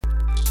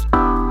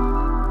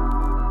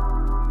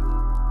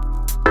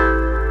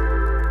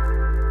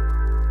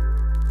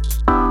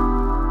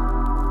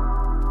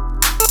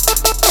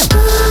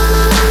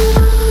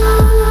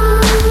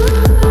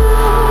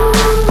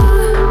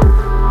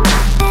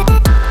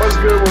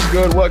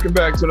good? Welcome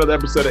back to another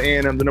episode of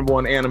A&M, the number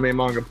one anime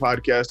manga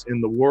podcast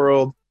in the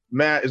world.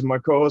 Matt is my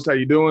co-host. How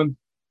you doing?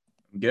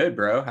 Good,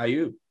 bro. How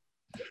you?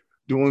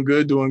 Doing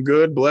good.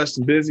 Blessed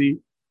and busy.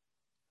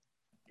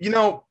 You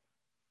know,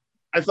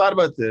 I thought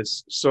about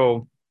this.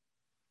 So,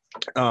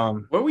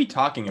 what are we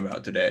talking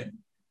about today?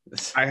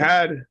 I'm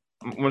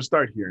going to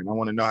start here, and I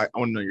want to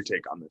know your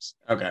take on this.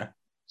 Okay.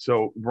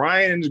 So,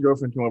 Brian and his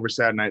girlfriend came over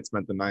Saturday night,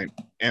 spent the night,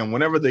 and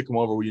whenever they come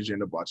over, we usually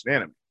end up watching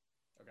anime.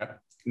 Okay.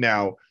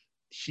 Now,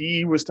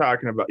 he's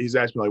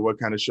asked me like, what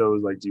kind of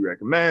shows like do you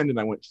recommend? And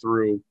I went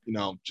through,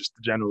 just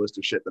the general list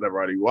of shit that I've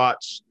already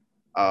watched.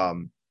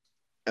 And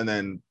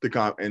then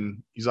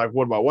and he's like,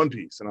 what about One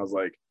Piece? And I was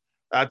like,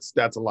 that's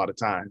a lot of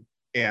time.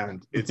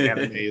 And its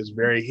anime is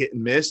very hit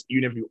and miss,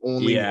 even if you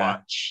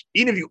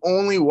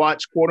only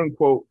watch quote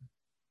unquote,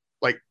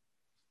 like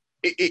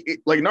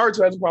like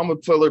Naruto has a problem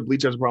with filler,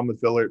 Bleach has a problem with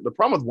filler. The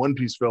problem with One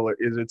Piece filler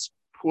is it's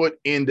put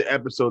into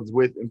episodes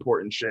with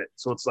important shit.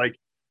 So it's like,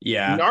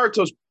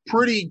 Naruto's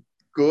pretty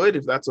good,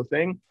 if that's a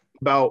thing,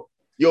 about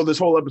this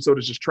whole episode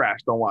is just trash,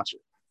 don't watch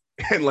it.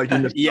 And like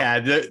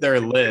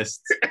their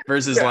list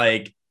versus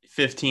like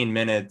 15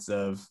 minutes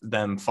of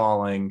them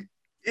falling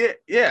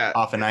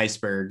off an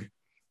iceberg.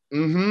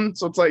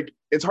 So it's like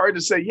it's hard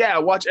to say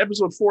watch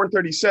episode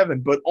 437,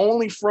 but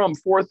only from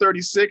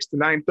 436 to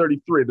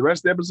 933. The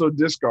rest of the episode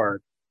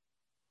discard.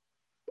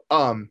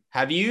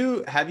 Have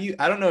you I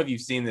don't know if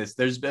you've seen this,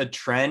 there's a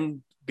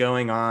trend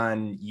going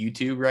on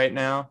YouTube right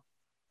now,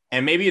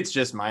 and maybe it's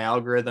just my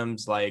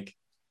algorithms like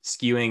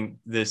skewing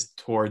this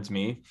towards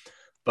me,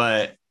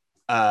 but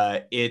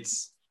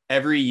it's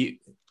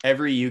every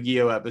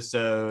Yu-Gi-Oh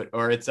episode,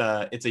 or it's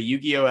a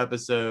Yu-Gi-Oh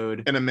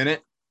episode in a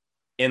minute,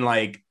 in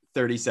like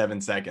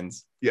 37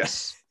 seconds.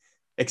 Yes.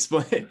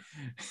 Explain.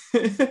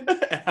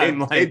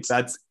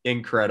 That's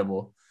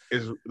incredible.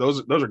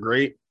 Those are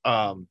great.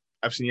 I've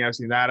seen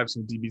that. I've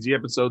seen DBZ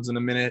episodes in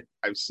a minute.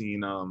 I've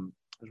seen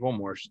there's one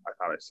more I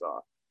thought I saw.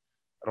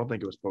 I don't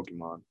think it was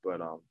Pokemon,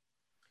 but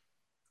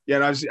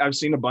and I've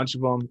seen a bunch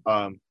of them.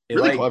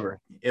 Really clever.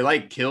 It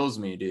like kills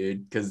me,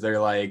 dude, because they're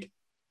like,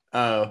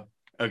 oh,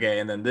 okay,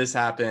 and then this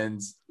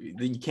happens.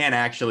 You can't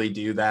actually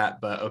do that,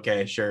 but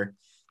okay, sure.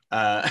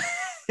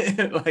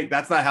 Like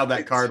that's not how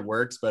that card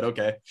works, but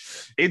okay.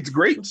 It's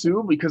great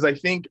too because I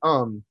think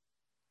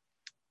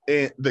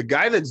the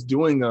guy that's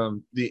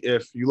doing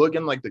if you look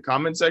in like the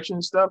comment section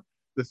and stuff,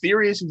 the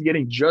theory is he's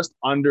getting just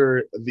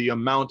under the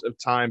amount of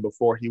time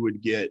before he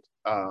would get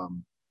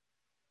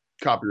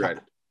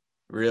copyrighted.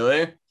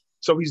 Really?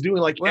 So he's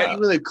doing like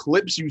even the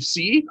clips you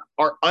see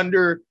are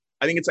under,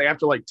 I think it's like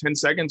after like 10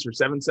 seconds or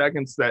 7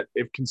 seconds, that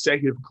if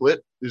consecutive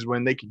clip is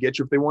when they could get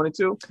you if they wanted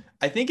to.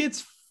 I think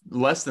it's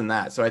less than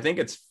that. So I think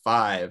it's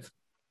 5,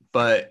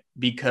 but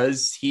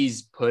because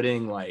he's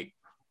putting like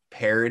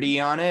parody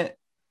on it,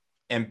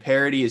 and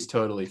parody is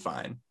totally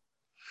fine.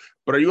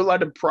 But are you allowed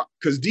to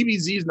because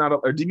DBZA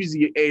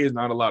is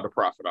not allowed to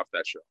profit off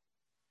that show.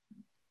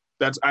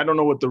 I don't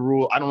know what the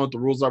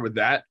rules are with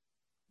that.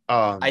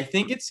 I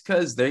think it's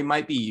because they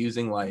might be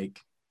using like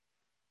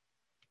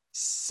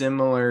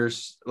similar,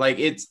 like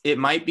it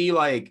might be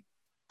like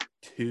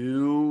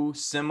too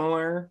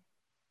similar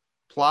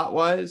plot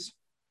wise.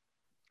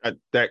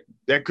 That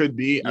could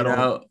be.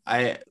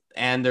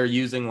 And they're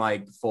using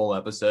like full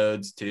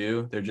episodes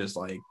too. They're just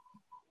like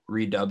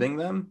redubbing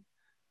them,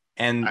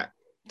 and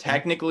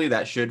technically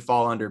that should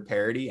fall under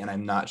parody, and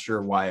I'm not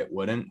sure why it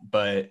wouldn't,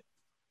 but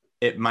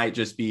it might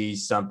just be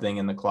something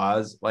in the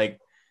clause. Like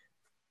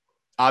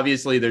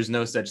obviously there's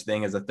no such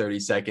thing as a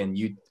 30-second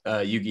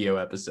Yu-Gi-Oh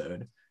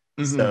episode.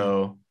 Mm-hmm.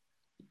 So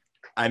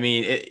I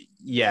mean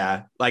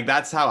like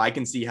that's how I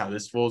can see how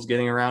this fool's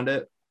getting around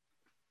it.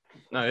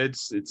 No,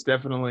 it's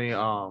definitely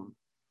man,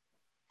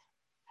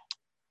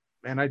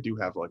 I do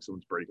have like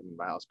someone's breaking into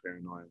my house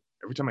paranoia.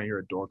 Every time I hear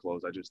a door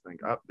close, I just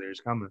think, oh, there's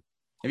coming.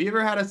 Have you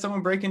ever had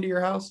someone break into your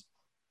house?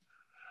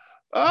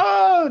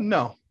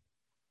 No.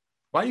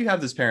 Why do you have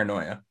this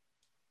paranoia?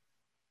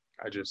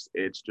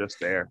 It's just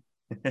there.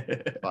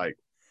 Like,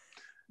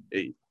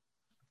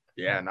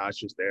 it's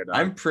just there. Dog.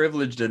 I'm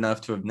privileged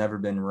enough to have never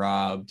been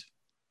robbed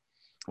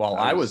while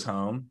I was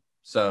home.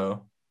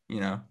 So,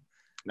 Nah,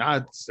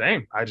 it's the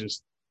same.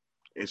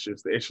 It's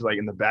just like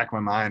in the back of my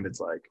mind,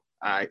 it's like,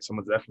 all right,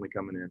 someone's definitely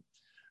coming in.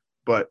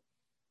 But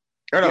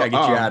we gotta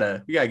get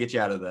you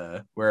out of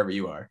the wherever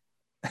you are.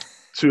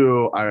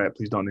 All right,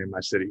 please don't name my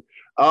city.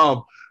 We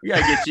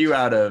gotta get you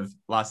out of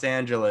Los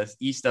Angeles,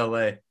 East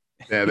LA.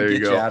 Yeah, there you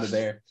go. Get you out of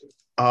there.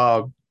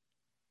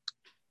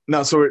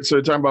 No, so we're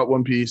talking about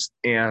One Piece,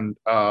 and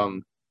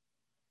then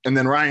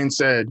Ryan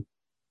said,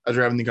 as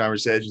we're having the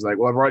conversation, he's like,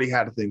 well, I've already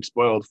had a thing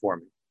spoiled for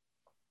me.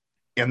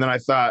 And then I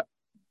thought,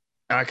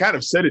 and I kind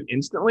of said it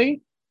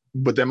instantly,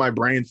 but then my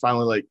brain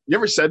finally, like, you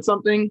ever said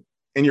something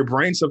and your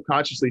brain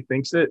subconsciously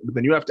thinks it, but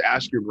then you have to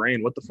ask your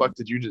brain, what the fuck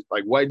did you just,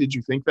 like, why did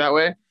you think that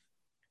way?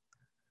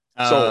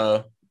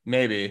 So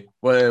maybe.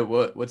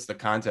 What's the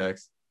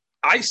context?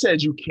 I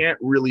said you can't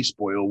really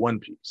spoil One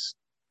Piece.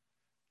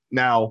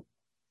 Now,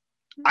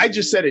 I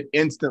just said it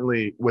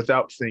instantly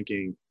without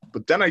thinking,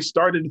 but then I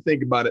started to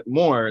think about it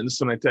more, and this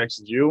is when I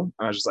texted you, and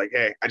I was just like,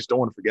 hey, I just don't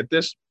want to forget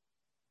this.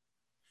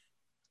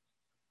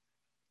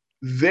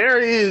 There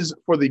is,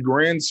 for the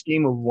grand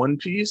scheme of One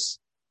Piece,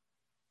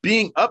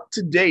 being up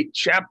to date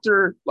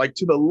chapter, like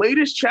to the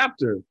latest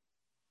chapter,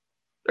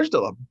 there's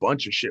still a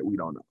bunch of shit we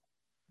don't know.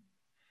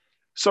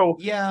 So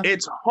Yeah,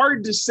 it's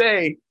hard to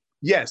say,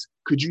 yes,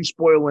 could you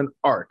spoil an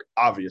arc?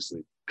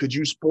 Obviously. Could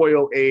you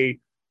spoil a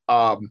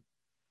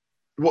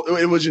well,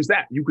 it was just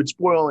that. You could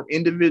spoil an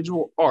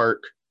individual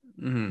arc,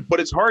 but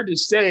it's hard to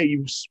say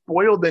you've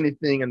spoiled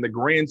anything in the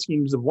grand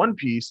schemes of One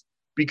Piece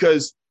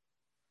because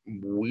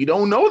we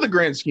don't know the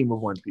grand scheme of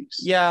One Piece.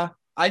 Yeah,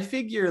 I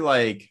figure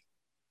like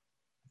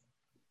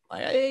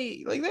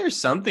there's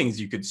some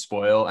things you could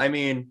spoil. I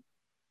mean,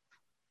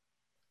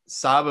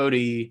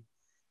 Sabaody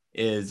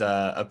is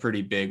a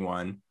pretty big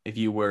one. If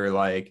you were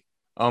like,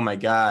 oh my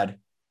God,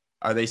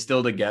 are they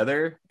still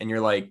together? And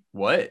you're like,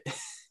 what?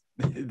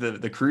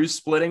 the crew's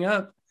splitting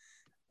up.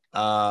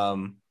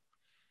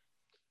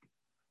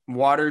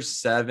 Water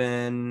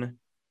 7,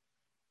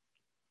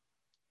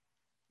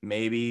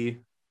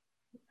 maybe.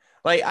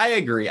 Like, I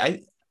agree.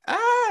 I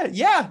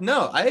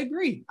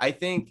agree. I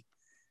think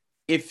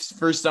if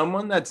for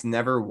someone that's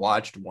never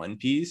watched One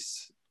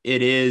Piece,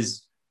 it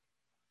is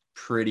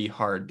pretty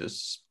hard to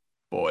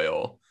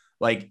spoil.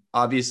 Like,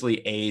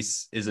 obviously,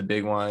 Ace is a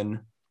big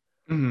one.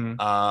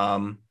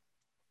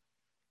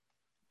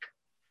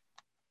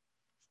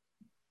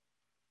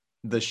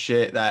 The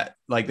shit that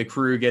like the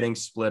crew getting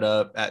split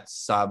up at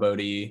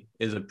Sabaody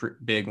is a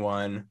big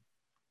one.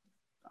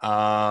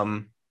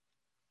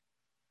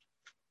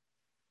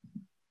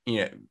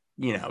 You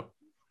know,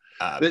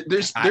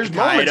 there's Kaido,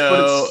 moments,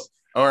 but it's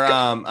or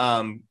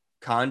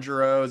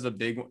Kanjuro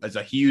is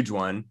a huge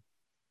one.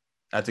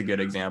 That's a good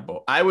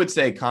example. I would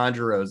say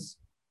Kanjuro's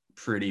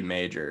pretty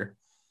major.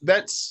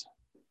 That's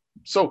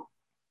so.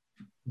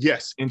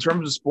 Yes, in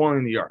terms of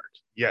spoiling the arc,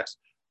 yes,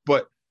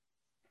 but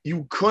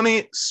you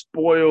couldn't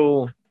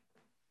spoil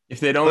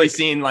if they'd only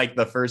seen like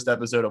the first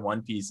episode of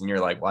One Piece and you're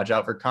like, watch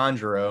out for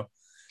Conjuro.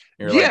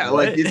 You're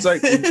like it's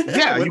like,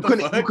 yeah, you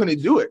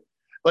couldn't do it.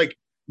 Like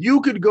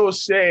you could go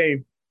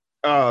say,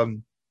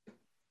 Reiner's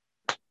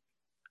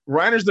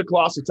the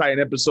Colossal Titan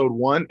episode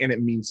 1, and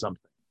it means something.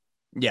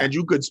 Yeah. And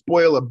you could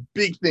spoil a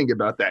big thing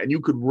about that. And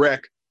you could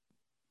wreck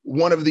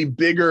one of the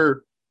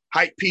bigger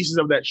hype pieces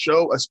of that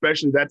show,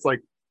 especially that's like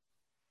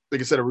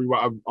I said,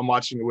 I'm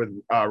watching it with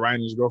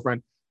Reiner's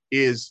girlfriend,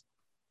 is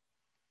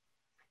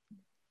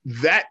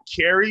that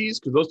carries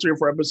because those 3 or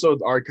 4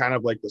 episodes are kind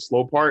of like the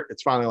slow part.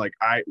 It's finally like,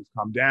 all right, we've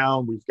come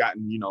down. We've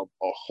gotten, a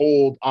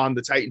hold on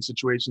the Titan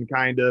situation,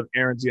 kind of.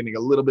 Aaron's getting a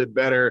little bit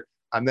better.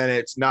 And then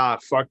it's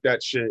fuck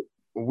that shit.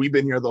 We've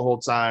been here the whole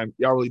time.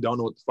 Y'all really don't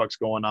know what the fuck's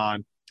going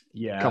on.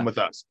 Yeah. Come with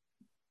us.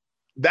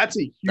 That's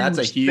a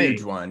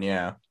huge one.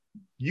 Yeah.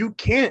 You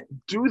can't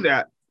do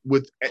that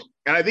with,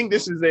 and I think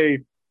this is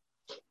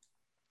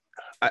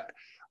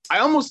I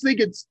almost think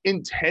it's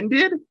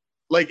intended.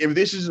 Like if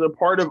this is a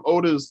part of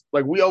Oda's,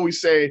 like we always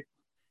say,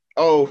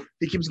 oh,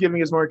 he keeps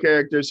giving us more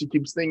characters. He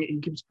keeps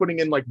putting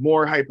in like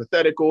more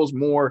hypotheticals,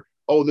 more,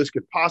 oh, this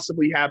could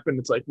possibly happen.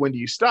 It's like, when do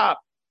you stop?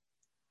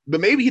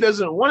 But maybe he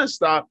doesn't want to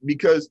stop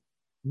because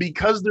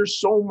there's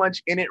so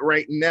much in it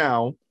right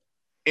now,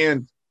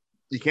 and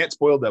you can't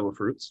spoil Devil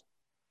Fruits.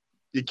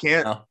 You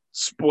can't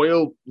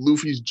spoil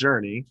Luffy's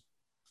journey.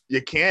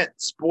 You can't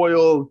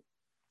spoil,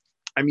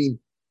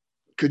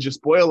 could you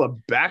spoil a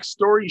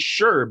backstory?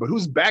 Sure, but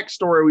whose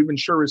backstory are we even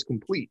sure is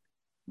complete?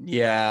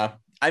 Yeah.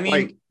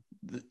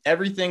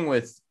 Everything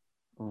with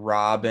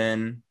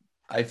Robin,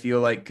 I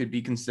feel like could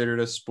be considered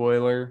a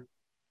spoiler.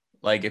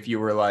 Like if you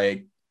were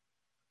like,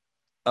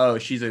 oh,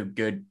 she's a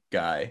good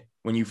guy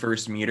when you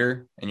first meet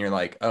her and you're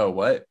like, oh,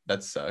 what?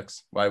 That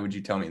sucks. Why would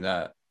you tell me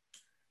that?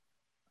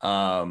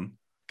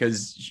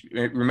 Because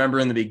remember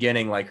in the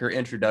beginning, like her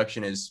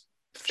introduction is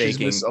faking. She's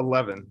Miss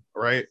 11,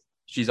 right?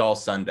 She's all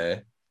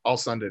Sunday. All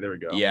Sunday, there we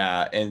go.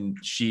 Yeah, and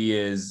she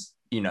is,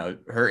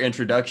 her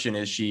introduction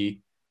is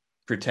she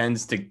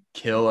pretends to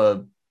kill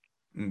a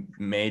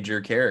major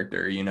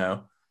character,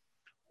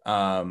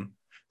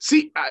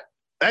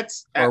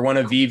 that's or one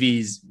of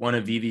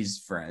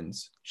Vivi's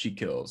friends she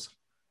kills.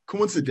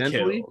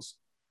 Coincidentally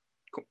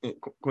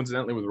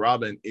with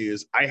Robin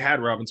is I had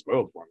Robin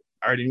spoiled for me.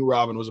 I already knew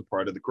Robin was a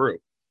part of the crew.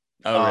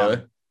 Oh,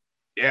 really?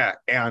 Yeah,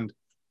 and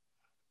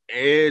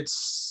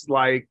it's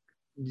like,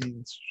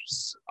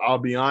 I'll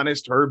be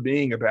honest, her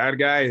being a bad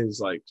guy is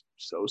like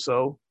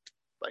so.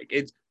 Like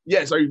it's,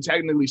 yes, are you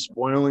technically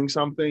spoiling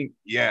something?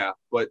 Yeah,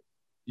 but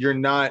you're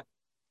not.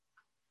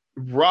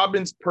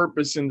 Robin's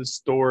purpose in the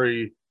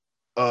story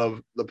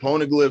of the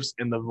Poneglyphs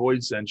and the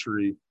Void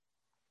Century,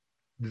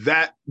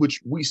 that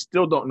which we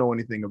still don't know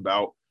anything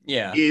about,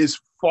 is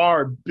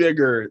far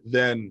bigger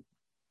than,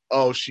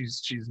 oh,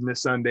 she's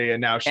Miss Sunday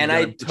and now she's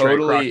gonna betray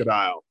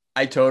Crocodile.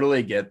 I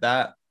totally get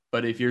that.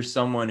 But if you're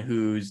someone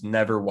who's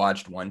never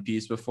watched One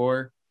Piece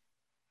before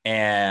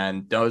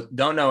and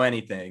don't know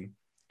anything,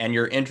 and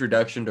your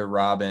introduction to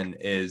Robin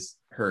is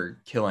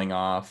her killing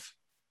off,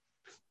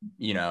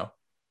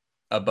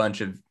 a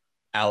bunch of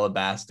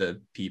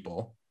Alabasta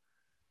people.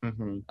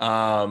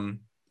 Mm-hmm.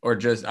 Or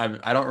just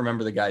I don't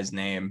remember the guy's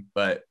name,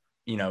 but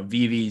you know,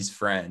 Vivi's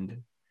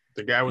friend.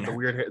 The guy with the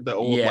weird hair, the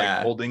old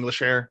like old English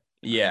hair.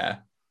 Yeah.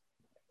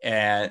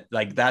 And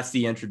like that's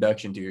the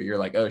introduction to her. You're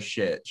like, oh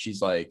shit,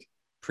 she's like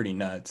pretty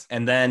nuts.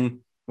 And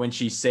then when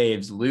she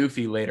saves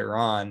Luffy later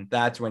on,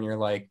 that's when you're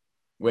like,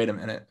 wait a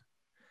minute.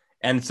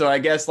 And so I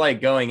guess like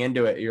going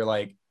into it, you're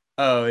like,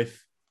 oh,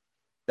 if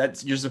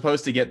that's you're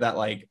supposed to get that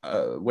like,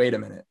 wait a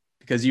minute,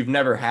 because you've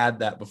never had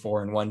that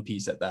before in One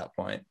Piece at that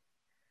point.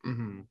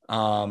 Mm-hmm.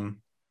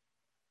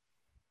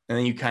 And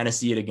then you kind of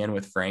see it again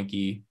with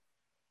Frankie.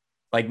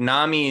 Like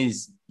Nami,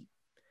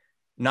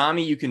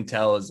 you can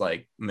tell is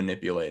like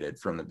manipulated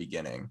from the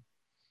beginning,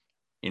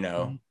 you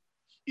know?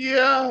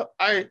 Yeah,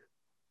 I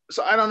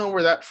don't know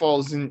where that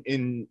falls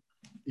in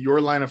your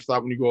line of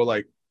thought when you go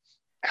like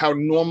how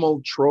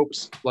normal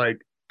tropes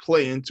like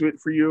play into it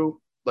for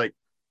you. Like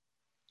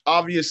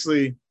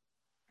obviously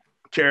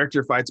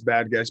character fights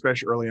bad guy,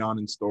 especially early on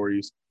in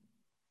stories.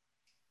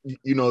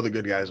 You know the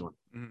good guys win,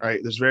 right?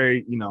 There's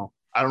very,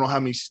 I don't know how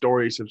many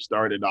stories have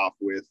started off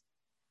with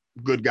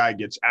good guy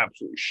gets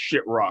absolutely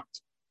shit rocked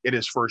in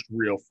his first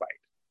real fight.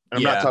 And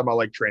I'm not talking about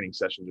like training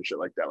sessions or shit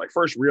like that. Like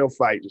first real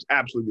fight just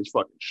absolutely gets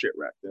fucking shit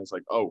wrecked. And it's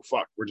like, oh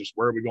fuck,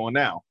 where are we going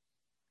now?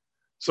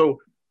 So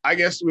I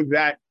guess with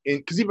that,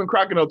 because even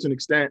Crocodile to an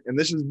extent, and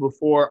this is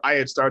before I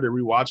had started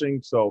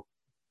rewatching, so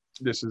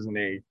this was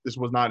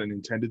not an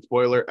intended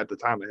spoiler. At the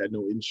time, I had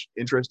no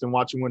interest in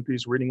watching One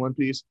Piece, reading One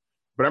Piece.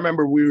 But I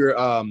remember we were,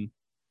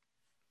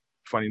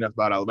 funny enough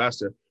about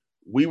Alabasta,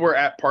 we were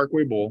at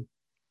Parkway Bowl,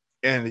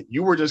 and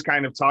you were just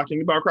kind of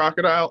talking about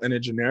Crocodile in a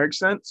generic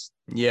sense.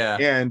 Yeah.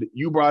 And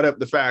you brought up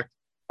the fact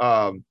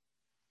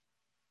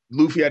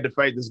Luffy had to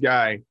fight this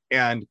guy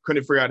and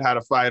couldn't figure out how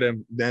to fight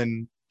him,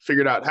 then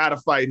figured out how to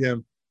fight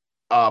him,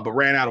 but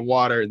ran out of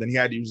water. Then he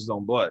had to use his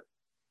own blood.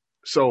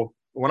 So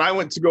when I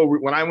went to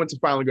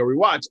finally go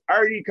rewatch, I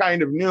already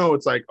kind of knew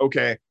it's like,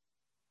 okay,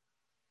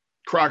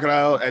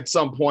 Crocodile at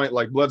some point,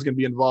 like blood's going to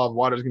be involved,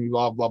 water's going to be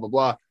involved, blah, blah,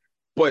 blah.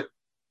 But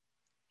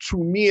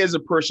to me as a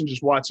person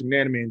just watching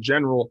anime in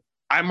general,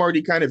 I'm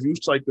already kind of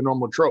used to like the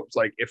normal tropes.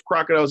 Like if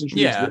Crocodile's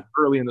introduced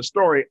early in the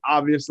story,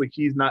 obviously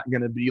he's not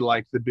going to be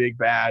like the big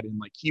bad and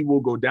like he will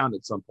go down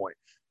at some point.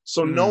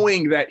 So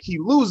knowing that he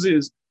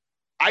loses,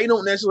 I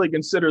don't necessarily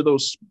consider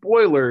those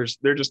spoilers.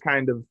 They're just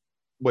kind of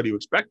what do you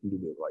expect him to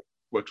do? Like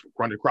what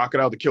run a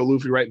Crocodile to kill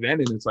Luffy right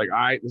then, and it's like, all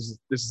right, this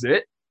is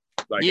it.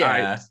 Like,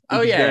 yeah,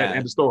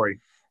 end of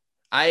story.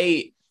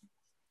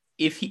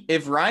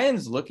 If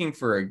Ryan's looking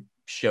for a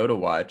show to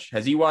watch,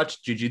 has he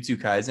watched Jujutsu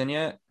Kaisen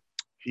yet?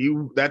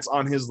 That's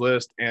on his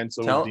list, and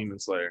so is Demon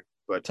Slayer.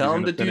 But tell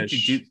him to do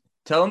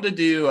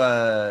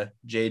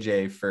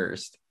JJ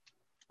first.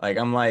 Like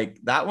I'm like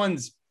that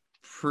one's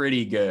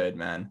pretty good,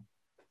 man.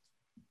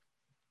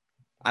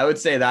 I would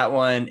say that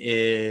one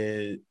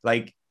is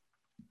like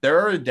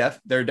there are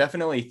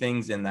definitely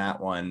things in that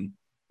one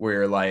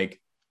where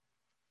like,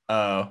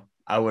 oh,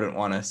 I wouldn't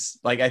want to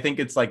like. I think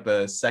it's like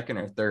the second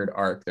or third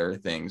arc. There are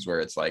things where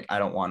it's like I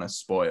don't want to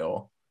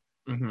spoil.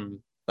 Mm-hmm.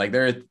 Like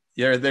there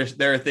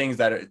are things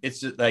that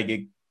it's just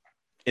like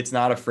it's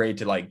not afraid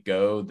to like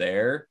go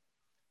there,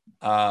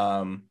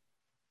 while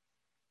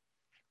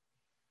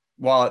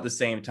at the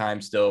same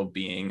time still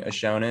being a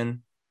shonen.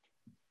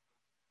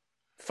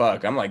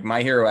 Fuck, I'm like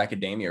My Hero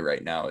Academia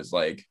right now is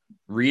like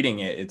reading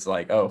it. It's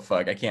like, oh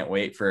fuck, I can't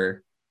wait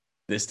for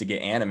this to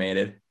get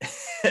animated.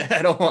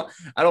 I don't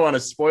want to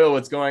spoil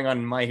what's going on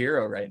in My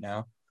Hero right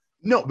now.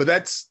 No, but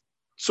that's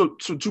so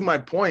to my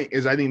point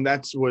is I think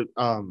that's what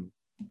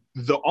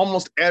the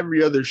almost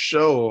every other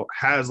show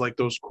has like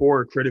those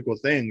core critical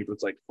things.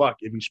 It's like, fuck,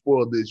 if you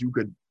spoiled this, you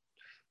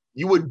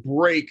would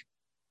break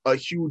a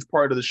huge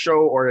part of the show,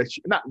 or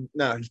not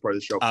a huge part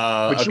of the show,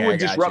 but you would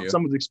disrupt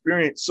someone's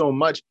experience so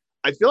much.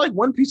 I feel like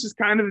One Piece is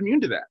kind of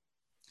immune to that.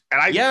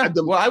 And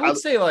I would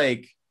say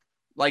like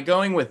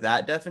going with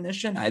that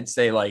definition, I'd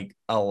say like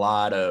a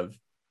lot of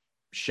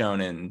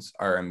shonens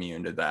are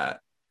immune to that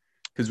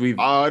because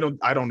I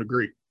don't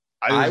agree.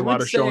 I think there's a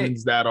lot of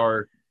shonens that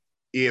are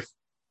if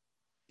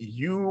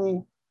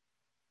you.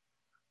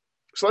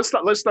 So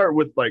let's start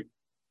with like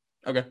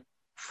okay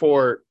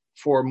for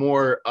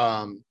more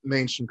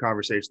mainstream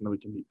conversation that we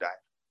can deep dive.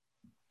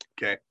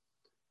 Okay,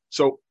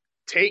 so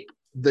take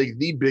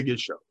the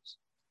biggest shows.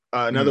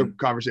 Another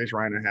conversation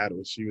Ryan and I had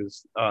was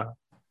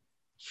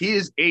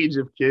his age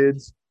of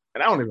kids,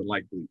 and I don't even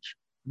like Bleach,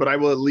 but I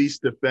will at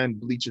least defend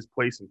Bleach's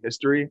place in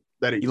history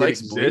that it likes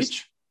exists.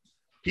 Bleach?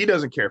 He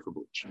doesn't care for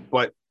Bleach,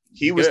 but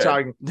he was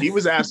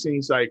asking,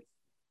 he's like,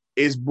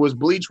 was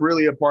Bleach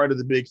really a part of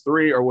the big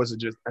three, or has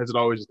it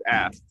always just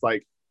asked? It's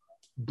like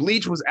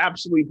Bleach was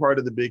absolutely part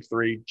of the big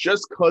three.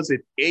 Just because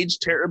it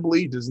aged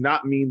terribly does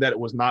not mean that it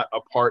was not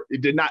a part.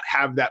 It did not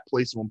have that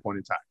place at one point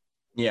in time.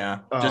 Yeah,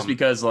 just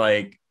because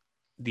like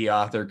the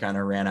author kind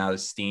of ran out of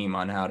steam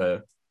on how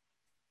to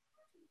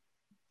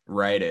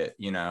write it,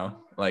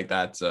 like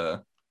that's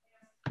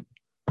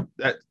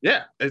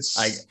it's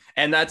like,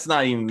 and that's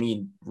not even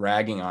me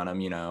ragging on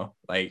him,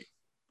 like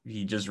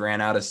he just ran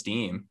out of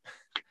steam.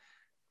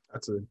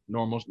 That's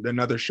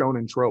another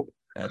shonen trope.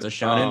 That's a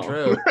shonen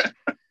trope.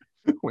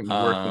 When you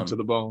work them to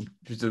the bone.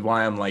 Which is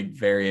why I'm like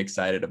very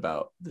excited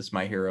about this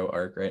My Hero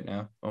arc right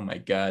now. Oh my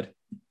God.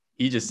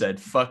 He just said,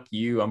 fuck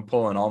you. I'm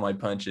pulling all my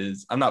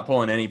punches. I'm not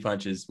pulling any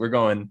punches. We're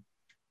going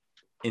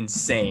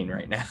insane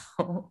right now.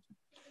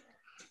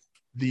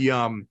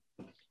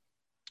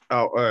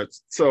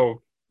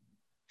 So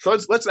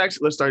let's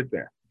start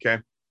there.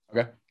 Okay.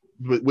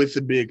 With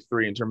the big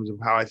three in terms of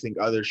how I think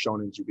other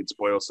shonens you could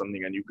spoil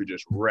something and you could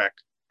just wreck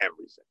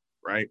everything,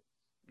 right?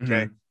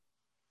 Okay. Mm-hmm.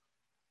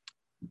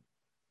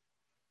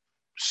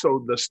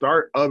 So the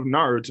start of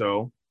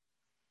Naruto,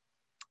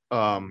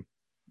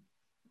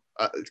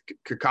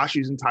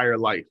 Kakashi's entire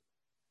life.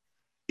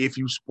 If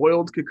you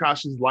spoiled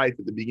Kakashi's life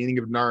at the beginning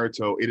of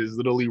Naruto, it is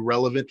literally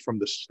relevant from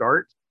the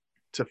start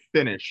to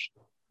finish,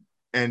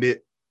 and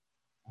it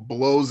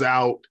blows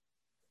out.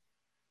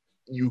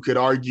 You could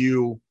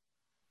argue,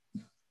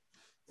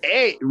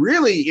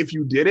 really, if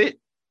you did it,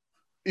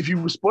 if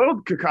you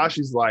spoiled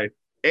Kakashi's life,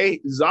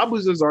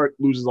 Zabuza's arc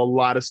loses a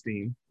lot of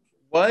steam.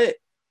 What?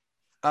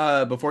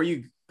 Before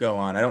you go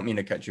on, I don't mean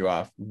to cut you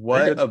off.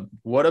 What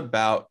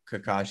about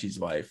Kakashi's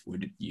life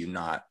would you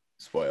not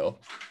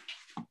spoil?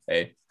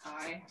 Hey.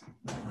 Hi.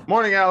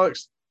 Morning,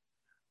 Alex.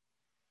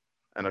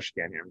 I know she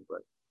can't hear me,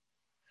 but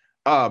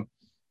hi,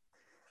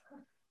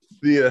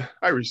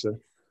 Risa.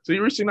 So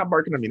you're not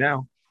barking at me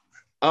now.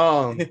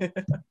 Okay.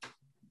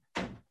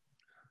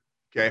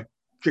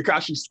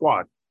 Kakashi's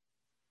squad.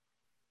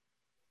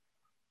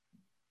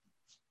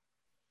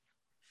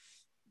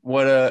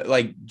 What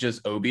like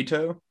just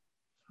Obito?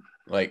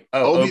 Like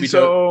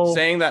Obito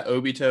saying that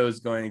Obito is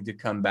going to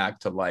come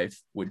back to life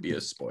would be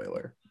a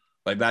spoiler.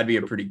 Like that'd be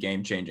a pretty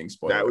game-changing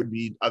spoiler. That would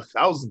be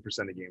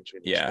 1,000% a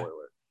game-changing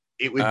spoiler.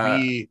 It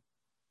would be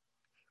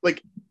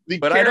like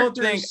but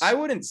I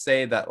wouldn't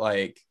say that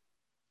like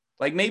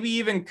maybe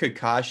even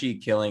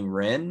Kakashi killing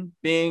Rin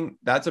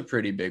that's a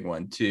pretty big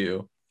one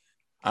too.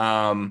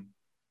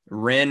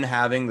 Rin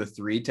having the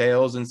 3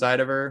 tails inside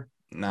of her,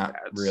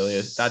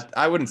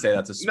 I wouldn't say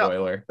that's a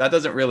spoiler. No. That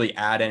doesn't really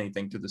add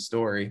anything to the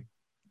story.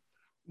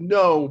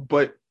 No,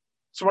 but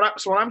so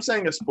when I'm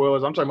saying a spoiler,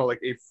 I'm talking about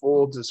like a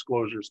full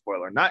disclosure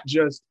spoiler, not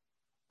just.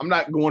 I'm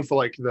not going for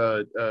like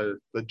the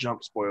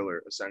jump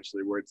spoiler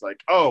essentially, where it's like,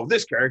 oh,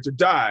 this character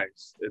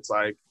dies. It's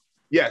like,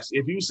 yes,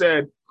 if you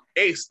said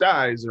Ace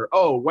dies, or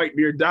oh,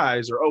 Whitebeard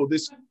dies, or oh,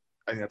 this.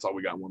 I think that's all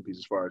we got in One Piece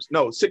as far as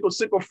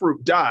sickle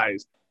fruit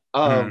dies.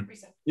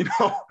 You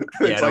know,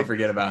 yeah, don't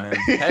forget about him.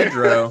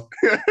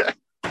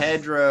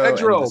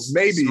 Pedro,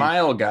 maybe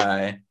Smile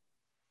Guy.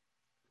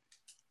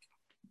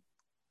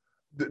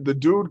 The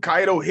dude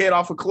Kaido hit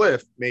off a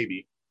cliff,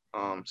 maybe.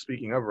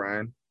 Speaking of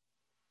Ryan,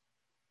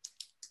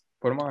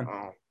 put him on.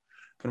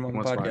 Put him on the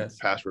podcast.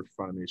 Password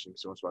for Funimation.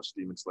 So let's watch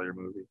Demon Slayer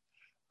movie.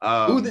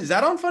 Ooh, is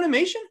that on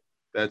Funimation?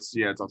 It's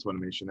on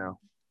Funimation now.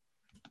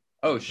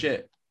 Oh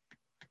shit!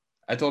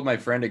 I told my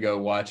friend to go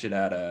watch it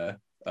at a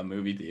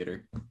movie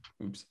theater.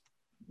 Oops.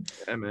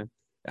 Yeah, man.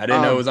 I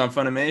didn't know it was on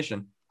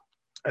Funimation.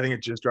 I think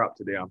it just dropped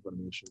today on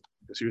Funimation.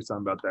 Because he was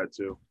talking about that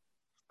too.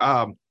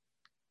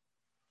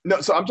 No,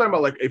 so I'm talking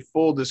about like a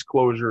full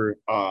disclosure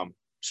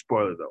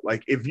spoiler though.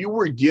 Like if you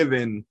were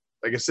given,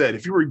 like I said,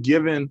 if you were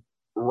given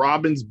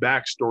Robin's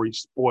backstory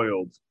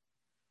spoiled,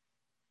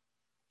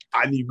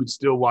 I think you could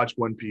still watch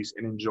One Piece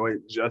and enjoy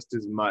it just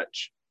as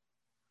much,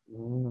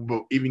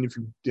 but even if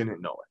you didn't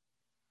know it.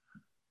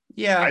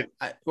 Yeah.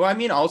 I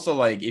mean, also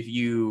like if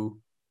you.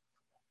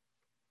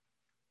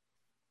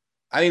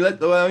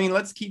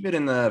 Let's keep it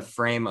in the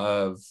frame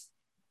of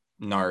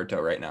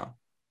Naruto right now.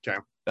 Okay.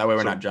 That way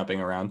we're not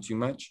jumping around too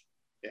much.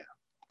 Yeah.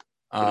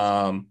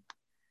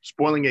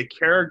 Spoiling a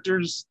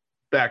character's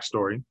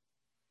backstory,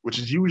 which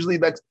is usually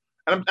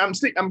I'm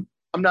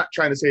not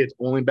trying to say it's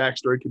only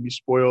backstory can be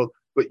spoiled,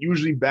 but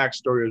usually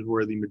backstory is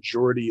where the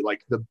majority,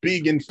 like the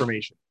big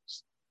information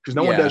is. Because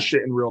no one does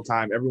shit in real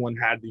time. Everyone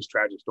had these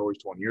tragic stories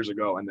 20 years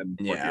ago, and then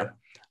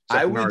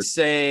I would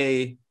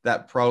say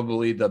that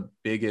probably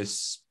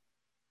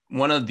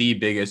one of the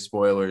biggest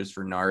spoilers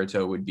for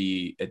Naruto would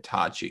be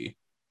Itachi.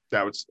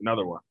 That was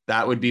another one.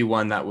 That would be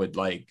one that would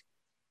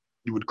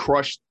you would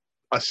crush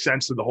a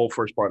sense of the whole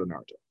first part of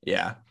Naruto.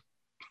 Yeah.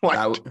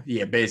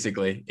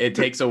 Basically. It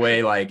takes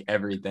away like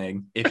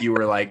everything. If you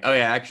were like, oh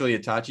yeah, actually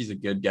Itachi's a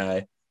good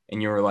guy.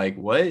 And you were like,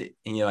 what?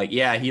 And you're like,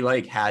 yeah, he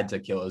like had to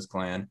kill his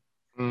clan.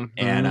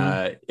 Mm-hmm.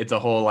 And it's a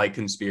whole like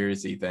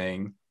conspiracy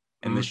thing.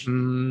 And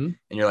and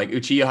you're like,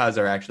 Uchihas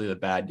are actually the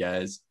bad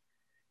guys.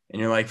 And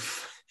you're like,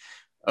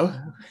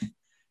 oh,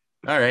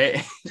 all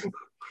right.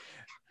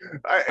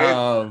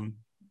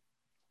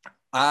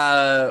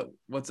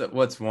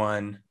 What's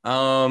one?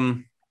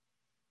 I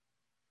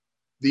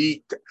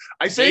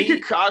say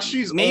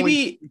Kakashi's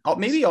maybe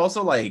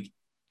also like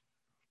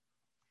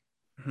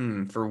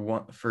for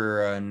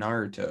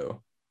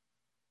Naruto.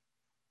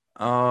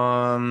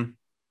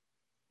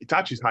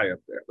 Itachi's high up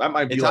there. That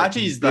might be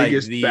Itachi's the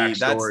biggest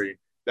backstory.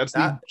 That's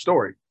the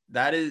story.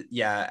 That is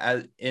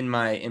as in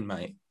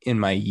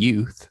my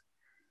youth.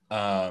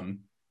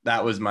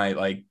 That was my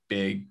like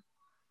big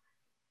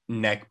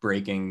neck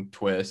breaking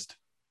twist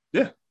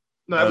Yeah.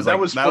 No, that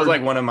was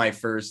like one of my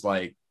first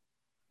like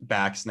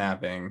back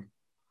snapping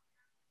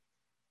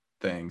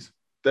things.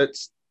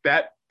 Because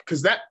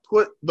that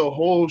put the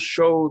whole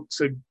show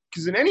to,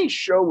 because in any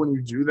show when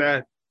you do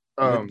that,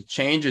 It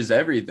changes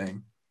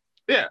everything.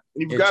 Yeah,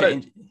 you've got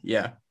to.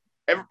 Yeah,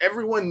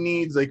 everyone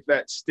needs like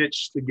that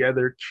stitched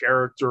together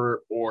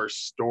character or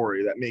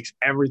story that makes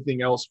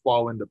everything else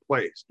fall into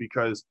place.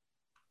 Because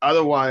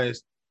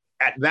otherwise,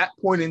 at that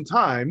point in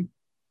time,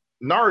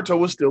 Naruto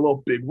was still a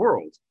big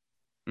world.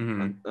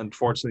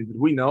 Unfortunately, did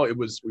we know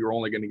we were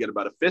only going to get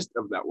about a fifth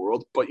of that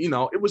world, but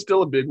it was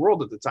still a big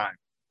world at the time.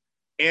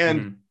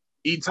 And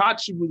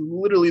Itachi was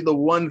literally the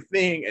one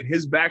thing, and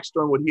his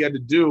backstory, what he had to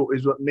do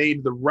is what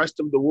made the rest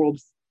of the world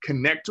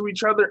connect to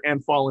each other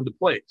and fall into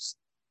place.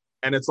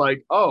 And it's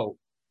like, oh,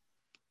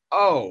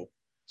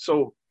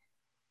 so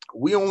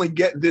we only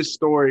get this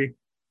story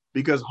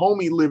because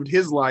homie lived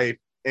his life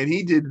and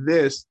he did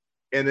this,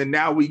 and then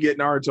now we get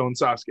Naruto and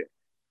Sasuke.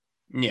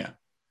 Yeah.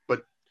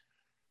 But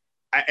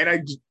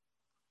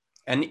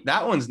and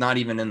that one's not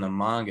even in the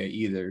manga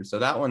either. So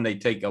that one they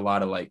take a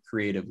lot of like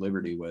creative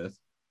liberty with.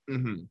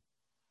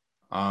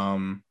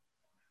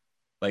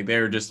 Like they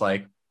were just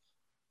like,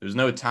 there's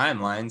no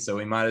timeline, so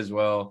we might as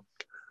well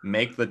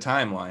make the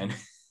timeline.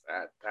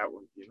 that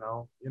one,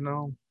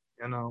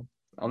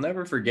 I'll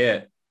never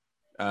forget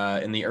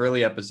in the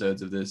early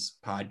episodes of this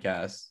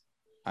podcast,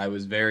 I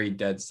was very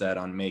dead set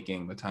on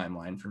making the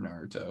timeline for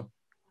Naruto.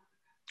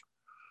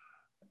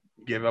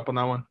 You gave up on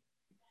that one?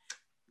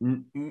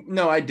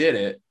 No, I did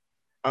it.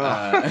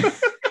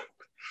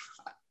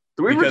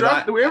 Do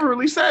we ever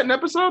release that in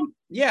episode?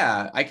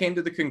 Yeah, I came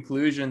to the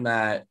conclusion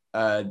that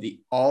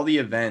all the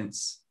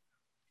events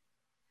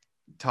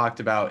talked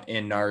about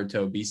in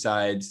Naruto,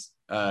 besides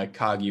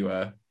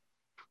Kaguya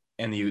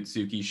and the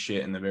Utsuki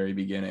shit in the very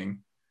beginning,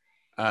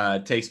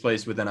 takes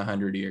place within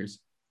 100 years,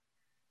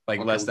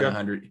 like less than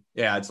 100.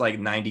 Yeah, it's like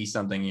 90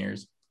 something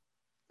years.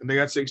 And they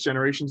got 6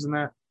 generations in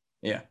that.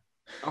 Yeah.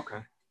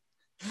 Okay.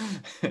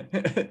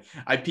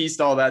 I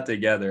pieced all that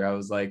together. I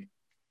was like,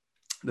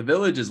 the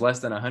village is less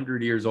than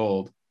 100 years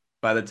old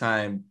by the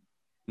time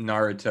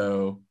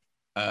Naruto,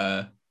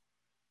 at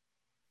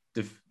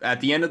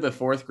the end of the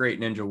 4th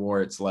Great Ninja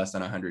War, it's less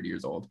than 100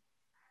 years old.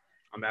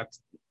 And that's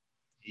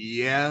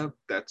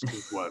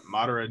what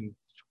Madara and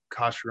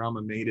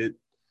Kashirama made it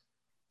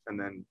and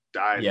then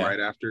died right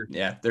after.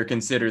 Yeah, they're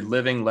considered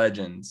living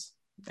legends.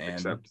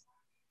 But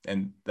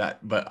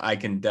I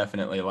can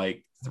definitely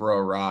like throw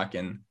a rock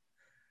and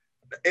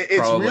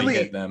probably really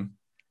hit them.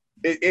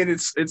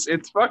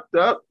 It's fucked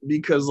up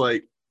because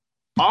like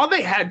all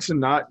they had to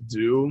not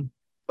do,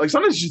 like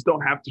sometimes you just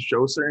don't have to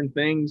show certain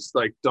things.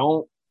 Like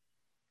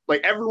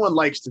everyone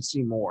likes to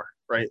see more,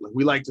 right? Like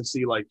we like to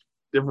see like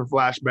different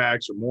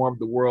flashbacks or more of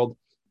the world.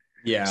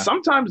 Yeah.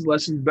 Sometimes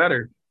less is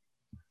better.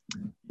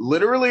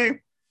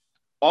 Literally,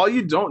 all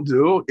you don't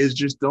do is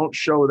just don't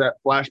show that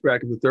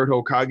flashback of the 3rd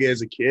Hokage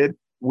as a kid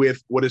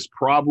with what is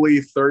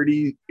probably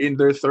 30 in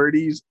their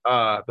 30s,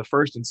 the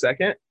 1st and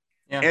 2nd.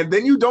 Yeah. And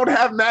then you don't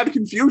have mad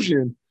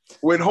confusion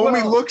when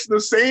homie looks the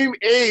same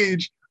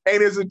age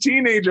and is a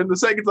teenager, and the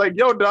 2nd's like,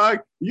 yo, dog,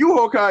 you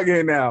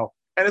Hokage now.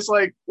 And it's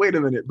like, wait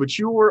a minute, but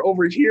you were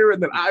over here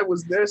and then I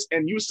was this,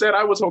 and you said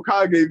I was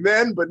Hokage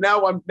then, but now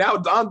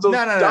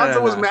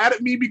Danzo was mad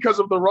at me because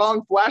of the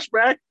wrong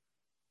flashback.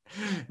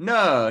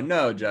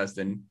 No,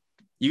 Justin.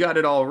 You got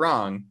it all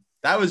wrong.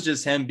 That was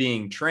just him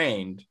being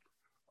trained.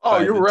 Oh,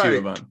 you're right. 2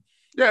 of them.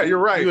 Yeah, you're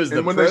right. He was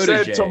and when protege.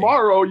 They said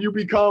tomorrow you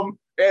become,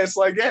 it's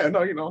like, yeah,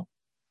 no,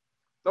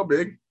 no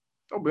big.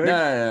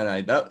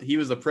 No. He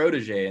was a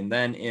protege, and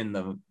then in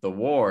the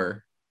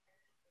war,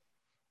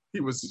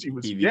 he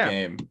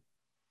became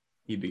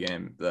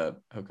the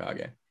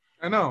Hokage.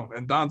 I know,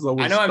 and Danzo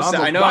was.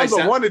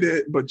 Danzo wanted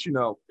it, but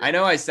I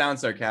know I sound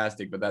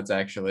sarcastic, but that's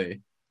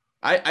actually.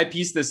 I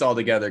pieced this all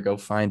together. Go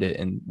find it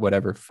in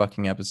whatever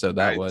fucking episode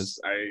that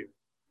was.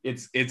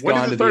 It's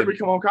when did the 3rd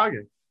become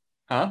Hokage?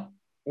 Huh?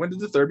 When did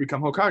the 3rd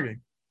become Hokage?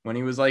 When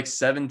he was like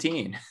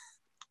 17.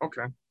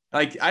 Okay.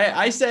 Like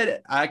I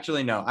said,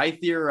 actually, no, I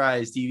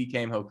theorized he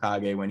became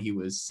Hokage when he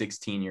was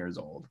 16 years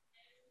old.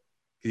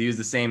 Because he was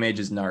the same age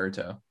as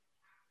Naruto.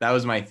 That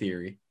was my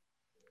theory.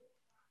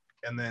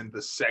 And then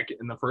the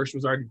 1st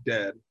was already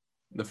dead.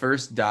 The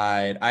 1st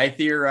died. I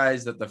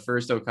theorized that the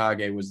 1st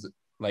Hokage was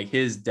like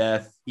his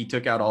death. He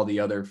took out all the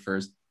other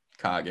 1st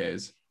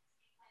Kages.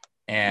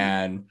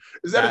 And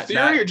is that a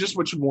theory or just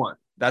what you want?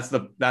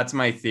 That's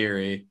my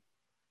theory.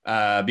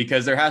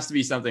 Because there has to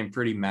be something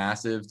pretty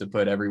massive to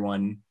put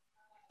everyone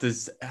to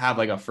have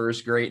like a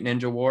 1st Great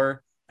Ninja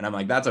War. And I'm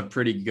like, that's a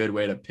pretty good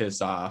way to piss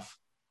off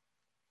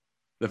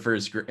the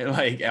 1st,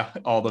 like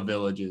all the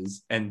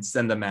villages and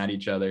send them at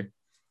each other.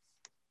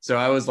 So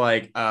I was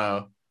like,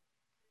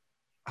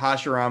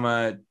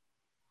 Hashirama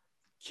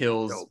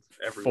kills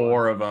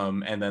 4 of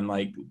them and then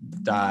like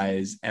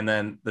dies. And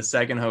then the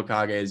 2nd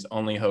Hokage is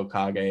only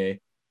Hokage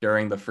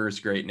during the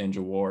 1st Great Ninja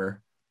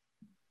War.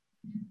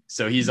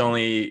 So he's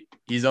only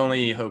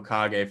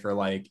Hokage for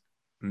like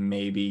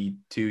maybe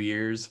 2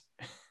 years.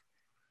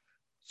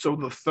 So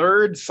the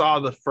third saw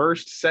the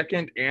first,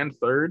 second, and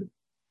third,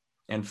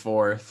 and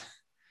fourth.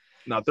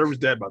 No, third was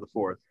dead by the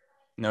fourth.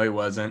 No, he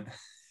wasn't.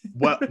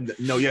 Well,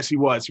 no, yes, he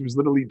was. He was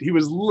literally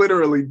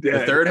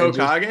dead. The third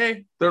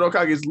Hokage? Third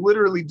Hokage is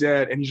literally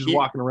dead, and he's just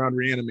walking around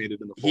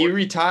reanimated in the fourth. He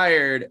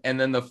retired, and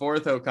then the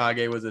fourth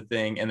Hokage was a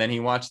thing, and then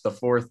he watched the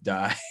fourth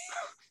die.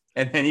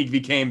 And then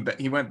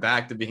he went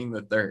back to being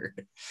the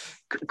third.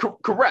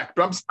 Correct.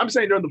 But I'm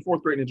saying during the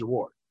Fourth Great Ninja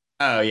War.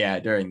 Oh yeah,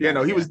 during that. Yeah,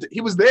 no, he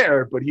was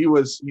there, but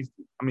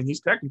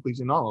he's technically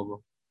seen all of them.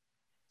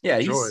 Yeah,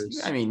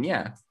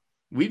 yeah.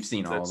 We've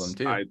seen all of them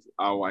too.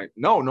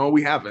 No,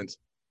 we haven't.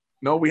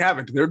 No, we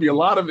haven't. There'd be a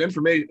lot of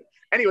information.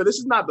 Anyway, this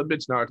is not the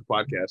Bitch Naruto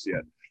podcast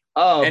yet.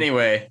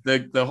 Anyway,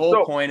 the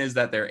whole point is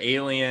that they're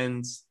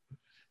aliens.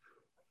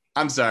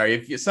 I'm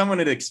sorry. If someone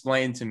had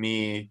explained to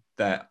me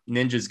that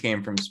ninjas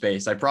came from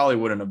space, I probably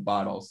wouldn't have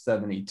bought all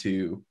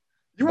 72.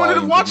 You wouldn't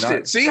have watched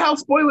it. See how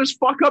spoilers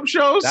fuck up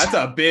shows? That's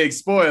a big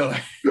spoiler.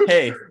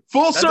 Hey,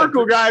 full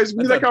circle, guys.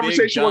 Maybe that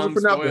conversation wasn't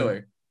for nothing.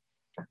 Spoiler.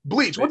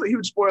 Bleach. What's a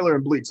huge spoiler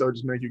in Bleach? So it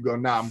just make you go,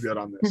 nah, I'm good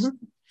on this.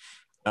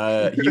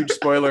 Huge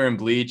spoiler in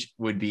Bleach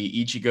would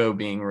be Ichigo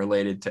being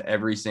related to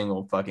every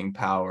single fucking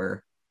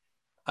power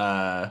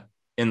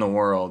in the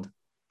world.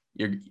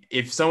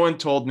 If someone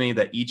told me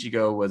that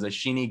Ichigo was a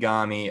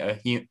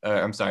Shinigami,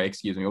 I'm sorry,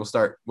 excuse me.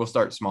 We'll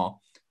start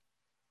small.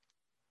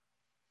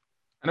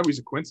 I know he's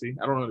a Quincy.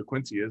 I don't know what a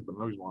Quincy is, but I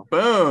know he's one.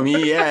 Boom!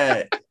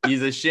 Yeah,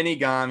 he's a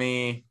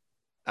Shinigami,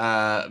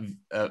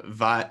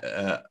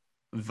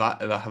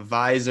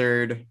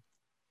 visored,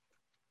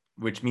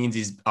 which means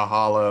he's a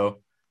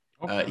hollow.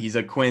 Okay. He's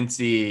a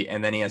Quincy,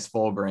 and then he has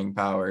Fullbring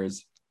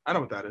powers. I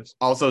know what that is.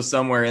 Also,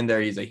 somewhere in there,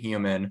 he's a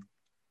human.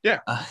 Yeah.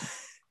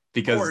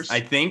 Because I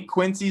think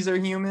Quincy's are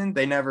human.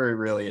 They never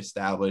really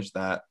established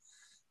that.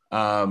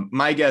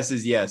 My guess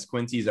is yes,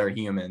 Quincy's are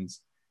humans,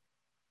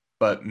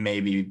 but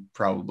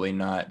probably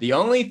not. The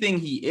only thing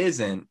he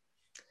isn't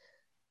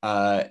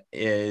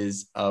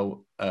is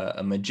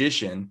a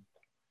magician,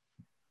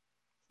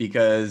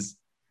 because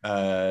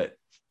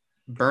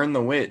Burn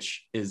the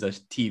Witch is a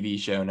TV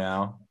show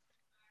now,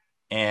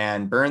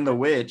 and Burn the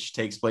Witch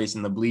takes place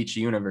in the Bleach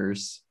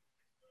universe,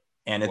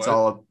 and it's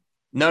all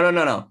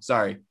no.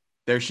 Sorry.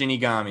 They're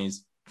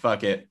Shinigamis.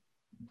 Fuck it.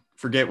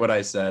 Forget what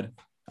I said.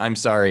 I'm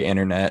sorry,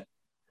 internet.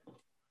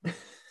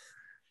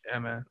 Yeah,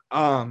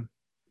 man.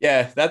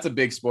 Yeah, that's a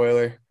big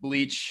spoiler.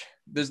 Bleach.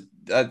 That's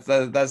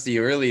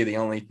really the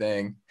only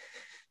thing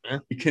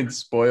you can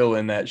spoil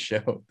in that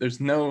show.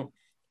 There's no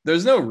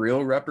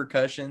real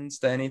repercussions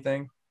to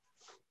anything.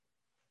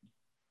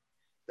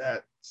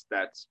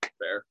 That's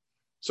fair.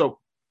 So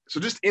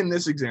just in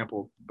this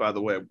example, by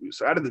the way,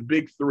 so out of the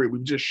big three,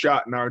 we've just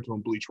shot Naruto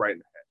and Bleach right in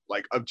the head.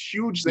 Like a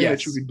huge thing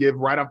that you could give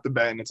right off the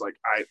bat, and it's like,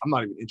 I'm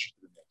not even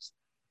interested in this.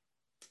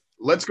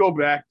 Let's go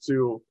back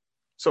to,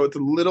 so it's a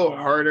little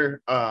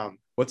harder.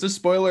 What's a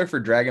spoiler for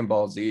Dragon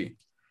Ball Z?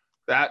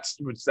 That's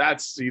the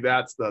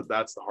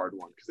hard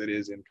one, because it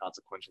is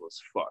inconsequential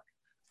as fuck.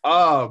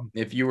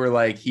 If you were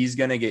like, he's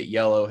gonna get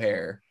yellow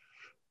hair,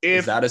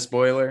 is that a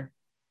spoiler?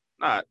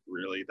 Not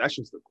really. That's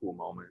just a cool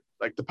moment.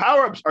 Like the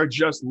power-ups are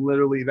just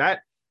literally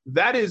that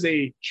is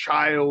a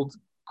child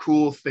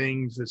cool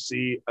thing to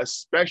see,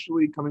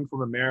 especially coming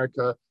from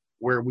America,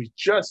 where we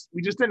just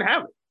didn't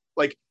have it.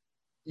 Like,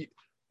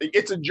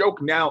 it's a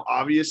joke now,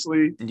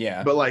 obviously.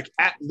 Yeah. But like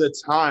at the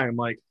time,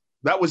 like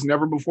that was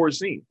never before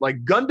seen.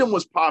 Like Gundam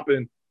was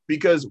popping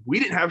because we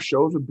didn't have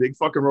shows with big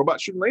fucking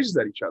robots shooting lasers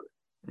at each other.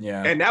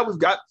 Yeah. And now we've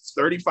got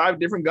 35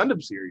 different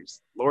Gundam series.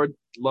 Lord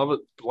love it,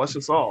 bless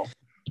us all.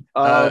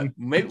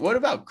 What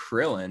about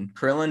Krillin?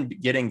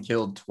 Krillin getting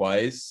killed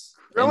twice.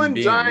 Krillin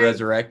being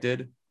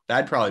resurrected.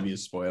 That'd probably be a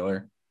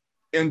spoiler.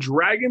 In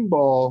Dragon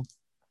Ball,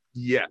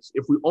 yes.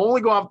 If we only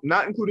go off,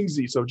 not including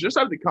Z, so just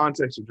out of the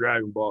context of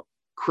Dragon Ball,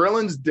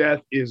 Krillin's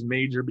death is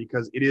major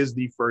because it is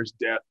the first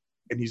death,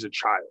 and he's a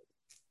child.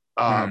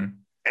 And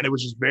it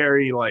was just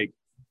very like,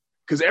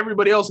 because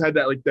everybody else had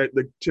that like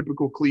the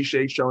typical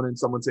cliche shonen,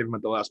 someone save him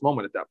at the last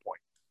moment at that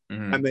point.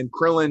 And then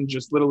Krillin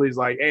just literally is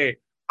like, hey,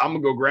 I'm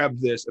gonna go grab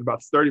this. And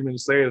about 30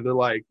 minutes later, they're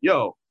like,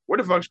 yo, where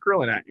the fuck's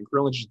Krillin at? And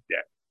Krillin's just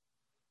dead.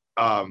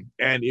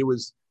 And it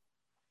was,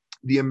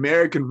 the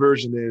American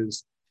version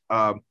is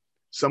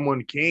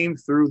someone came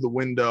through the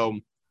window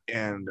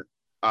and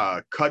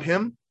cut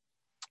him.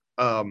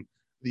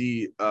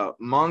 The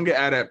manga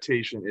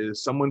adaptation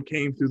is someone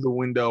came through the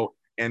window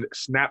and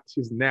snapped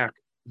his neck,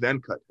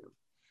 then cut him.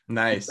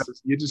 Nice.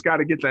 Because you just got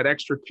to get that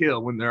extra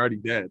kill when they're already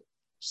dead.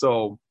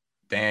 So,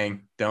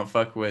 dang, don't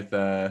fuck with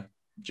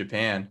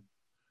Japan.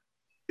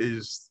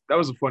 That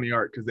was a funny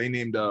art, because they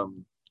named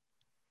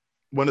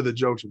one of the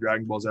jokes of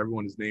Dragon Balls,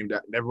 everyone is named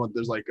at, and everyone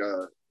there's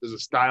a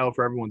style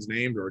for everyone's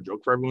name, or a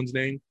joke for everyone's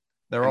name.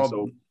 They're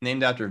all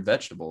named after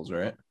vegetables,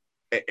 right?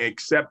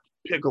 Except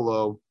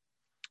Piccolo,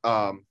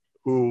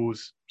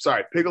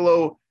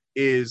 Piccolo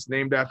is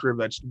named after a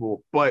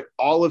vegetable, but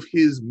all of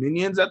his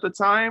minions at the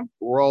time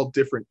were all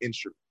different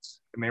instruments,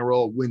 and they were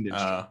all wind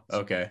instruments.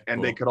 Okay. And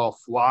cool. They could all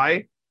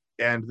fly,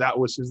 And that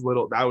was just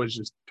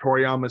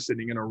Toriyama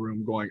sitting in a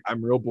room going,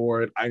 I'm real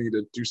bored. I need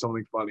to do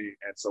something funny.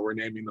 And so we're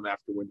naming them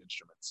after wind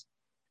instruments.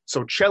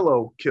 So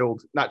cello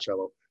killed, not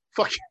cello.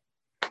 Fuck,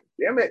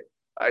 damn it.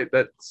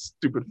 That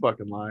stupid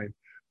fucking line.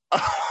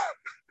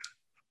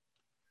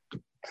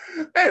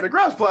 Hey, the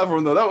cross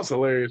platform though, that was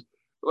hilarious.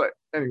 But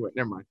anyway,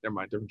 never mind,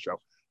 different show.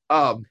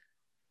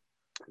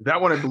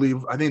 That one,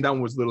 I think that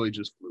one was literally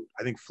just Flute.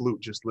 I think Flute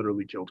just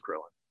literally killed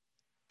Krillin.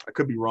 I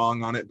could be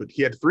wrong on it, but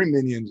he had 3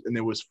 minions, and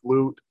there was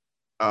Flute,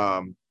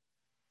 and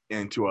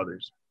 2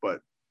 others.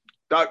 But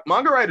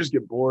manga writers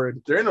get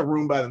bored. They're in a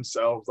room by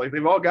themselves. Like,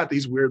 they've all got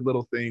these weird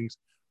little things.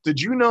 Did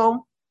you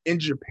know in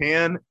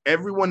Japan,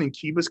 everyone in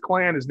Kiba's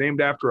clan is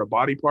named after a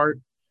body part?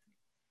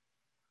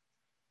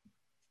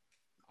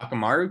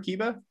 Akamaru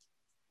Kiba?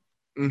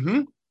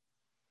 Mm-hmm.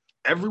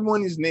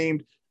 Everyone is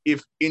named.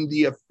 If in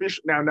the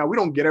official now we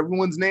don't get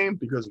everyone's name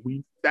because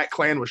that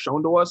clan was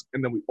shown to us,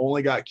 and then we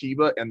only got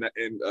Kiba, and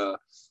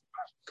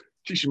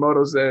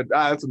Kishimoto said,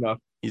 that's enough.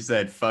 He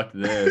said, fuck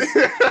this.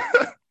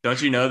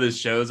 Don't you know this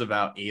show's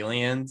about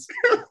aliens?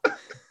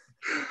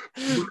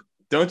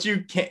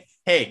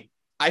 Hey,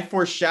 I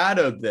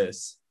foreshadowed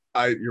this.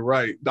 You're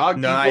right.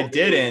 No, I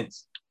didn't.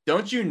 Aliens.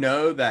 Don't you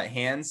know that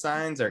hand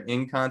signs are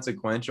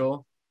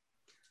inconsequential?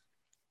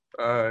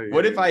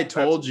 What if I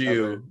told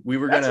you we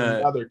were gonna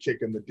another kick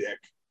in the dick?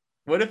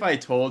 What if I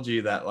told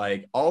you that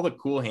like all the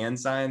cool hand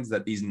signs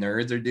that these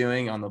nerds are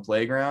doing on the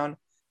playground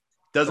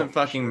doesn't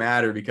fucking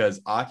matter because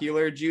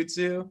ocular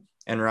jutsu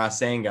and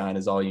Rasengan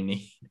is all you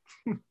need?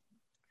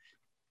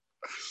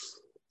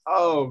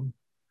 Oh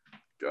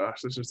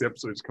gosh, it's just the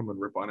episodes come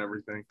and rip on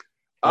everything.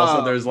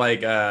 Also, there's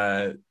like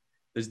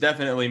there's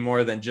definitely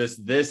more than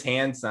just this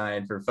hand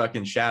sign for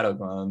fucking shadow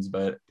clones,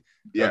 but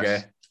yes.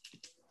 Okay.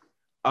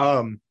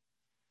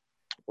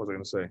 What was I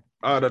gonna say?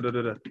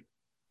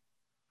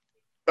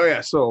 Oh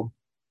yeah, so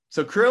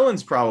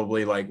Krillin's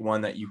probably like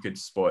one that you could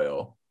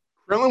spoil.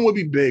 Krillin would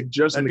be big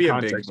just in the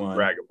context of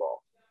Dragon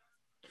Ball.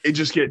 It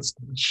just gets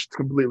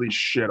completely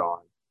shit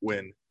on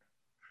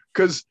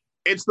because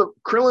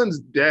Krillin's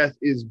death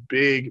is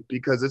big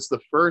because it's the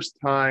first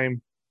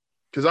time,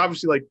 because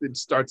obviously like it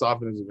starts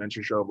off in his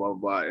adventure show, blah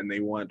blah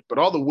blah, but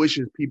all the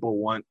wishes people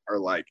want are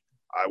like,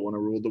 I want to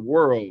rule the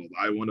world,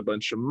 I want a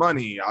bunch of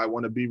money, I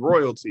want to be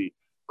royalty.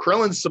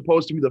 Krillin's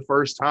supposed to be the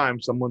first time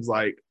someone's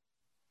like,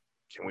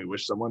 can we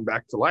wish someone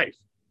back to life?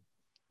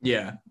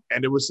 Yeah.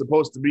 And it was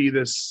supposed to be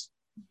this,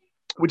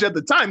 which at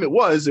the time it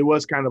was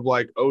kind of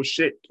like, oh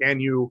shit, can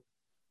you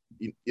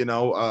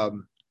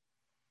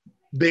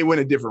they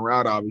went a different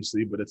route,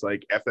 obviously, but it's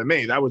like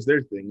FMA, that was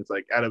their thing. It's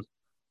like out of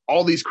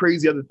all these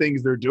crazy other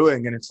things they're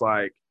doing, and it's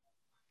like,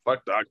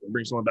 fuck, doc,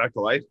 bring someone back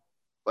to life.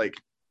 Like,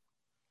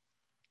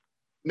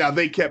 now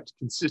they kept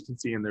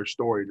consistency in their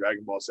story.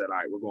 Dragon Ball said, all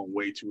right, we're going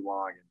way too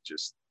long, and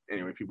just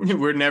anyway, people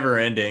we're never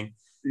ending.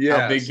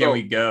 Yeah. How big can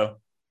we go?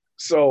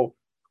 So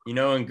in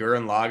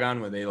Gurren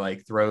Lagann, where they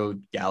like throw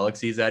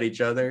galaxies at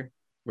each other,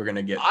 we're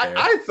gonna get there.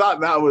 I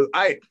thought that was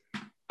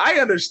I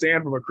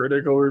understand from a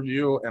critical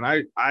review, and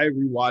I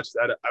rewatched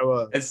that.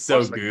 It's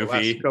so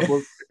goofy.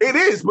 It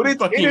is, but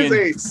it is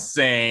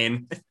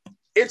insane.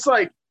 It's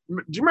like,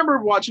 do you remember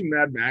watching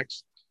Mad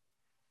Max?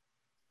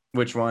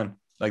 Which one?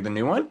 Like the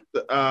new one?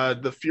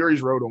 The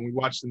Fury's Road one we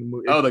watched in the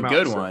movie. Oh, the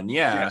good one.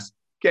 Yeah. Yes.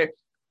 Okay.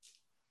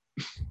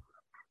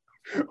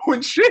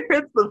 When shit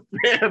hits the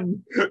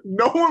fan,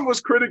 no one was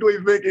critically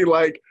thinking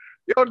like,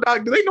 yo,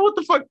 dog, do they know what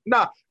the fuck?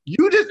 Nah,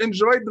 you just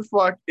enjoyed the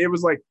fuck. It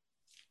was like,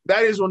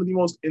 that is one of the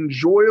most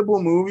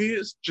enjoyable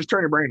movies. Just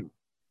turn your brain on.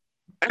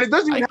 And it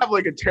doesn't even have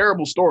like a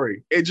terrible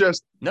story. It's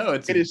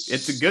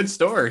a good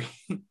story.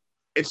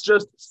 It's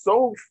just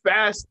so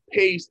fast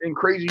paced and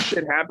crazy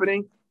shit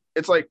happening.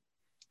 It's like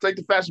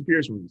the Fast and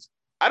Furious movies.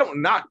 I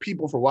don't knock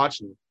people for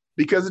watching them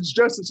because it's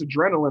just this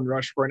adrenaline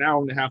rush for an hour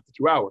and a half to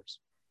 2 hours.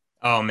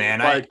 Oh man,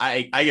 like,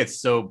 I get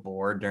so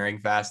bored during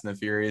Fast and the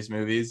Furious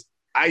movies.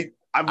 I've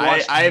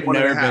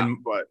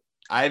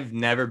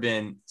never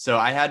been. So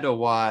I had to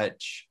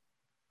watch,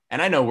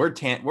 and I know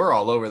we're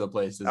all over the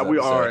place. We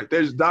are.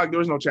 There's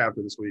no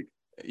chapter this week.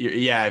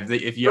 Yeah, if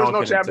there's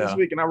no chapter this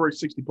week, and I work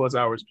 60+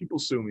 hours. People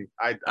sue me.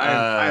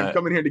 I'm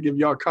coming here to give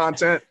y'all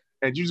content,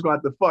 and you just gonna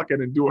have to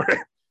fucking endure it.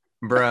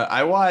 Bruh,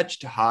 I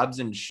watched Hobbs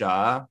and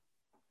Shaw.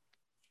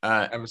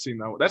 I haven't seen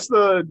that one. That's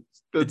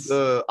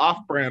the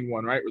off-brand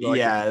one, right? Like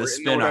the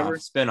spin-off.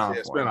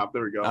 Yeah, spin-off.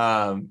 There we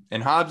go.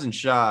 And Hobbs and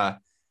Shaw.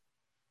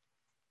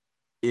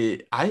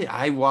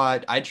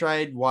 I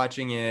tried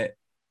watching it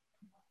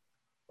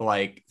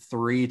like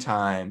 3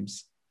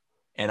 times,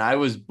 and I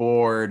was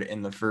bored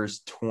in the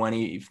first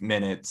 20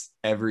 minutes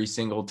every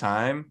single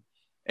time,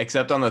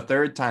 except on the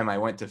 3rd time I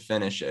went to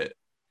finish it.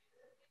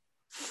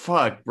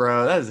 Fuck,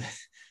 bro, that's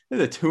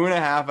a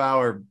 2.5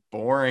 hour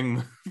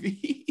boring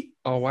movie.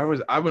 Oh, I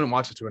wouldn't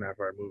watch a 2.5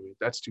 hour movie.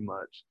 That's too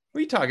much. What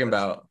are you talking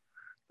about?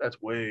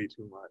 That's way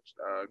too much,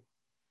 dog.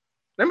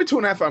 Name me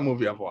 2.5 hour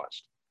movie I've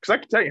watched. Because I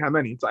can tell you how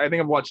many. I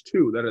think I've watched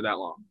 2 that are that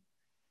long.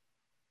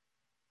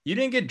 You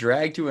didn't get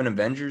dragged to an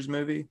Avengers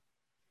movie?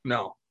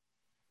 No.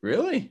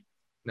 Really?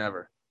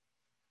 Never.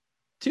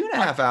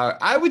 2.5 hours.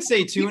 I would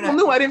say two and a half.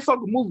 People knew I didn't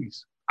fuck with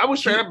movies. I was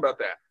straight up about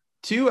that.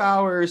 2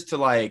 hours to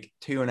like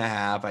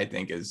 2.5, I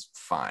think is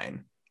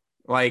fine.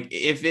 Like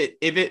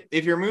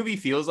if your movie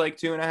feels like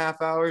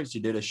 2.5 hours,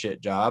 you did a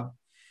shit job.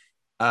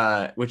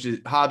 Which is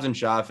Hobbs and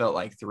Shaw felt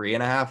like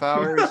 3.5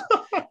 hours.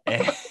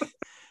 And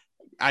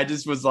I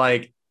just was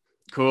like,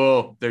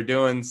 cool. They're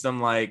doing some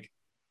like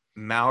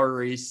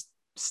Maori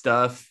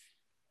stuff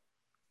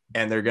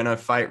and they're gonna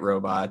fight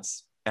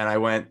robots. And I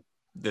went,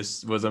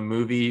 this was a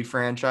movie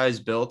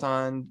franchise built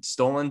on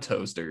stolen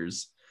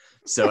toasters.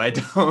 So I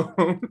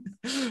don't.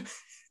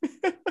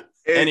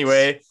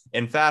 Anyway,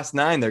 in Fast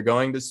 9, they're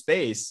going to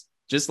space,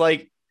 just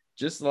like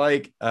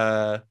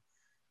Elon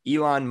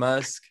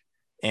Musk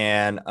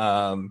and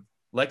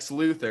Lex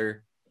Luthor.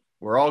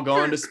 We're all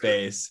going to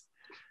space.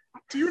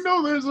 Do you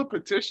know there's a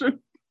petition?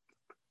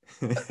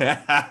 We're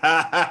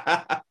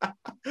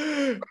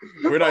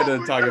not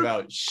going to talk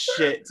about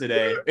shit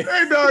today.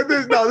 Hey,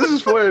 this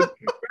is fun.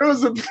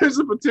 There's a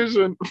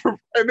petition,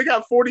 and they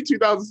got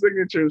 42,000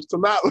 signatures to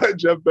not let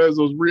Jeff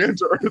Bezos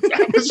re-enter Earth's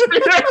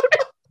atmosphere.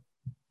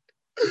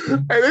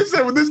 And they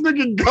said, when this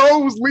nigga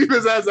goes, leave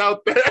his ass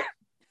out there.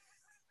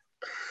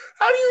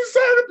 How do you say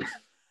it?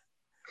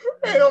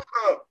 Hell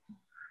no.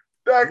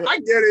 Dog, I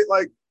get it.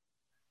 Like,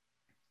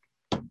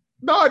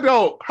 no, I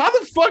don't. How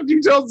the fuck do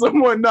you tell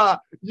someone, nah,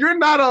 you're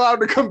not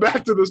allowed to come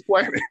back to this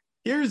planet?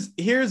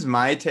 Here's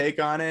my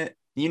take on it.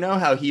 You know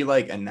how he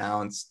like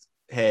announced,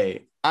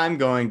 hey, I'm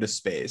going to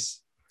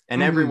space.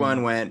 And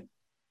everyone went,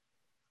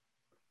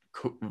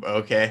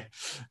 okay.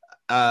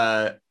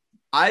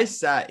 I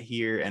sat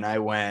here and I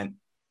went,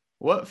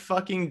 what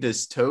fucking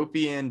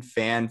dystopian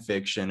fan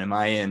fiction am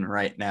I in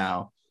right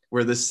now?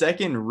 Where the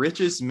second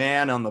richest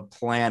man on the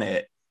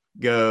planet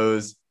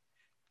goes,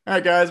 all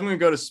right, guys, I'm going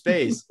to go to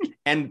space.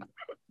 And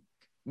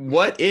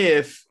what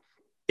if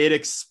it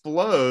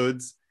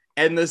explodes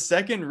and the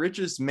second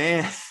richest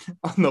man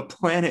on the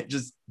planet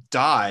just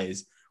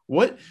dies?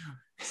 What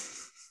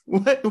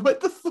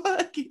the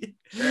fuck?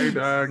 Hey,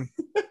 dog.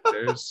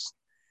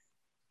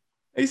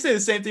 They say the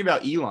same thing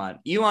about Elon.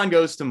 Elon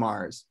goes to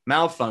Mars,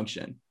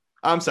 malfunction.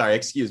 I'm sorry,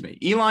 excuse me.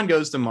 Elon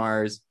goes to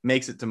Mars,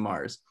 makes it to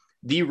Mars.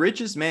 The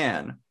richest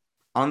man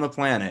on the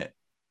planet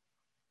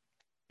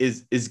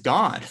is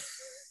gone.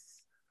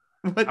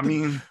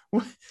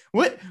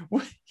 What?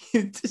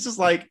 It's just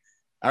like,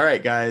 all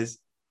right, guys.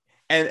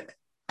 And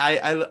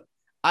I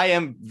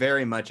am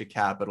very much a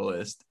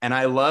capitalist, and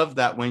I love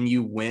that when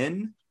you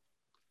win,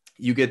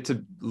 you get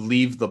to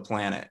leave the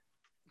planet.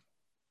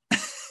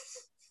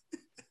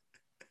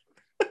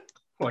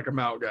 Like, I'm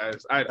out,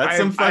 guys. That's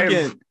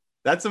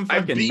some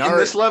fucking beaten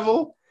this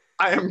level.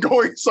 I am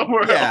going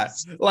somewhere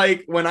else.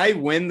 Like when I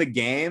win the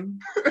game,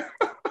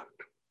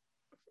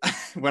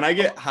 when I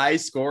get high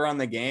score on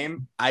the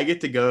game, I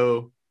get to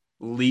go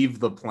leave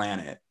the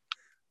planet.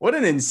 What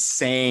an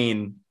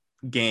insane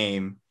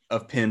game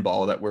of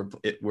pinball that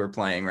we're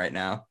playing right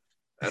now.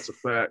 That's a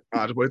fact.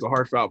 Just wait till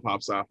Heartfelt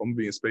pops off. I'm gonna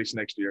be in space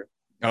next year.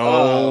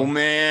 Oh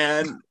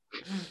man.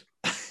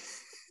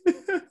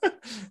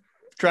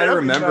 Try to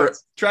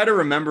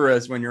remember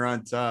us when you're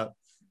on top.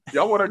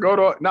 Y'all want to go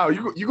to? No,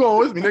 you going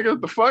with me, nigga?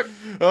 What the fuck?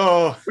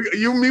 Oh,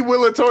 you, me,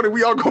 Will, and Tony.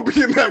 We all gonna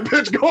be in that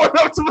bitch going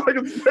up to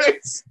fucking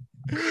space.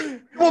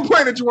 What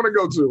planet you want to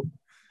go to?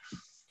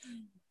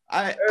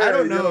 I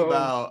don't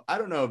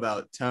know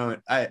about Tony.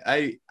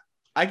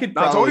 I could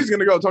probably. Tony's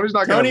gonna go. Tony's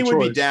not gonna. Tony would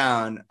be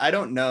down. I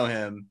don't know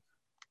him.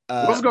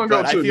 Will's gonna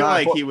go too. I feel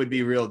like he would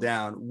be real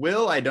down.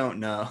 Will, I don't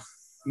know.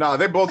 No,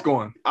 they're both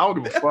going. I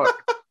don't give a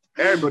fuck.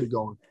 Everybody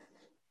going.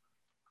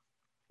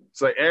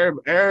 It's like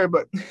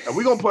everybody.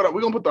 We're gonna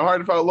put the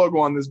Heartfelt logo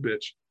on this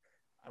bitch.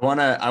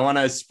 I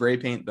wanna spray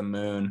paint the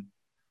moon.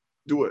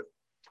 Do it.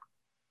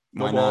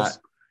 Why not?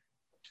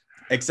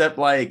 Except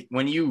like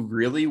when you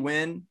really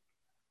win,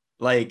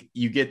 like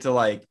you get to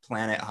like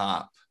planet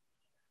hop.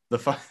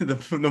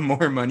 The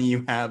more money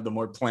you have, the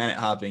more planet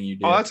hopping you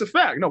do. Oh, that's a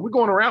fact. No, we're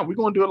going around. We're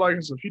going to do it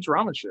like some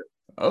Futurama shit.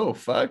 Oh,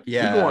 fuck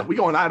yeah. We're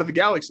going out of the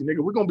galaxy,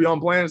 nigga. We're going to be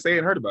on planets they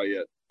ain't heard about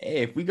yet.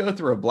 Hey, if we go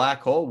through a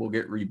black hole, we'll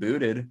get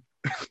rebooted.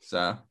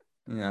 So,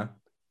 yeah.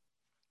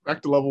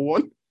 Back to level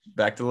 1.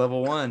 Back to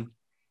level 1.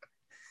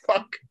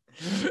 Fuck.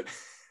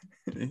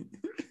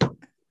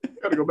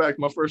 Gotta go back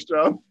to my first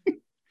job.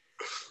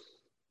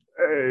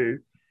 Hey.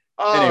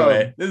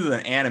 Anyway, this is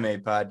an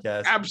anime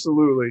podcast.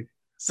 Absolutely.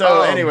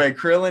 So anyway,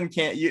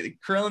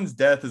 Krillin's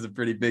death is a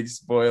pretty big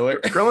spoiler.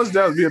 Krillin's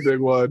death would be a big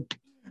one.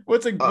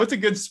 What's a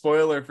good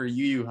spoiler for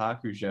Yu Yu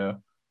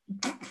Hakusho?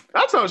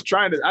 That's what I was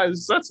trying to.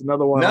 That's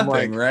another one.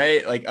 Nothing,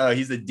 right? Like, oh,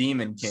 he's a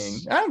demon king.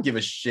 I don't give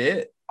a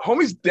shit.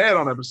 Homie's dead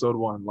on episode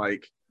 1.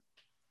 Like,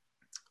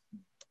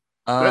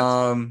 I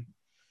don't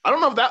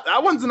know if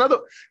that one's another.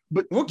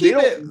 But we'll keep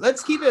it.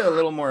 Let's keep it a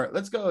little more.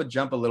 Let's go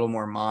jump a little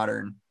more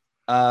modern.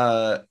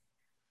 My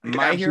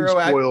Hero.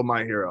 Spoil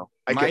My Hero.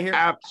 I can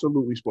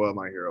absolutely spoil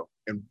My Hero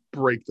and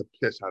break the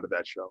piss out of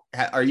that show.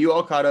 Are you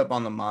all caught up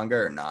on the manga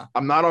or not?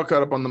 I'm not all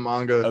caught up on the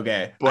manga.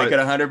 Okay, but I could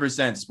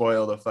 100%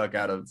 spoil the fuck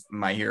out of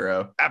My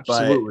Hero.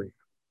 Absolutely.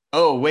 But,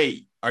 oh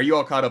wait, are you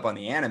all caught up on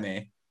the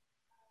anime?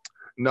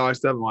 No, I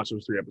still haven't watched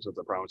those 3 episodes.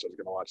 I promised I was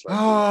gonna watch that.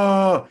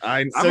 Oh,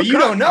 I'm so a you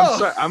cuck. don't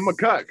know. I'm a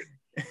cuck.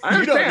 I You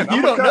understand.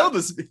 don't know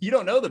this. You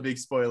don't know the big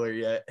spoiler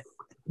yet.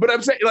 But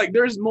I'm saying, like,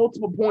 there's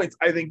multiple points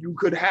I think you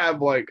could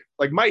have, like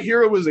My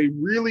Hero is a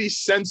really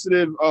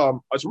sensitive,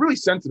 it's a really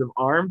sensitive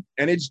arm,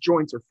 and its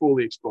joints are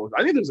fully exposed.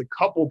 I think there's a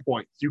couple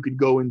points you could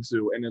go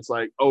into, and it's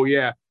like, oh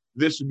yeah,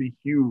 this would be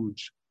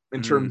huge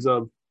in terms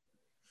of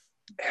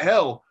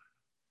hell.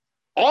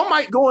 All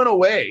Might going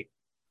away.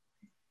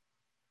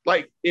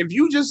 Like, if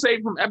you just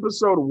say from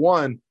episode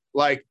 1,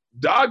 like,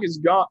 Dog is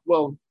gone.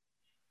 Well,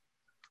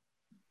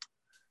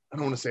 I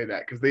don't want to say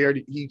that because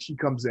he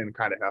comes in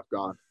kind of half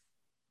gone.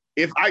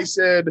 If I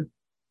said,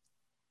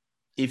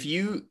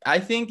 I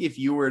think if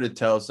you were to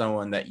tell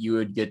someone that you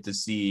would get to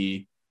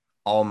see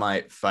All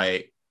Might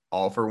fight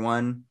All for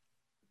One,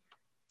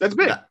 that's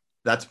big.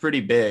 That's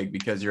pretty big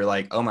because you're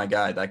like, oh my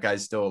God, that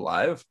guy's still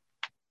alive.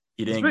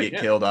 He didn't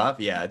get killed off.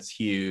 Yeah, it's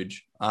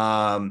huge.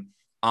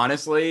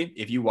 Honestly,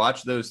 if you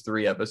watch those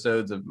 3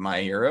 episodes of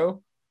My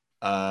Hero,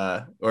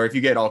 or if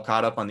you get all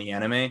caught up on the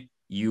anime,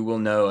 you will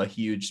know a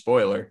huge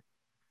spoiler.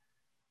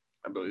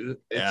 I believe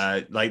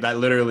it. Like that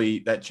literally,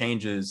 that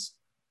changes.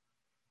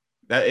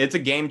 That it's a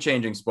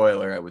game-changing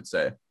spoiler, I would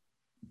say.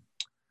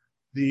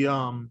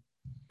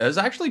 There's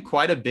actually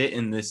quite a bit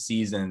in this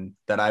season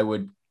that I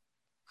would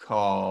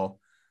call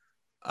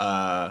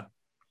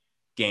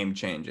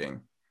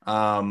game-changing.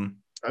 I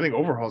think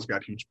Overhaul's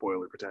got huge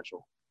spoiler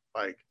potential.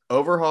 Like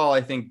Overhaul, I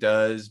think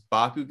does.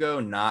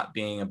 Bakugo not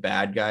being a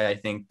bad guy, I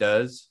think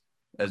does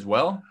as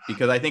well,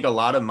 because I think a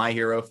lot of My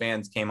Hero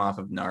fans came off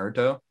of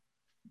Naruto.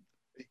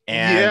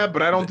 And yeah,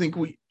 but I don't think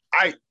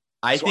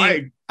I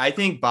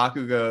think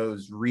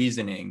Bakugo's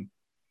reasoning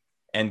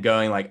and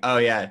going like, oh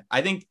yeah,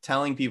 I think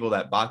telling people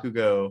that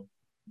Bakugo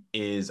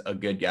is a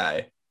good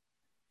guy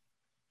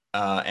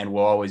and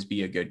will always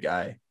be a good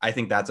guy, I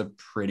think that's a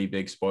pretty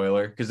big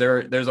spoiler because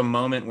there's a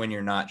moment when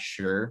you're not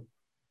sure.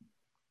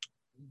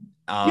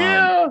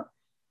 Yeah, I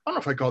don't know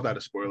if I call that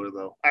a spoiler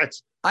though.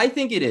 I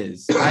think it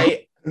is.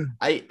 I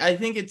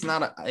think it's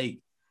not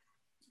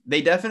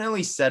they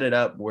definitely set it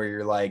up where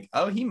you're like,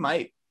 oh, he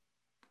might,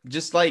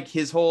 just like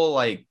his whole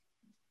like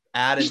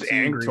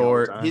attitude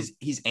toward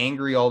he's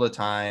angry all the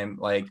time.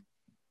 Like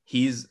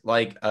he's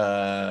like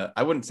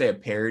I wouldn't say a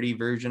parody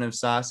version of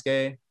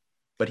Sasuke,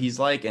 but he's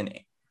like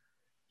a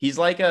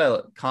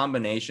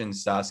combination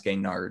Sasuke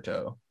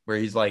Naruto where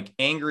he's like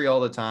angry all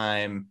the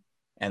time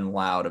and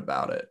loud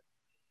about it.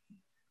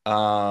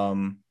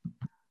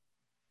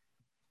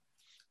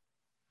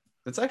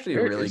 That's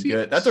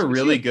actually that's a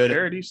really good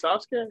parody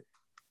Sasuke.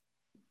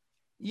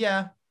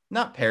 Yeah,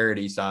 not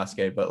parody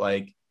Sasuke, but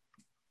like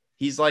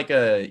he's like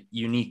a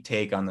unique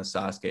take on the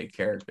Sasuke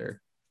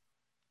character.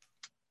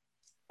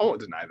 I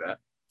won't deny that.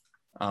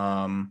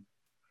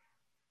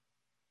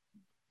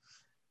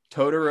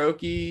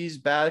 Todoroki's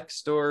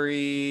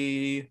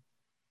backstory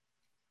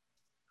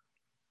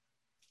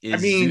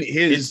is,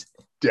 his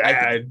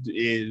dad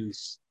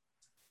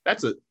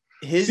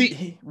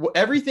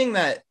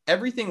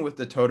everything with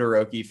the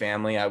Todoroki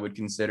family I would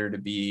consider to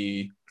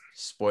be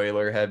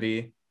spoiler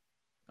heavy.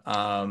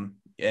 And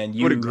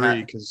you would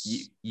agree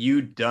because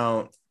you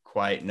don't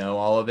quite know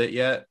all of it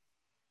yet.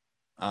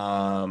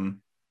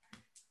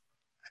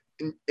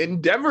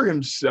 Endeavor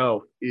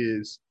himself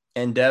is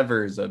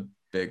a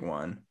big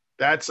one.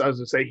 That's, I was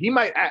gonna say, he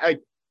might.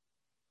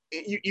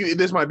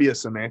 This might be a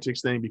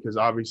semantics thing because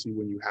obviously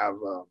when you have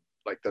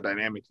like the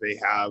dynamics they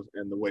have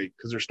and the way,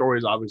 because their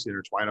stories obviously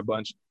intertwine a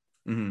bunch.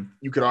 Mm-hmm.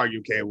 You could argue,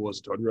 okay, well,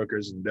 it's Todoroki or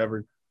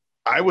Endeavor.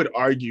 I would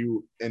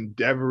argue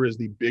Endeavor is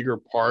the bigger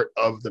part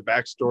of the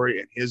backstory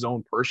and his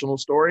own personal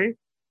story.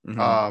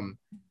 Mm-hmm.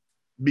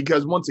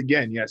 Because once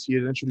again, yes, he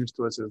is introduced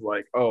to us as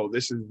like, oh,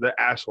 this is the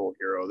asshole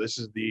hero. This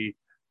is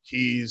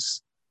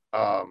he's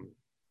the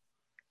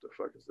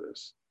fuck is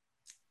this?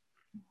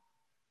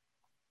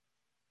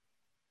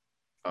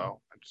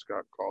 Oh, I just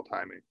got called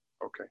Jaime.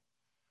 Okay.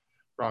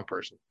 Wrong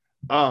person.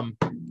 I'm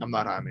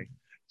not Jaime.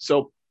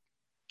 So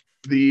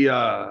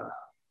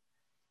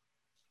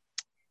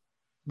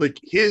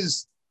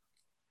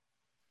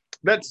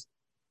that's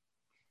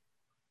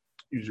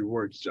use your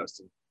words,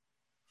 Justin.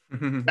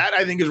 That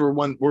I think is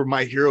where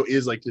My Hero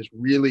is like this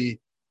really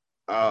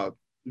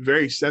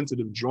very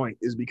sensitive joint,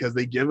 is because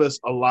they give us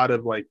a lot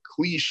of like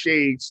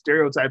cliche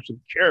stereotypes of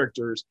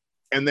characters,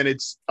 and then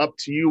it's up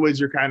to you as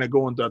you're kind of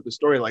going throughout the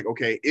story, like,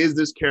 okay, is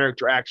this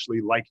character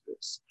actually like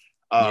this?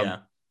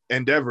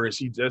 Endeavor, is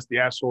he just the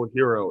asshole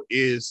hero?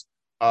 Is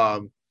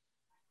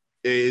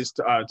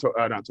Todoroki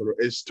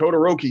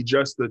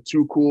just the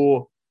too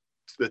cool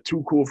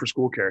for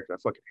school character? I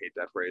fucking hate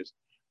that phrase.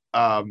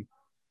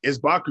 Is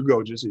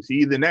Bakugo is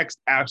he the next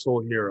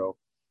asshole hero?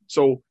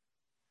 So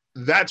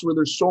that's where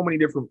there's so many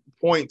different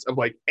points of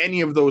like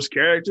any of those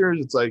characters.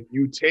 It's like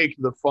you take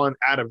the fun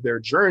out of their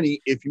journey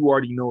if you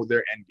already know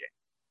their end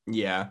game.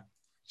 Yeah.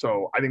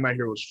 So I think My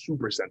Hero is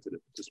super sensitive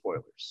to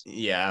spoilers.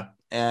 Yeah.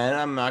 And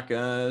I'm not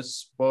going to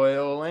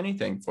spoil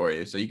anything for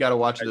you. So you got to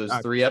watch those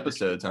 3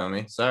 episodes,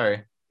 homie.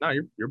 Sorry. No,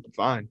 you're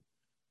fine.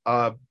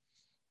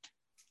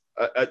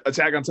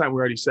 Attack on Titan, we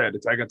already said.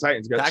 Attack on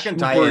Titan's got Attack on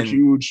super Titan,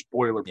 huge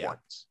spoiler yeah.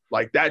 points.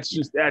 Like it's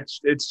just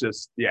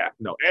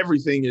no,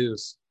 everything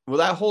is. Well,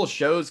 that whole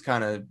show's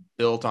kind of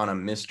built on a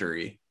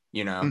mystery,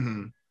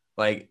 Mm-hmm.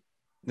 like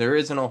there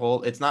isn't a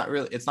whole, it's not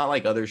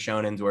like other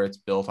shonens where it's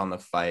built on the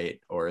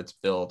fight or it's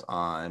built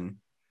on,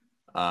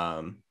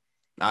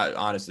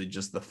 honestly,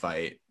 just the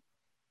fight.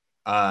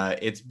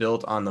 It's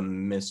built on the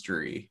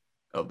mystery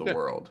of the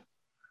world.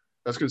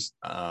 That's because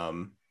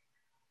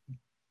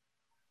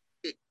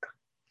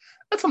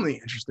that's something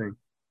interesting.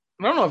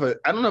 I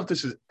don't know if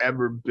this has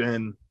ever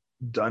been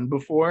done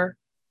before,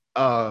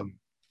 but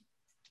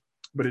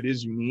it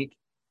is unique,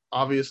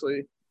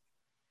 obviously.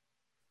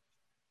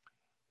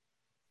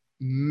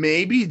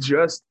 Maybe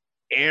just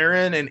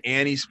Eren and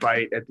Annie's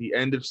fight at the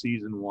end of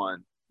season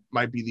 1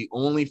 might be the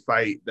only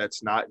fight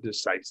that's not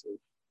decisive.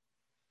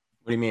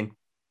 What do you mean?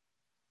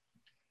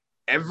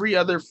 Every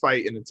other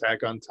fight in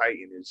Attack on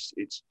Titan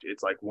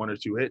it's like 1 or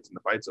 2 hits and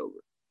the fight's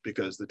over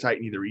because the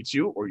Titan either eats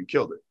you or you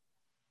killed it.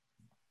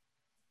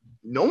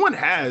 No one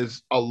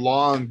has a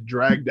long,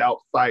 dragged out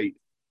fight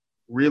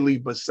really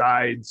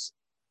besides.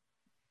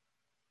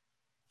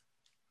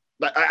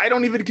 I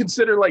don't even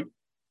consider like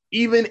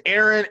even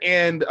Eren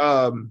and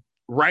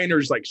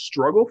Reiner's like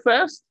struggle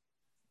fest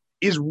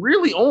is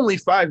really only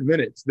 5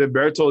 minutes that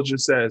Bertolt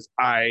just says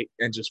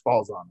and just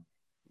falls on him.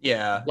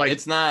 Yeah, like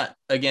it's not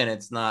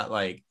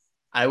like,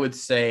 I would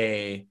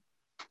say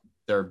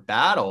they're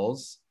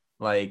battles,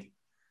 like,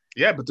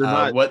 yeah, but they're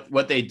not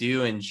what they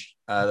do in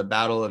the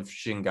Battle of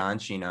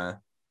Shiganshina.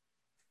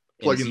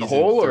 Plugging the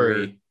hole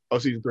 3, or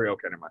season 3.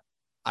 Okay, never mind.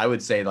 I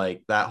would say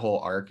like that whole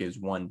arc is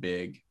one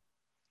big.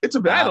 It's a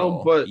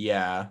battle, but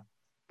yeah.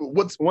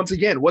 What's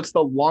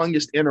the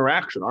longest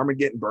interaction? Armin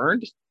getting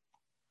burned?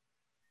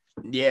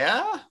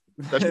 Yeah,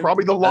 that's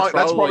probably the long.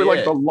 That's probably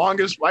like the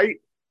longest fight,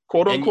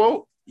 quote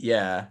unquote.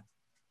 Yeah,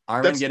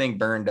 Armin getting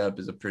burned up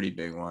is a pretty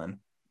big one.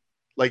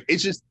 Like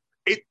it's just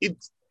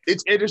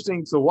it's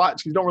interesting to watch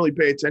because you don't really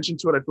pay attention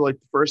to it. I feel like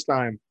the first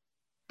time,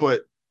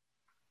 but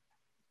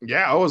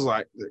yeah, I was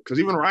like, because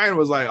even Ryan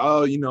was like,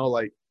 oh,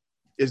 like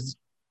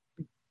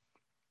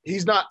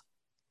he's not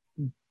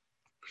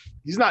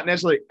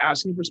necessarily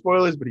asking for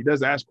spoilers, but he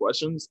does ask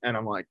questions, and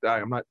I'm like,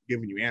 I'm not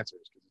giving you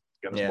answers because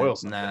it's gonna spoil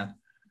something. Nah.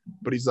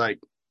 But he's like,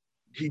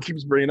 he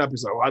keeps bringing up.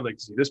 He's like, oh, I'd like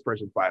to see this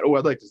person fight. Oh,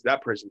 I'd like to see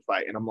that person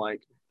fight. And I'm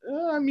like,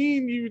 I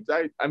mean,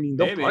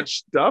 they'll punch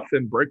stuff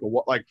and break a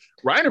wall. Like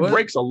Reiner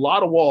breaks a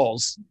lot of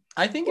walls.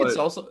 I think it's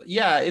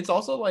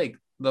also like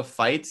the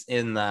fights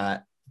in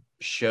that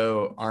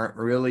show aren't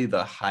really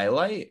the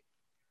highlight.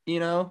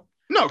 No,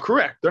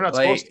 correct. They're not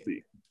supposed to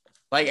be.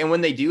 Like, and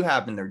when they do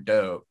happen, they're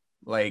dope.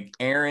 Like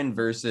Eren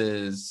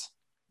versus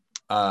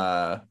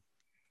Marley,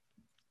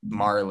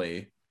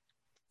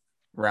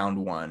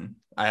 round 1.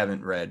 I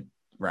haven't read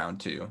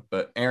round 2,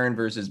 but Eren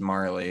versus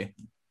Marley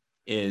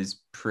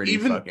is pretty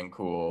fucking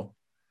cool.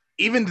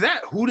 Even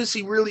that, who does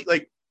he really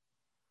like?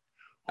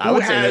 I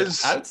would say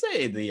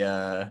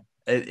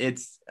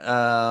it's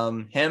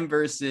him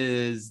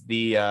versus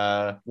the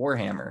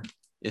Warhammer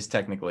is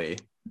technically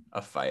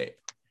a fight.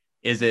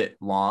 Is it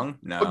long?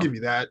 No, I'll give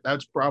you that.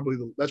 That's probably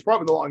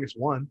the longest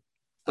one.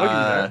 I'll give you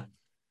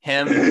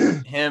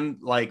that. Him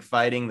like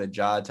fighting the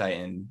Jaw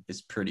Titan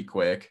is pretty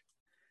quick.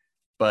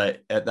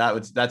 But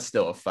that's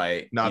still a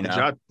fight. No,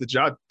 the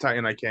Jaw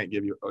Titan I can't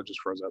give you. Oh, it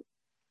just froze up.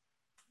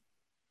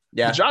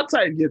 Yeah. The Jaw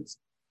Titan gets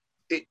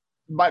it.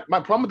 My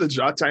problem with the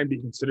Jaw Titan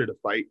being considered a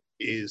fight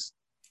is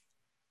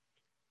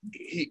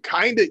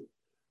Eren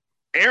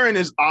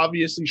is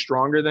obviously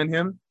stronger than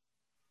him.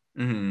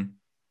 Mm-hmm.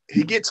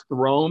 He gets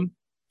thrown,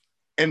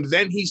 and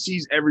then he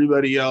sees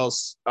everybody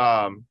else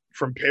from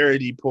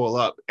Parody pull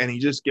up, and he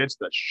just gets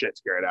the shit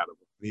scared out of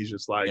him. And he's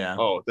just like,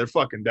 oh, they're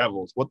fucking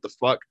devils. What the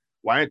fuck?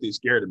 Why aren't they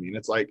scared of me? And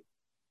it's like,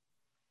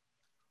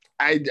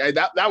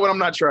 that one I'm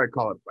not sure I'd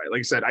call it a fight. Like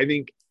I said, I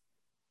think,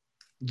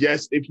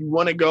 yes, if you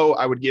want to go,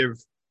 I would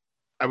give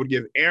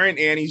Eren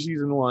Annie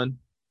season 1.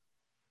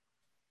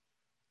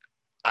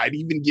 I'd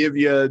even give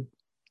you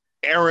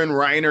Eren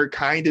Reiner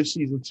kind of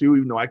season 2,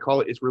 even though I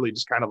call it's really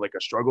just kind of like a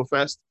struggle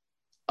fest.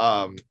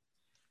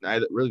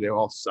 Really, they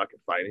all suck at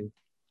fighting.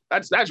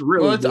 That's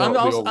really.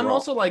 Well, I'm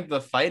also like the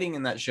fighting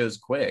in that show's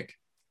quick.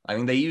 I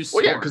mean, they use.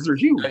 Well, yeah, because they're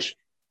huge.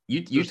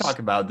 You talk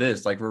about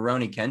this like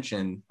Rurouni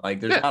Kenshin. Like,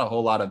 there's not a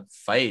whole lot of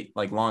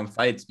long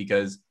fights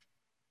because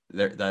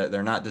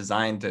they're not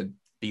designed to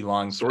be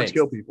long. Swords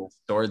kill people.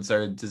 Swords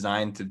are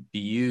designed to be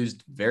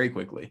used very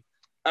quickly.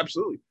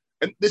 Absolutely,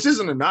 and this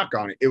isn't a knock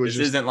on it. This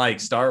isn't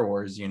like Star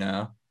Wars,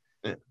 Yeah.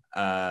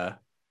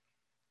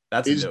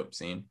 That's a dope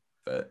scene,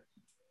 but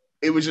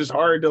it was just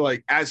hard to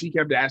like. As he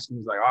kept asking,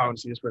 he's like, "Oh, I want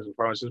to see this person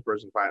fight. I want to see this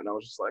person fight," and I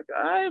was just like,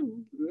 I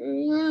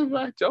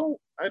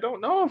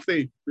don't know if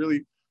they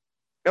really.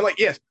 And like,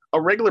 yes,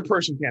 a regular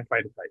person can't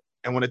fight a Titan,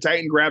 and when a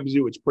Titan grabs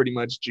you, it's pretty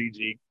much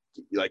GG.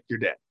 Like, you're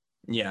dead.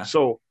 Yeah.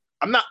 So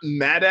I'm not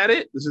mad at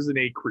it. This isn't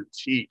a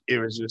critique. It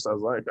was just I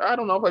was like, I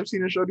don't know if I've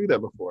seen a show do that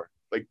before.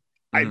 Like,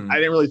 I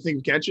didn't really think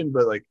of Kenshin,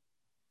 but like,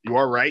 you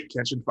are right.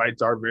 Kenshin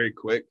fights are very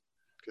quick,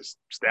 because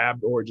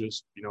stabbed or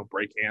just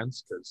break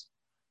hands. Because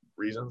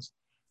reasons.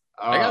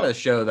 I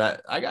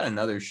got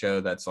another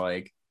show that's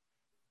like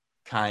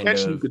kind of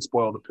you of could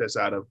spoil the piss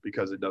out of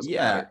because it doesn't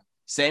matter.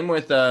 Same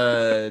with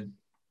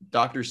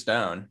Dr.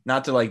 Stone.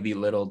 Not to like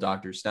belittle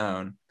Dr.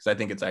 Stone, because I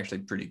think it's actually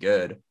pretty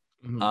good.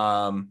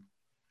 Mm-hmm.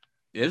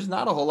 There's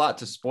not a whole lot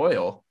to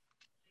spoil.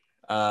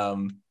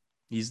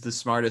 He's the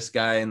smartest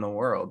guy in the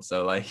world,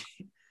 so like,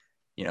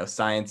 you know,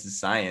 science is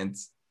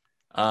science.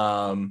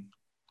 And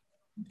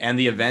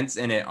the events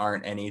in it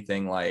aren't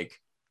anything like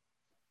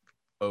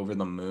over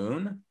the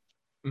moon.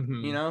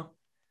 Mm-hmm. You know,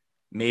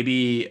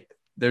 maybe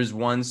there's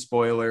one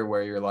spoiler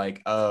where you're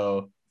like,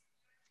 oh,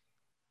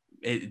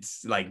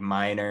 it's like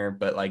minor,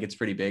 but like it's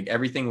pretty big.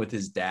 Everything with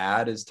his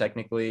dad is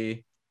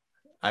technically,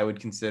 I would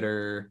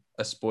consider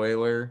a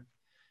spoiler.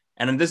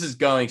 And this is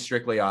going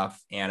strictly off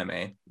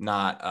anime,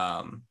 not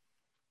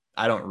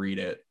I don't read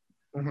it.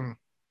 Mm-hmm.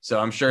 So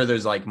I'm sure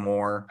there's like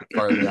more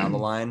farther down the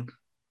line.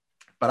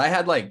 But I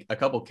had like a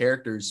couple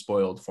characters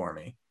spoiled for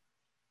me.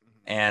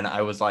 And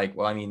I was like,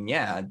 well, I mean,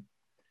 yeah,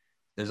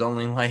 there's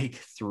only like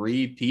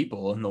 3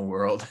 people in the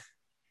world.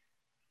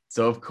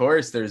 So of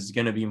course there's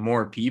going to be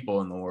more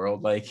people in the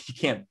world. Like you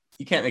can't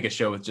make a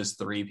show with just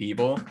 3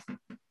 people.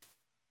 You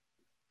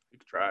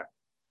could try.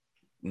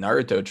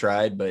 Naruto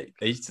tried, but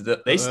they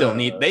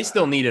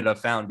still needed a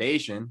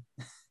foundation.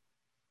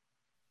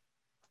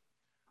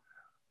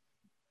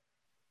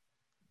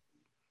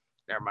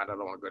 Never mind, I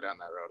don't want to go down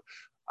that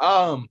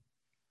road.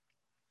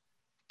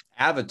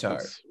 Avatar.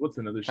 What's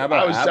another show?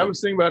 I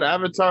was thinking about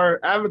Avatar.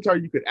 Avatar,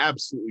 you could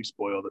absolutely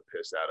spoil the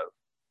piss out of.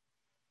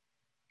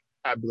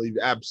 I believe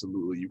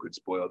absolutely you could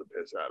spoil the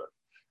piss out of.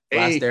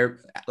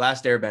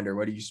 Last Airbender.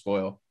 What do you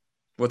spoil?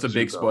 What's a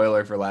big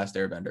spoiler for Last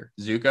Airbender?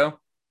 Zuko.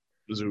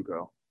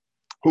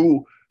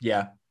 Who?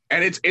 Yeah.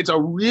 And it's a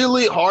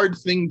really hard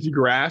thing to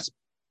grasp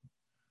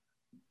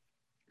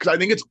because I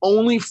think it's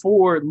only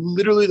for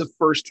literally the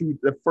first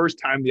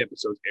time the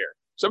episodes aired.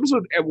 So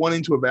episode 1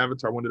 and 2 of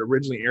Avatar, when it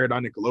originally aired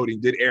on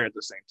Nickelodeon, did air at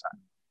the same time.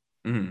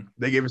 Mm-hmm.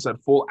 They gave us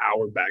that full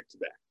hour back to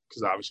back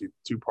because obviously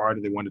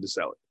 2-parter, they wanted to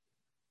sell it.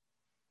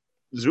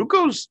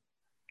 Zuko's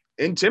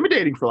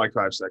intimidating for like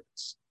 5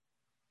 seconds.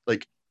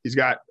 Like he's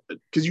got,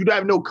 because you'd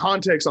have no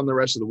context on the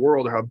rest of the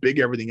world or how big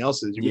everything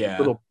else is. You get this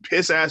little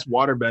piss ass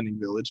waterbending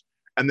village,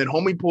 and then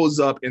homie pulls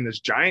up in this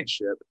giant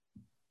ship.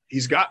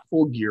 He's got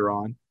full gear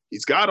on.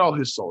 He's got all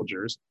his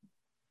soldiers.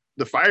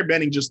 The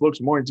firebending just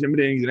looks more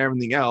intimidating than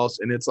everything else.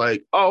 And it's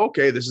like, oh,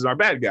 okay, this is our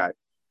bad guy.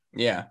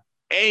 Yeah.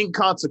 Aang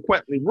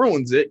consequently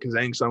ruins it because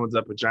Aang summons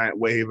up a giant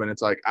wave and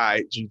it's like, all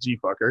right, GG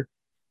fucker.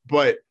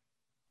 But.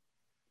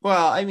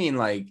 Well, I mean,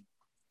 like,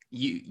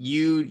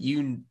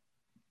 you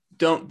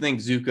don't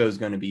think Zuko's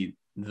going to be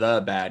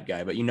the bad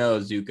guy, but you know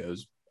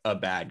Zuko's a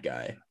bad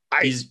guy.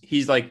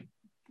 He's like.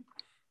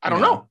 I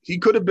don't know. He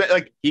could have been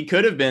like. He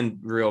could have been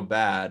real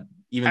bad,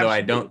 even though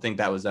I don't think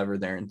that was ever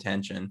their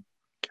intention.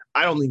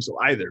 I don't think so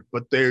either,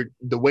 but the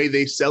way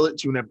they sell it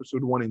to in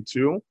episode 1 and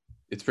 2,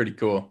 it's pretty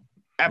cool.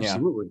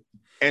 Absolutely.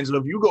 Yeah. And so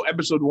if you go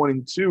episode 1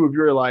 and 2, if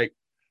you're like,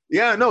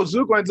 yeah, no,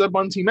 Zuko ends up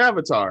on Team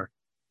Avatar.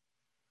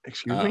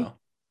 Excuse me?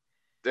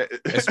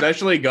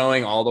 Especially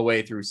going all the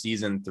way through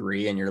season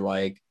 3 and you're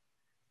like,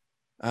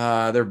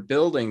 they're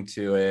building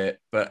to it,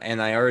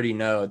 and I already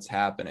know it's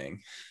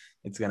happening.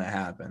 It's going to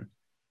happen.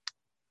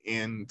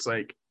 And it's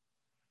like,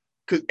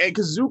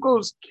 because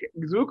Zuko's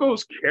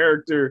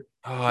character.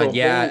 Oh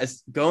yeah,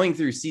 it's going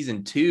through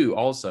season 2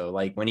 also.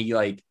 Like when he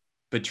like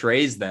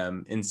betrays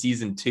them in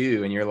season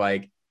 2, and you're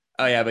like,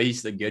 oh yeah, but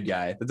he's the good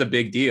guy. That's a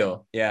big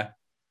deal. Yeah.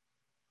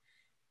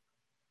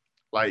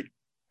 Like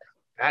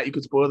that, you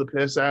could spoil the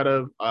piss out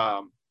of.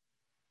 What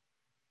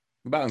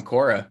about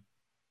Korra?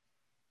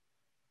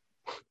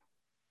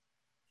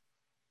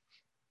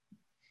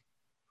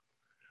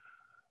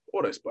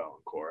 What would I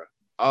spoil on Korra?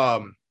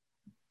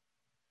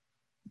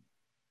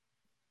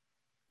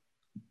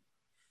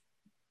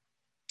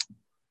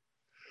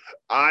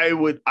 I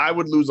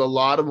would lose a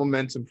lot of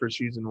momentum for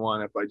season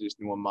 1 if I just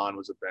knew Amon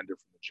was a bender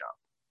from the jump.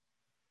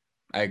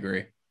 I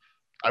agree.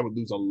 I would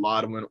lose a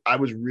lot of momentum. I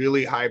was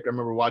really hyped. I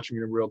remember watching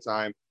it in real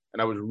time,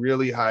 and I was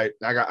really hyped.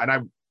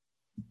 I'm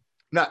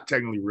not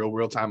technically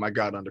real time. I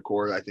got under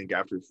Korra, I think,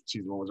 after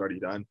season 1 was already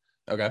done.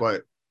 Okay.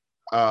 But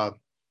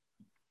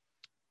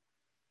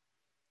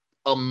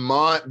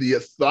Amon, the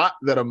thought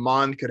that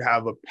Amon could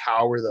have a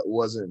power that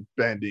wasn't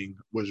bending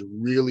was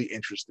really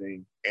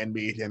interesting and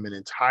made him an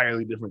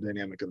entirely different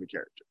dynamic of a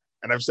character.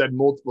 And I've said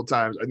multiple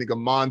times, I think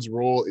Amon's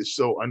role is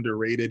so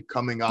underrated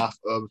coming off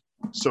of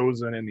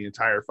Sozin and the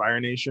entire Fire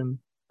Nation.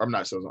 I'm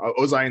not Sozin,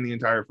 Ozai and the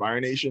entire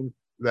Fire Nation,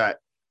 that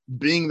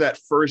being that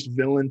first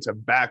villain to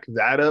back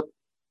that up,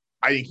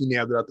 I think he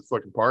nailed it out the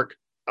fucking park.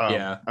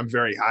 I'm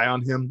very high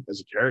on him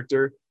as a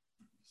character.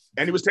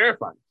 And he was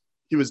terrifying.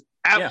 He was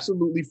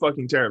absolutely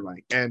fucking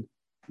terrifying. And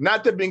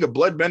not that being a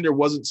bloodbender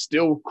wasn't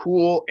still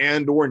cool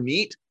and or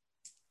neat,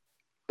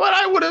 but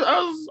I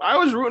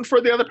was rooting for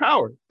the other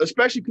power,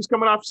 especially because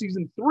coming off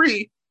season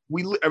 3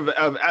 of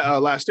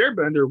Last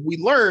Airbender, we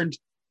learned,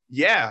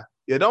 you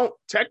don't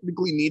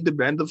technically need to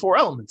bend the 4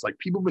 elements. Like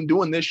people have been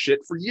doing this shit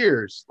for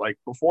years. Like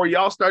before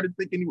y'all started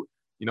thinking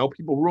You know,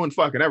 people ruin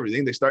fucking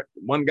everything. They start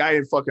one guy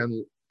and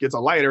fucking gets a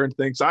lighter and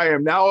thinks I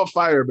am now a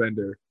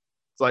firebender.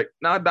 It's like,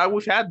 nah, dog,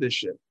 we've had this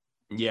shit.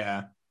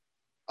 Yeah.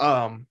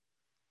 You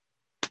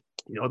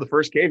know, the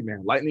first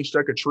caveman, lightning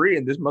struck a tree,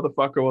 and this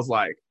motherfucker was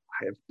like,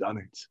 I have done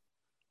it.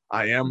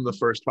 I am the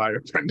first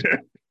firebender.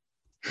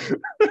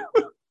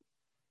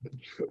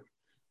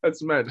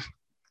 That's mad.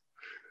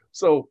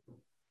 So,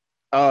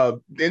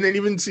 and then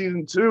even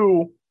season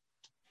 2,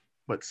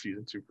 but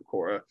season 2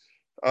 for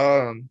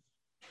Korra,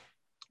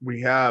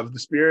 we have the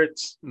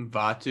spirits.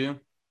 Vaatu.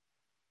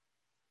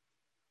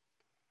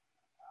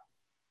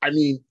 I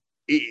mean,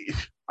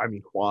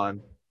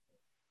 Juan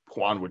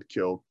would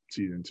kill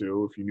season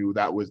 2 if you knew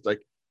that was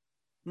like,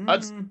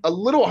 that's a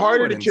little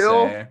harder to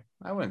kill.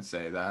 I wouldn't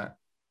say that.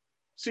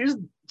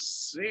 You'd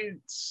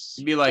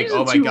be like,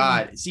 oh my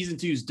God, season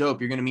 2 is dope.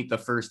 You're going to meet the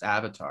first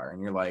Avatar.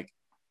 And you're like,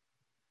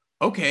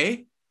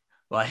 okay.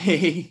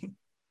 Like,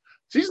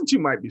 season 2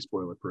 might be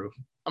spoiler proof.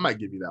 I might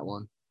give you that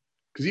one.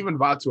 Because even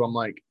Vaatu, I'm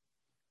like,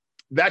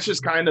 that's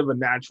just kind of a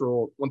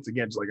natural, once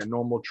again, just like a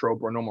normal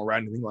trope or normal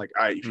writing thing. Like,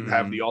 all right, if you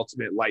have the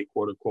ultimate light,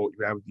 quote unquote,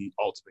 you have the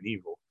ultimate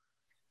evil.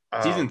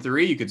 Season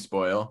 3, you could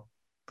spoil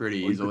pretty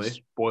easily. You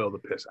could spoil the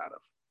piss out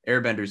of.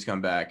 Airbenders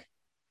come back.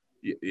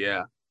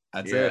 Yeah.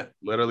 That's it.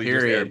 Literally.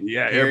 Period.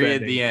 Just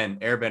Period. The end.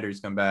 Airbenders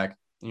come back.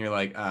 And you're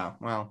like, oh,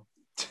 well,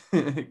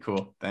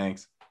 cool.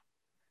 Thanks.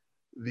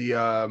 They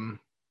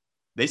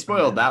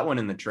spoiled that one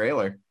in the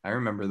trailer. I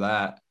remember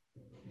that.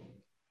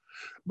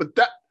 But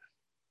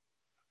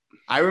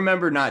I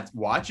remember not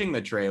watching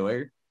the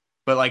trailer,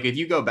 but like if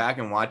you go back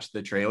and watch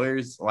the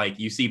trailers, like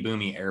you see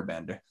Boomy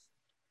airbend, and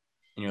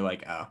you're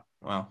like, oh,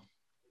 well.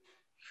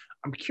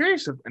 I'm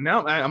curious if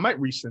now I might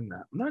resend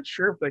that. I'm not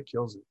sure if that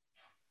kills it.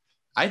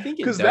 I think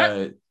it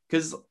does,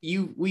 because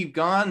we've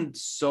gone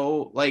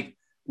so like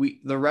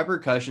the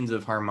repercussions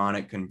of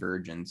harmonic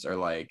convergence are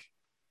like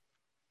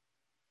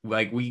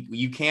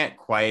you can't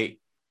quite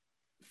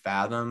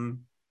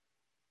fathom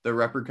the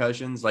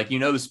repercussions. Like, you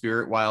know, the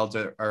spirit wilds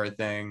are a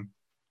thing,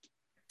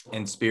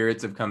 and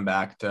spirits have come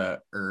back to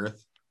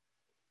Earth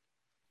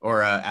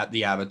or at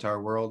the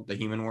Avatar world, the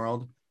human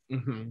world.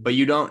 Mm-hmm. But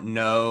you don't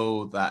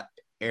know that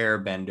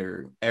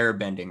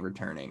airbending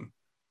returning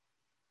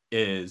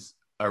is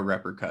a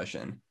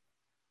repercussion.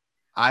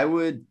 I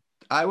would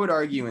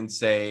argue and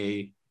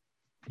say,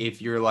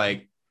 if you're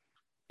like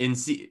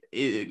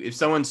if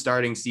someone's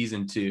starting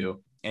season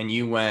 2 and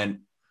you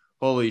went,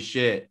 holy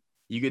shit,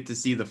 you get to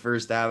see the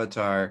first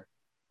Avatar,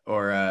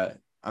 or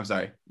I'm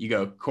sorry, you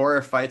go,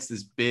 Korra fights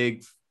this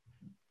big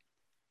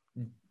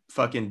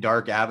fucking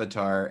dark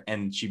Avatar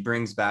and she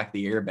brings back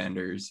the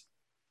airbenders,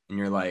 and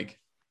you're like,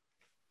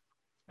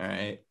 all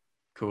right,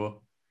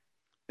 cool,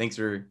 thanks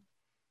for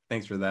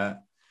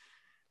that.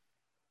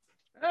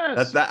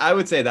 Yes. That I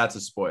would say that's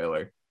a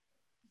spoiler.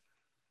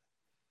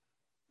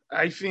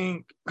 I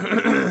think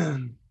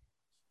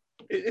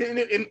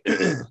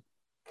it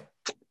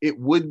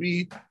would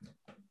be,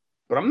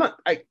 but I'm not.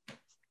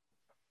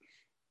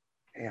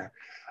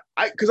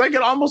 Because I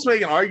could almost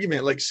make an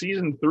argument like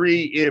season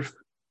 3, if,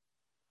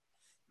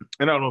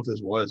 and I don't know if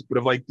this was, but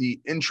if like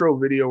the intro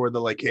video where the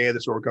like, hey,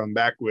 this is what we're coming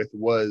back with,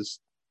 was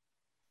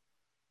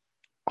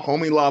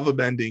homie lava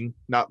bending,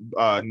 not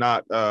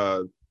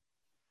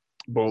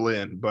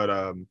Bolin, but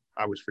I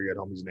always forget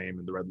homie's name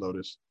in the Red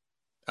Lotus.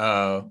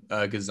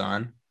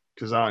 Ghazan.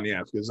 Ghazan,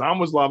 yeah. If Ghazan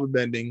was lava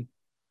bending,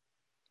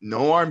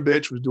 No Arm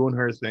Bitch was doing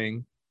her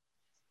thing,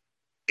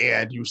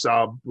 and you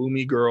saw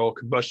Boomy Girl,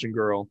 Combustion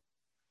Girl,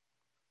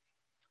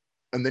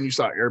 and then you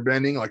saw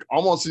airbending, like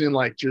almost in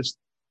like just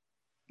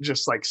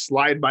like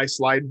slide by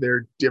slide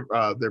their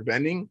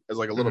bending as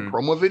like a little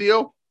promo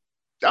video.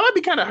 That might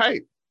be kind of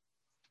hype.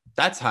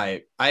 That's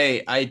hype.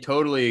 I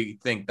totally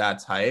think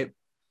that's hype.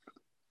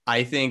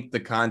 I think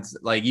the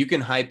concept, like, you can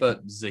hype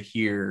up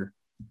Zahir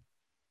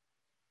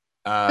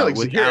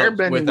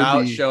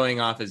without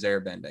showing off his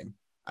airbending.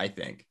 I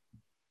think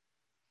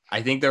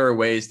there are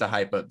ways to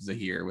hype up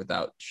Zahir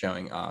without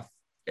showing off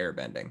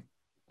airbending.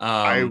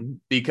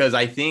 Because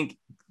I think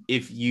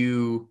if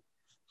you're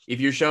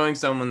showing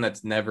someone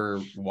that's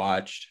never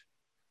watched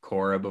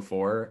Korra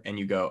before, and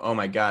you go, oh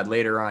my God,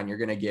 later on you're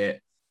gonna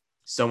get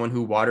someone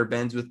who water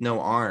bends with no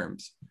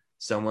arms,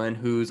 someone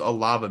who's a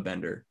lava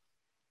bender,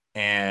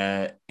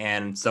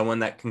 and someone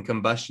that can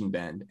combustion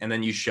bend, and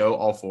then you show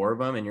all 4 of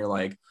them, and you're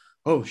like,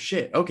 oh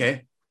shit,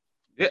 okay,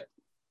 yeah.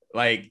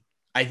 Like,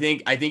 I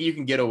think you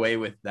can get away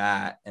with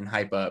that and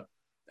hype up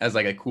as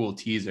like a cool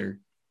teaser.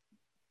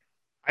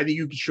 I think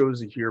you could show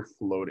Zahir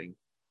floating.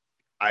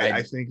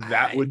 I think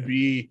that would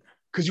be,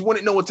 because you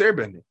wouldn't know what's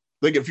airbending.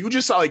 Like, if you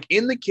just saw like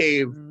in the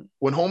cave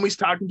when homie's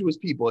talking to his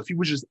people, if he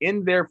was just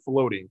in there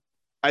floating,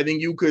 I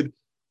think you could,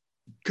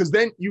 because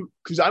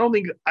I don't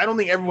think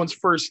everyone's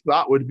first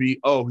thought would be,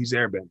 oh, he's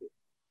airbending.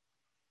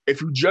 If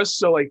you just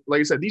saw like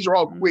I said, these are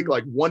all quick,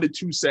 like 1 to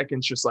 2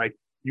 seconds, just like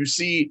you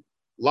see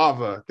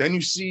lava, then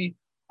you see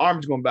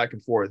arms going back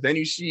and forth, then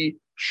you see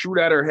shoot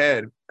at her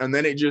head, and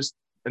then you just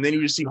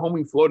see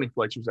homie floating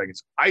for like 2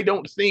 seconds. I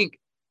don't think,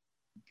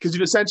 because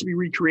you'd essentially be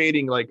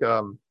recreating like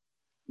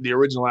the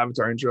original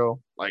Avatar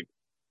intro, like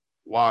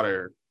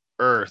water,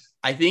 earth,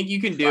 I think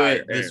you can do fire,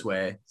 it this air.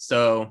 way.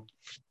 So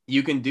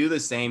you can do the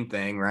same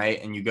thing,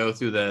 right? And you go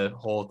through the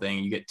whole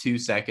thing. You get 2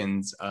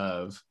 seconds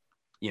of,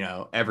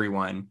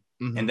 everyone.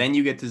 And Mm-hmm. then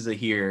you get to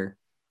Zahir,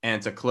 and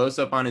it's a close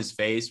up on his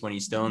face when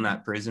he's still in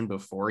that prison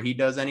before he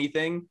does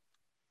anything.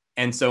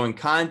 And so, in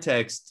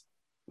context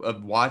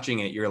of watching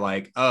it, you're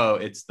like, oh,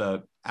 it's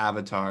the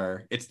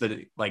Avatar. It's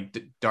the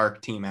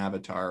dark team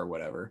Avatar or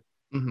whatever.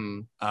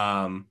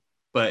 Mm-hmm.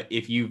 But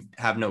if you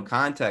have no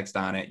context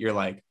on it, you're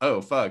like,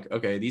 oh, fuck.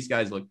 Okay, these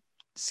guys look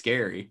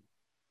scary.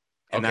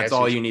 And Okay, that's so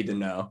all you need to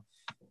know.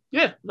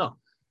 yeah, no.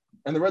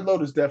 And the Red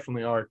Lotus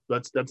definitely are.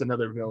 That's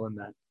another villain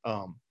that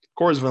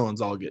Korra's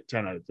villains all get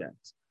 10 out of 10.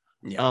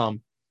 Yeah.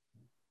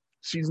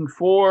 Season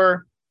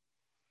 4,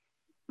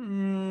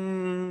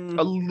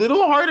 a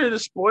little harder to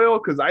spoil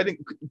because I think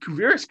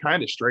Kuvira's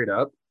kind of straight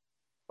up.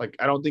 Like,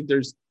 I don't think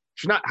she's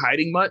not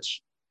hiding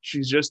much.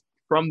 She's just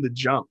from the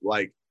jump.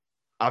 Like,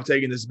 I'm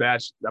taking this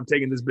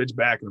bitch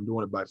back and I'm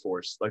doing it by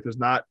force. Like,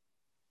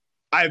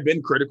 I've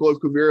been critical of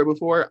Kuvira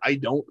before. I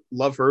don't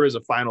love her as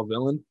a final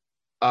villain.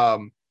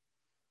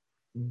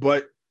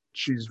 But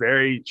she's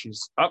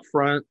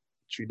upfront.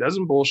 She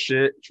doesn't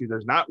bullshit.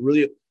 There's not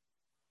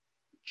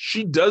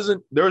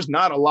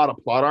a lot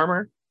of plot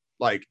armor.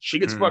 Like, she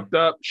gets fucked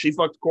up. She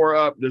fucked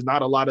Korra up. There's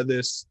not a lot of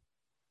this.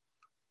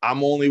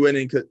 I'm only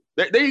winning because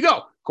there you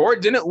go. Korra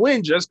didn't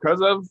win just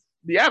because of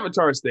the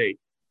Avatar state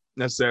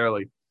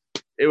necessarily.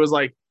 It was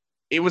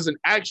an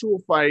actual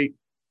fight.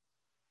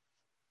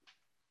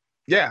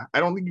 Yeah, I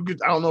don't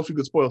know if you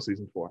could spoil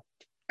season 4.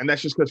 And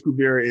that's just because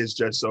Kuvira is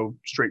just so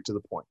straight to the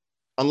point.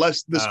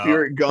 Unless the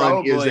spirit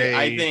gun is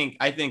I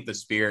think the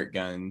spirit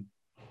gun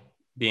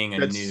being a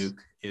nuke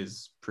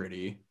is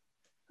pretty.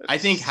 I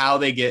think how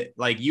they get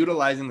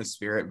utilizing the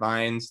spirit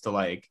vines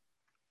to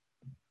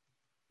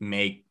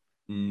make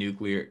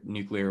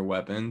nuclear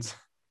weapons.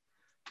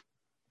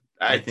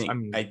 I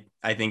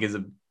think is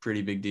a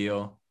pretty big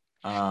deal.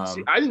 I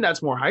think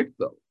that's more hype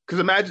though, because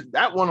imagine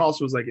that one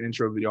also was like an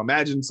intro video.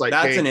 Imagine it's like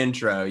that's an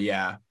intro,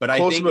 yeah. But I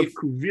think if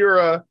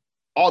Kuvira,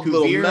 all the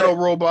little metal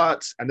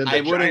robots, and then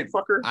the giant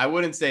fucker. I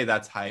wouldn't say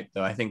that's hype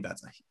though. I think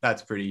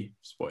that's pretty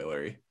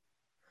spoilery.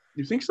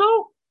 You think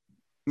so?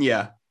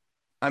 Yeah.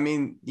 I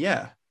mean,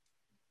 yeah.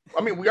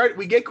 I mean,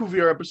 we get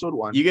Kuvira episode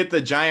 1. You get the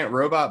giant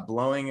robot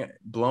blowing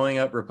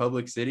up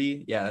Republic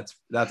City. Yeah,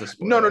 that's a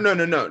spoiler.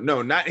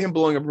 No, not him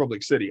blowing up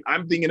Republic City.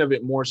 I'm thinking of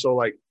it more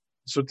so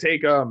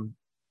take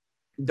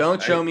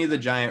Don't show me the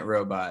giant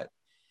robot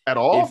at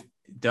all.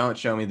 Don't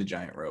show me the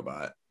giant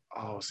robot.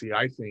 Oh, see,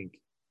 I think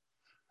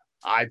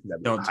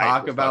don't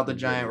talk about the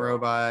giant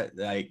robot,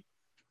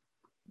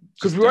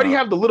 because we already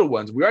have the little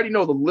ones. We already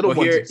know the little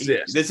ones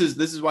exist. This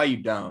is why you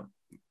don't.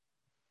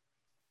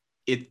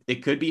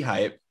 It could be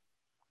hype,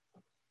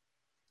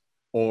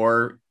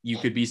 or you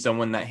could be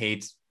someone that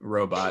hates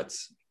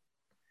robots,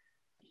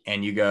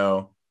 and you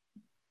go,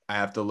 I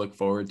have to look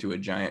forward to a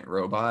giant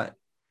robot.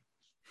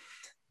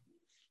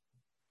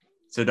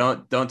 So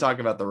don't talk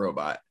about the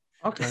robot.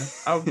 Okay.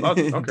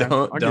 Okay.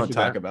 Don't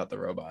talk about the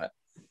robot.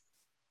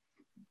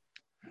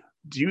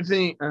 Do you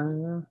think?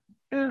 Yeah.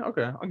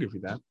 Okay. I'll give you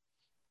that.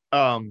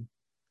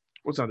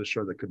 What's another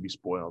show that could be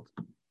spoiled?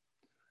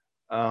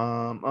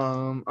 From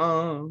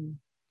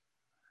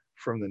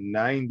the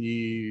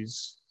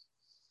 90s.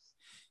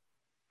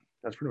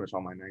 That's pretty much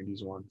all my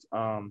 90s ones.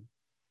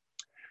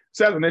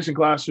 Assassination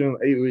Classroom.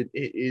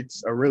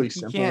 It's a really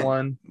simple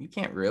one. You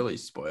can't really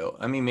spoil.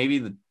 I mean, maybe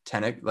the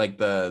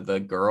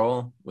the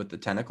girl with the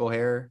tentacle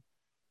hair.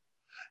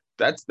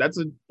 I don't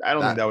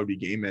think that would be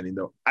game ending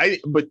though.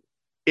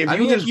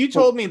 If you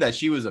told me that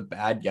she was a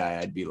bad guy,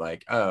 I'd be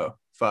like, oh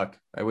fuck,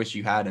 I wish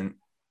you hadn't,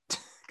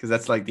 because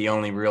that's the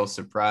only real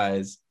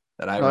surprise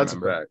that I remember. That's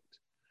a fact.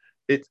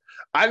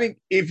 I think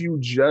if you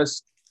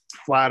just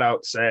flat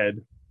out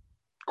said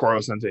Koro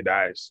Sensei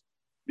dies,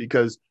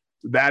 because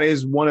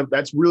that's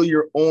really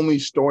your only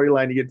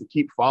storyline you get to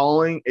keep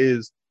following,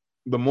 is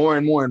the more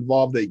and more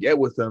involved they get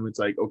with them. It's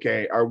like,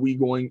 okay, are we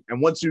going?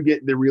 And once you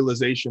get the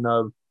realization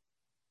of,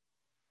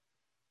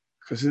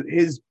 because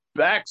his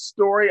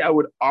backstory, I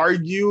would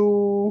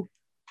argue,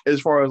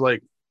 as far as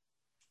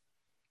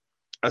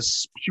a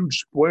huge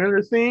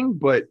spoiler thing,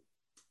 but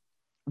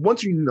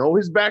once you know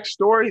his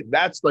backstory,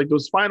 that's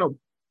those final.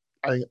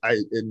 I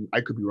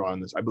could be wrong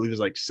on this. I believe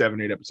it's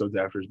 7-8 episodes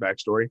after his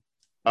backstory.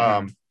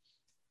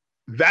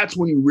 That's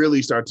when you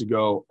really start to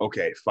go,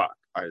 okay, fuck.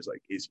 I was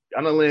like, is he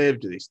gonna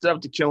live? Do they still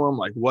have to kill him?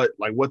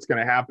 What's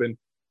gonna happen?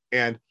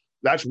 And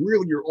that's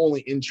really your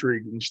only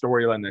intrigue and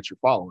storyline that you're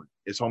following.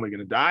 Is homie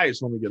gonna die? Is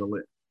homie gonna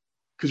live?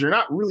 Because you're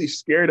not really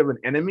scared of an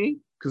enemy,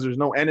 because there's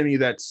no enemy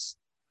that's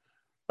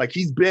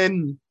he's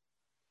been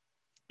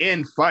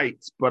in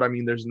fights, but I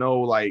mean, there's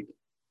no you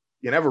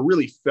never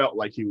really felt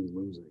like he was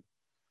losing.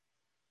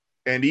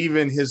 And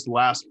even his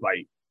last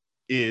fight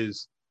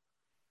is,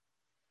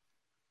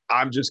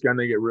 I'm just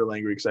gonna get real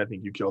angry because I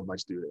think you killed my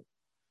student.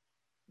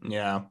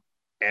 Yeah.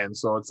 And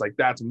so it's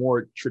that's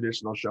more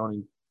traditional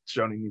shonen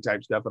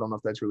type stuff. I don't know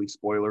if that's really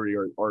spoilery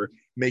or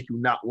make you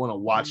not want to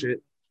watch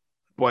it.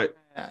 But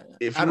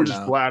if you were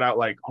just flat out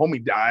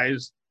homie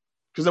dies,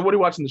 Because then what are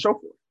you watching the show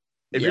for?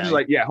 If you're Yeah. just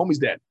like, yeah, homie's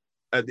dead.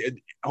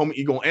 Homie,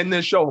 you gonna end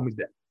this show, homie's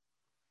dead.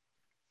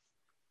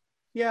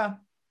 Yeah.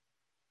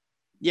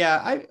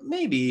 Yeah,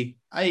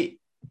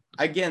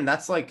 again,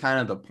 that's like kind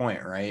of the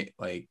point, right?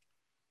 Like,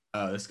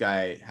 this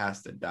guy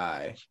has to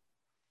die.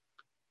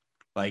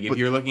 Like, if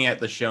you're looking at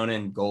the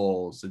shonen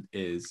goals, it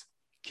is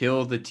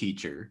kill the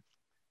teacher.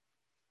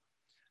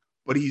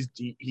 But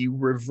he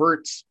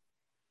reverts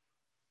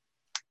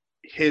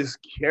his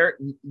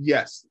character.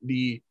 Yes,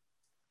 he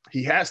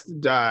has to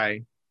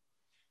die.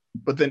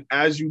 But then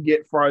as you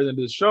get farther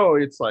into the show,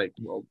 it's like,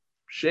 well,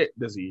 shit,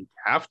 does he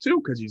have to?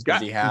 Because he's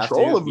got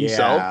control of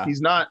himself. Yeah. He's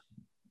not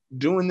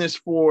doing this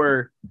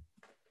for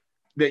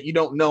that you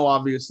don't know,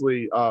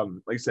 obviously.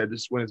 Like I said,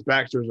 this when his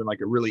backstories and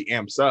like it really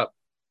amps up.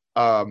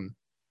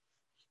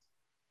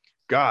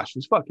 Gosh,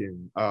 his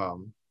fucking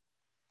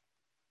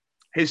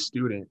his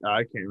student,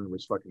 I can't remember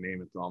his fucking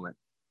name at the moment,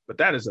 but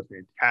that is a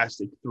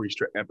fantastic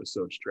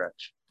 3-episode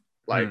stretch.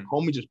 Like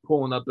homie just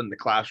pulling up in the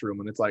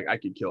classroom and it's like, I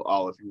could kill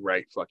all of you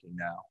right fucking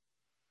now.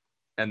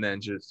 And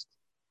then just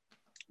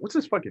what's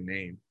his fucking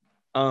name?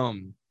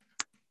 The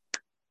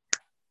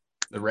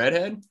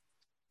redhead?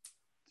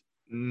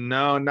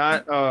 No,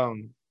 not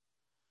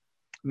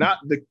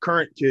the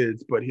current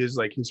kids, but his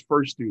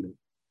first student.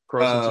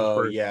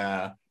 First.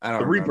 Yeah. I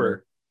don't remember.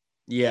 Reaper.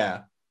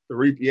 Yeah. The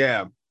Reaper,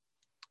 yeah.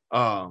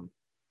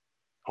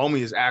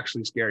 Homie is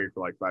actually scary for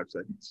like 5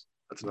 seconds.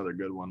 That's another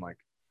good one. Like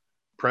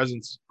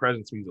presence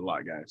means a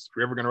lot, guys. If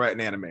you're ever gonna write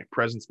an anime,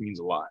 presence means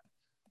a lot.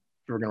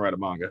 If you're gonna write a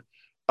manga.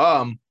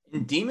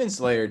 Demon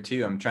Slayer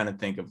too. I'm trying to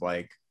think of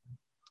like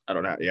I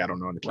don't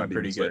know any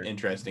pretty good,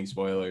 interesting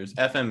spoilers.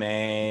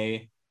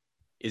 FMA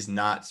is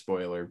not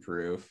spoiler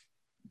proof,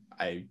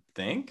 I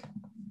think.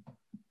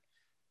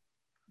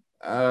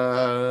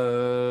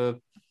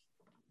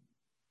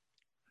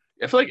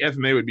 I feel like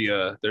FMA would be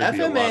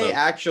FMA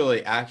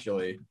actually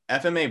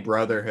FMA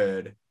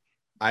Brotherhood,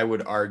 I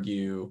would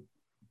argue,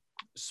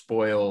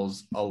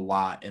 spoils a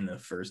lot in the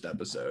first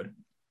episode.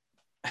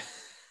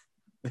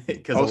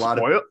 Because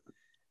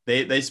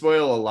they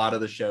spoil a lot of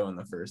the show in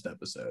the first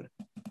episode.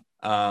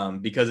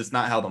 Because it's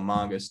not how the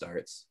manga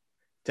starts.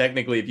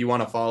 Technically, if you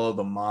want to follow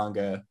the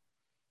manga,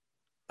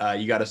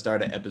 you got to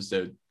start at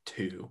episode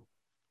 2.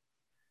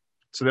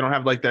 So they don't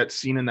have like that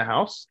scene in the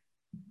house,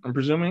 I'm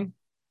presuming?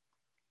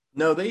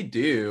 No, they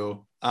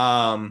do.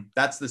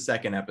 That's the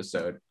second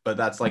episode, but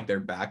that's like their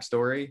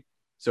backstory.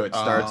 So it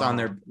starts on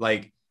their,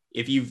 like,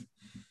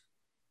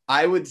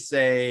 I would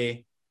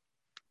say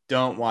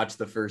don't watch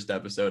the first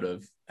episode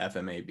of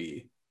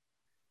FMAB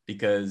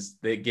because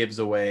it gives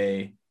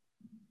away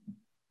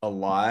a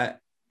lot.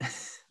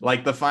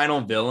 Like the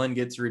final villain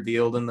gets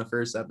revealed in the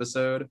first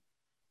episode,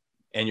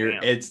 and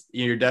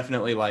you're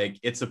definitely like,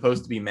 it's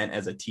supposed to be meant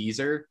as a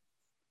teaser,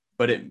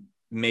 but it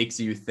makes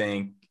you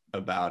think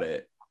about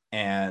it.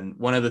 And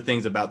one of the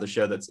things about the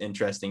show that's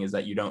interesting is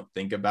that you don't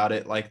think about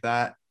it like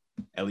that,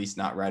 at least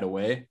not right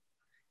away.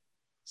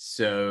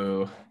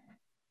 So,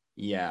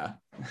 yeah.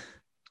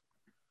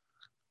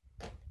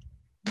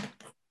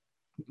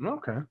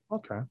 Okay.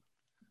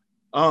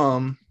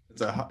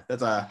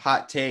 That's a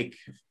hot take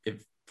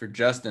for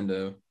Justin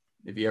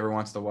if he ever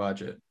wants to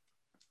watch it.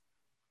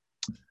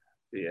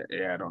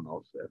 Yeah, I don't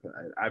know.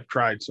 I've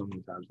tried so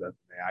many times that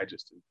I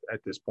just at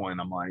this point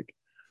I'm like,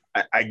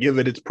 I give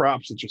it its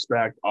props, its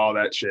respect, all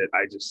that shit.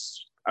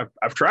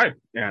 I've tried,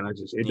 and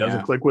it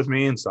doesn't click with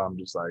me, and so I'm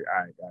just like,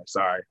 all right, guys,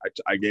 sorry.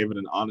 I gave it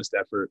an honest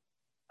effort.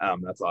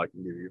 That's all I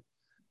can give you.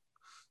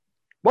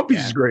 One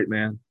Piece is great,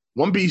 man.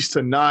 One Piece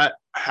to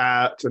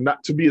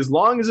be as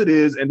long as it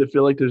is, and to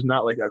feel like there's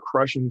not like a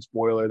crushing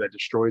spoiler that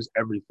destroys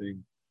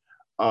everything.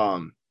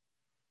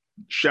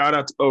 Shout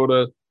out to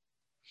Oda.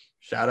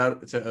 Shout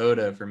out to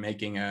Oda for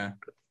making a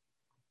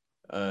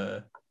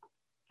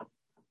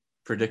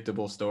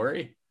predictable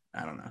story.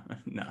 I don't know.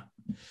 No.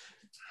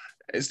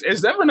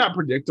 It's never not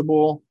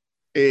predictable.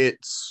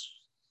 It's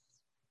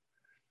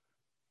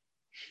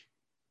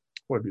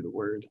what would be the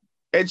word?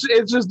 It's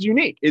just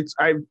unique.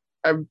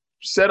 I've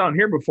said on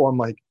here before, I'm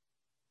like,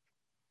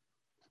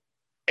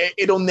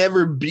 it'll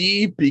never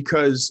be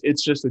because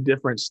it's just a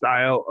different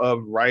style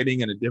of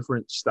writing and it's a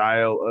different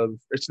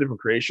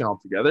creation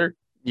altogether.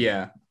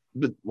 Yeah.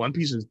 But One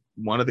Piece is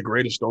one of the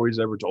greatest stories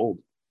ever told.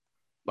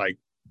 Like,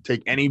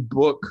 take any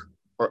book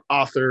or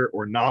author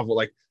or novel,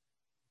 like,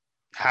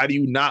 how do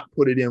you not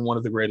put it in one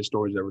of the greatest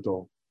stories ever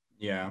told?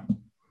 Yeah,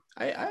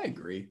 I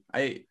agree.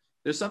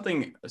 There's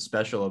something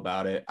special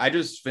about it. I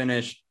just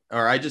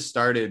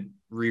started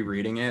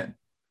rereading it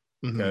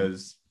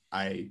because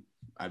I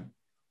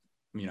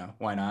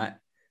why not?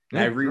 And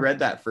I reread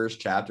that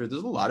first chapter.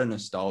 There's a lot of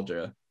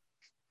nostalgia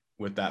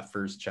with that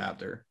first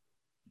chapter.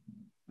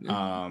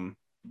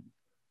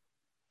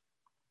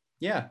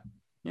 Yeah,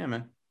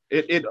 man.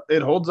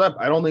 It holds up.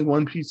 I don't think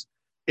One Piece.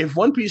 If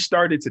One Piece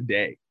started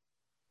today,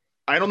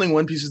 I don't think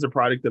One Piece is a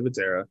product of its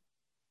era.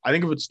 I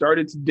think if it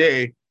started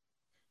today,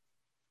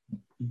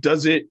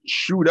 does it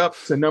shoot up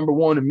to number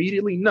 1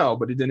 immediately? No,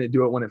 but it didn't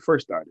do it when it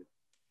first started.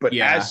 But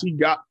as he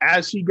got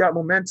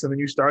momentum and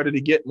you started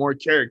to get more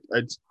character,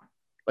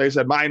 like I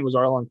said, mine was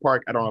Arlong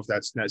Park. I don't know if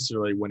that's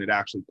necessarily when it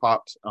actually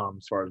popped,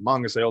 as far as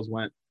manga sales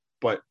went,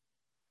 but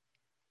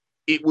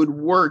it would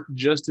work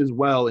just as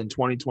well in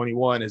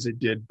 2021 as it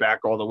did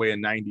back all the way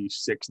in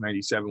 96,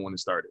 97 when it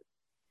started.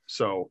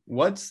 So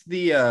what's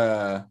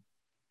the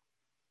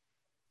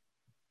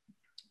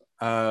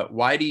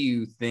why do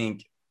you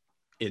think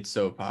it's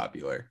so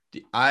popular?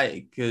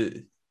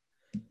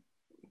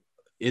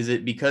 Is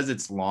it because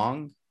it's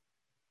long?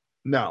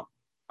 No.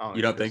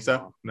 You don't think so?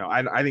 Long. No,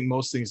 I think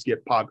most things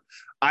get pop.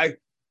 I'm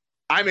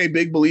a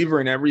big believer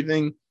in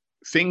everything.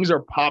 Things are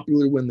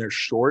popular when they're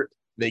short.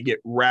 They get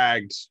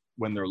ragged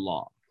when they're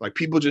long. Like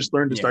people just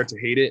learn to start to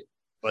hate it.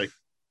 Like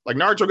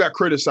Naruto got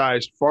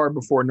criticized far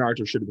before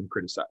Naruto should have been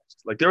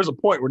criticized. Like there was a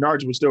point where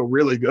Naruto was still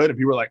really good, and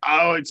people were like,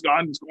 "Oh, it's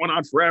going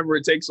on forever.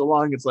 It takes so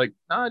long." It's like,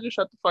 nah, just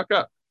shut the fuck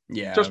up.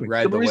 Yeah, trust me.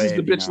 The reason's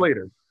the bitch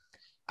later.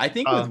 I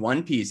think with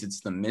One Piece,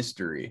 it's the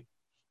mystery,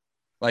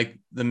 like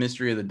the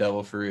mystery of the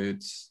devil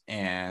fruits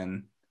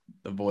and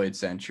the Void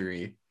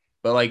Century.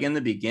 But like in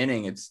the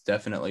beginning, it's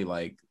definitely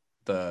like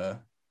the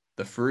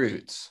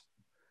fruits,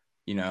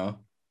 you know.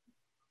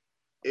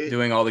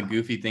 Doing all the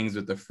goofy things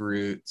with the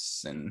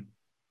fruits and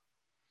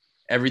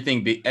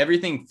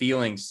everything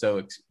feeling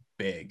so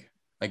big.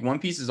 Like One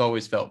Piece has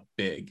always felt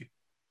big.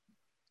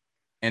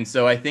 And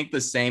so I think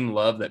the same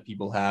love that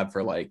people have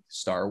for like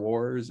Star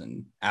Wars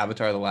and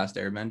Avatar: The Last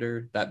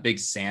Airbender, that big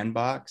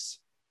sandbox,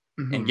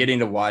 and getting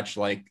to watch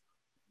like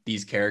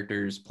these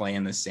characters play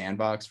in the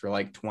sandbox for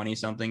like 20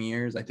 something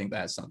years, I think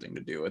that has something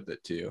to do with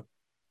it too.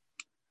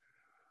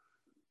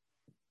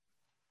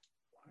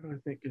 Why do I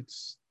think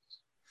it's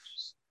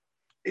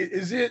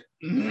is it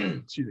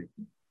excuse me,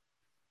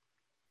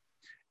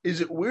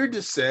 is it weird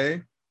to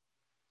say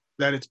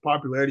that its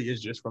popularity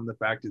is just from the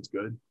fact it's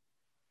good?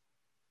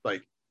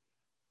 Like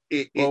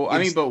I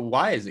mean, but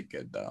why is it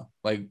good though?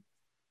 Like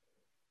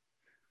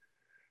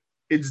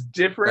it's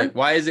different. Like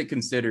why is it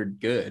considered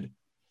good?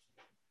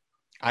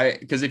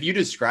 Because if you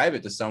describe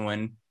it to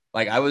someone,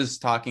 like I was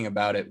talking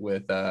about it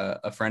with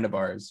a friend of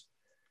ours,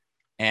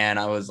 and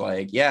I was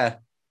like, yeah,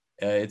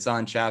 it's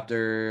on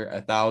chapter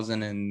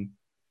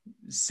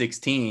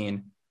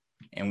 1016,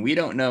 and we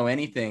don't know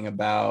anything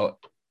about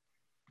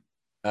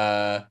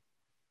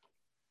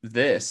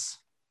this.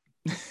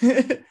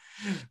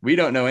 We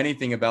don't know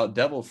anything about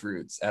devil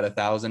fruits at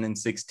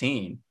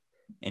 1016.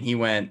 And he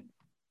went,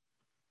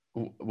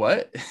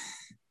 what?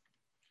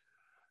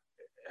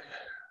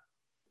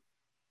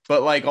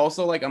 But like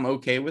also like I'm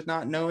okay with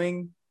not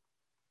knowing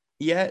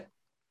yet.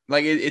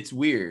 Like it's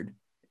weird.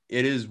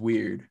 It is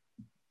weird.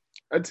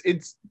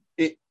 It's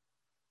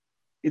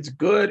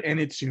good and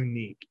it's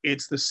unique.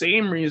 It's the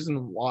same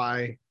reason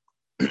why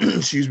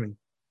excuse me,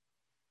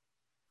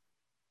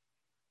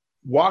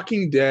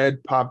 Walking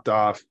Dead popped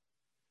off,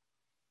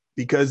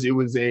 because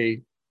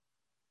it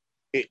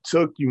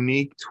took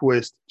unique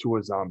twist to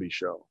a zombie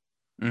show.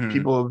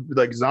 People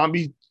like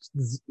zombies.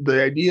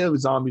 The idea of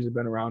zombies have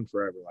been around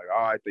forever. Like,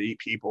 oh, they eat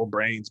people,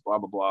 brains, blah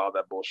blah blah,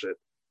 that bullshit.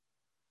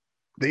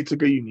 They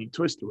took a unique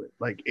twist to it,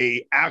 like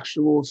a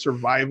actual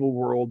survival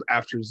world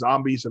after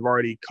zombies have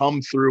already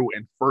come through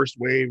and first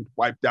wave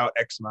wiped out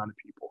X amount of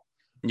people.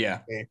 Yeah.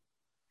 Okay.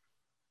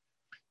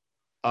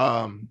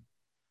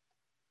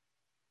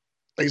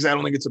 Like I said, I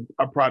don't think it's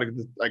a product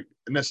like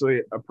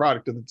necessarily a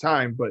product of the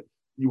time, but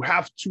you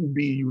have to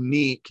be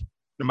unique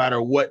no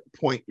matter what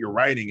point you're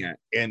writing at.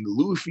 And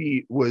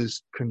Luffy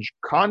was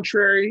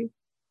contrary,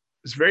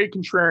 was very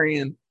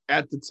contrarian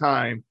at the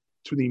time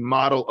to the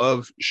model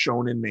of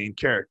shonen main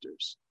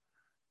characters.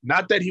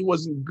 Not that he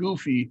wasn't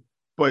goofy,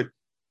 but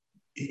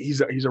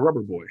he's a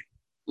rubber boy.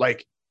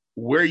 Like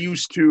we're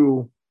used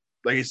to,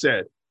 like I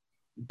said,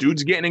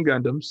 dudes getting in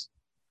Gundams.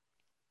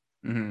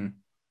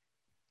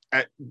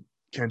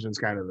 Kenshin's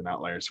kind of an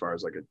outlier as far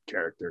as like a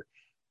character.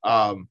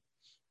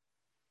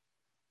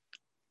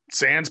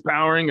 Sans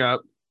powering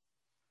up.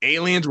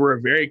 Aliens were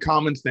a very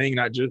common thing,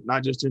 not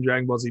just in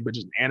Dragon Ball Z, but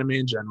just anime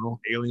in general.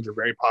 Aliens are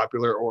very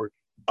popular, or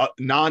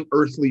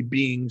non-earthly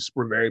beings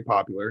were very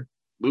popular.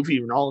 Luffy,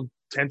 in all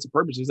intents and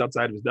purposes,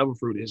 outside of his devil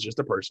fruit, is just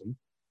a person.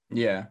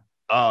 Yeah.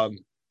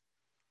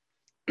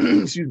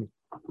 Excuse me.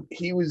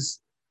 He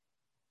was.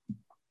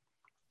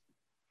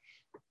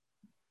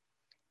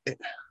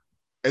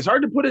 It's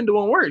hard to put into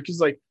one word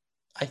because, like,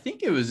 I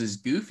think it was his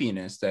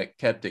goofiness that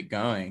kept it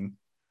going.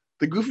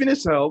 The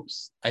goofiness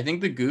helps. I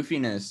think the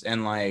goofiness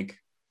and like,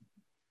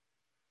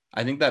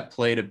 I think that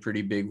played a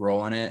pretty big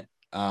role in it.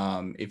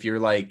 If you're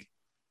like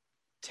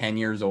 10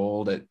 years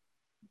old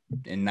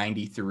in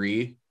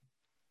 93,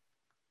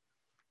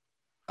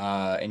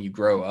 and you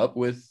grow up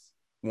with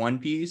One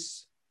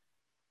Piece,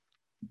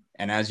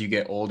 and as you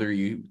get older,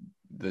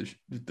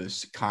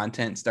 the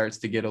content starts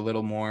to get a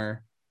little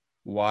more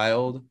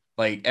wild.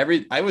 Like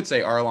I would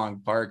say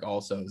Arlong Park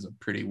also is a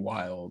pretty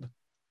wild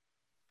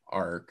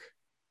arc.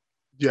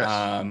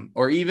 Yes.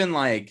 Or even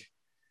like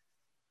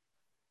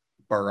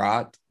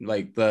Bharat,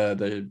 like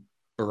the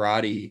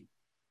Bharati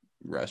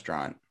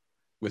restaurant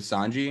with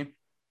Sanji.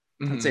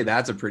 I'd say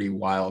that's a pretty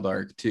wild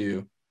arc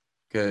too,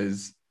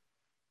 because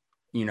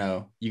you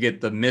know you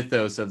get the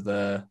mythos of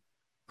the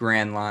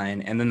Grand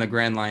Line, and then the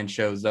Grand Line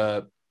shows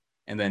up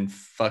and then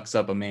fucks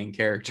up a main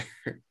character.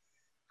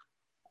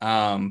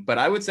 But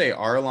I would say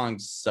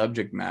Arlong's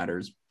subject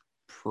matter's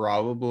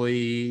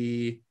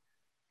probably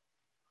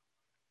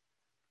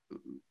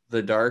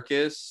the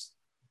darkest.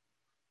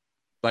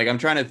 Like, I'm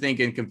trying to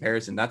think in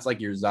comparison. That's like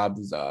your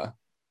Zabuza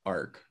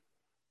arc,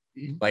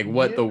 like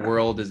what the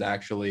world is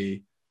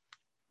actually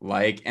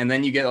like, and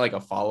then you get like a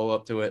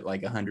follow-up to it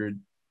like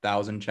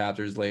 100,000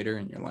 chapters later,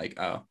 and you're like,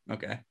 oh,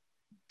 okay.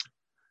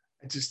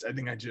 I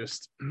think I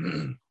just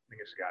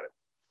got it.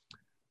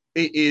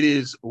 It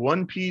is,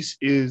 One Piece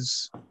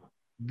is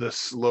the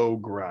slow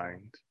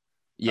grind.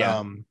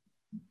 Yeah.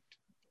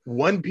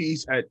 One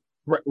Piece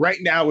right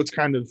now, it's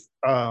kind of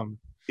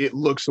it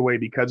looks away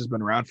because it's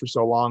been around for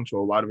so long. So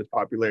a lot of its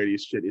popularity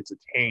is shit it's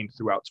attained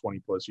throughout 20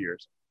 plus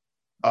years.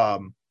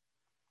 I'll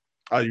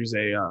use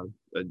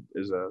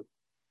as a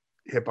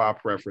hip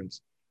hop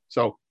reference.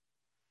 So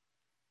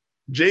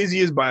Jay-Z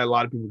is by a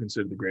lot of people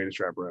considered the greatest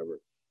rapper ever.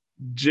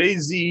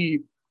 Jay-Z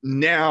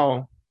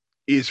now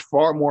is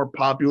far more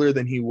popular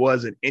than he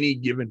was at any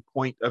given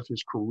point of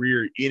his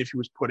career, even if he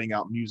was putting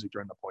out music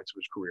during the points of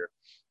his career.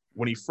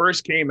 When he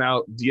first came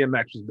out,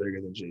 DMX was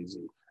bigger than Jay-Z.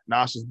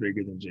 Nas was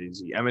bigger than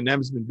Jay-Z.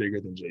 Eminem's been bigger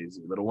than Jay-Z.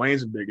 Lil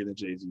Wayne's been bigger than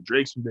Jay-Z.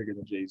 Drake's been bigger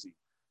than Jay-Z.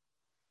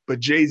 But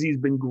Jay-Z's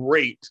been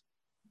great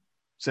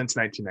since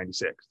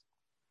 1996.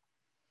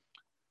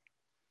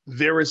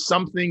 There is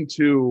something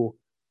to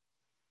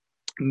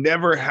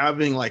never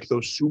having like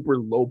those super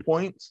low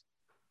points,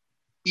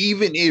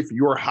 even if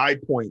your high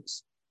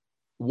points.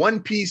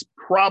 One Piece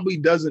probably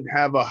doesn't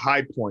have a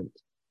high point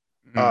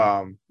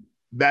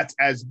that's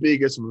as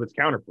big as some of its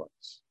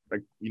counterparts.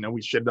 Like,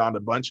 we shit on a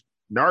bunch.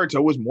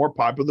 Naruto was more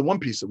popular than One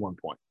Piece at one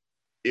point.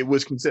 It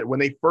was considered when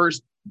they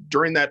first,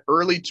 during that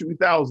early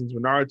 2000s,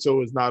 when Naruto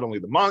was not only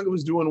the manga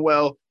was doing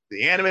well,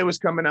 the anime was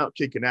coming out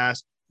kicking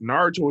ass.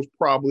 Naruto was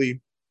probably,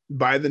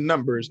 by the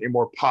numbers, a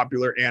more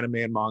popular anime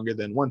and manga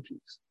than One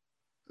Piece.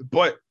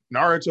 But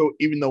Naruto,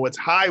 even though its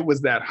high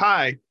was that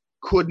high,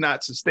 could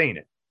not sustain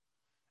it.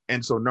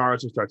 And so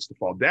Naruto starts to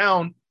fall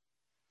down.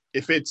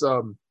 If that's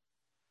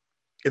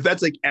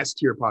like S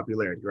tier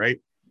popularity, right?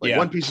 Like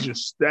One Piece is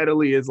just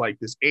steadily is like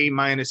this A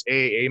minus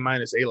A,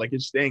 like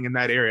it's staying in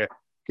that area.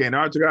 Okay,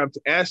 Naruto got up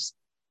to S,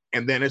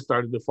 and then it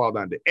started to fall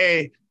down to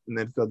A, and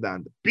then fell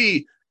down to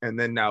B, and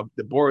then now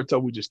the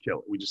Boruto, we just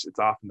kill it. It's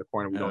off in the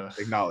corner. We don't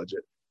acknowledge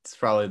it. It's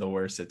probably the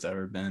worst it's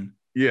ever been.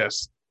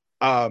 Yes.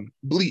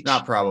 Bleach.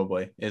 Not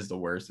probably, is the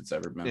worst it's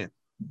ever been. Yeah.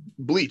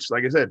 Bleach,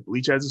 like I said,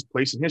 Bleach has its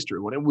place in history.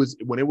 When it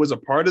was a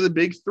part of the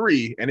big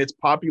three, and its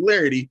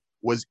popularity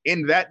was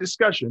in that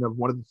discussion of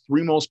one of the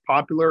three most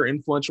popular,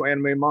 influential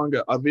anime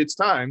manga of its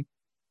time,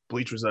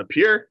 Bleach was up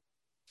here,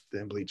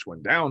 then Bleach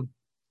went down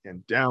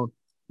and down.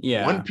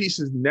 Yeah. One Piece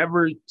is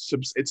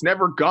it's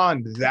never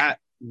gone that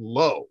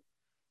low.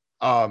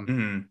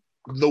 The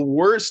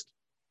worst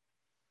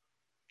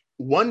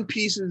One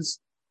Piece's,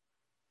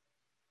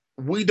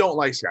 we don't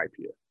like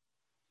Skypiea.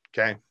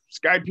 Okay.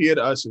 Skypiea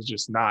to us is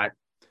just not,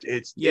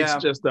 it's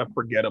just a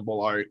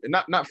forgettable art.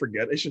 Not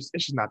forget, it's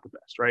just not the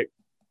best, right?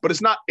 But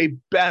it's not a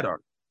bad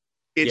art.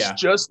 It's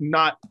just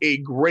not a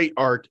great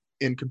art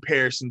in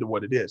comparison to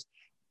what it is.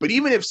 But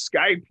even if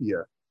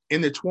Skypiea, in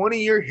the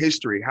 20-year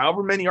history,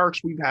 however many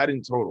arcs we've had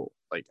in total,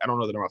 like I don't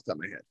know that I'm off the top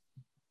of my head,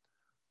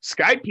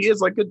 Skypiea is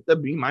like a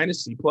B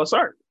minus C plus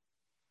art.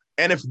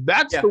 And if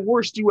that's the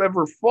worst you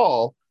ever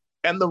fall,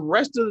 and the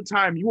rest of the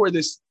time you're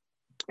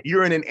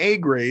in an A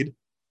grade,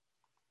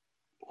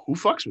 who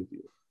fucks with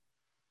you?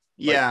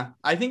 Yeah,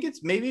 I think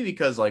it's maybe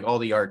because like all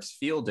the arcs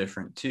feel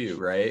different too,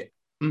 right?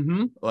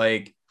 Mm-hmm.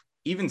 Like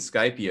even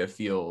Skypiea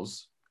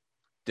feels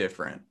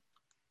different.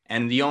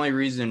 And the only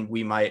reason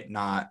we might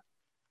not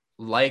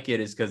like it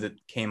is because it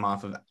came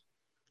off of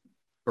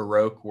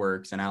Baroque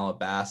Works and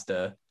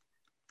Alabasta.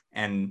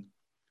 And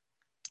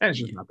it's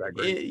just not that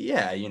great.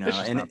 It's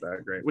just not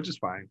that great, which is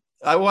fine.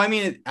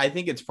 I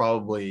think it's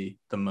probably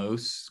the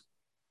most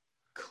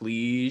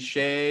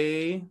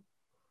cliche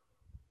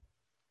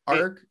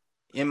arc,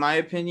 in my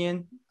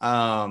opinion.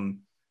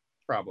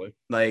 Probably.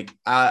 Like,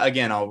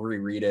 again, I'll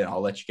reread it.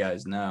 I'll let you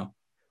guys know.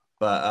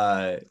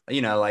 But,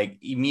 like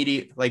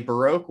immediate, like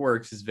Baroque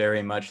Works is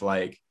very much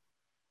like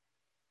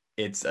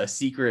it's a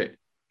secret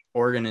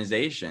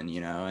organization,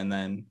 and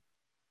then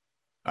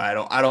I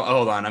don't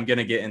hold on. I'm going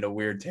to get into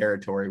weird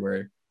territory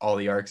where all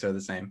the arcs are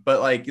the same,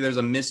 but like there's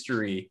a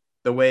mystery.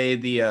 The way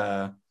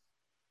the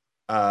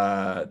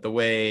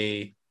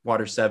way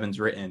Water 7's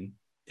written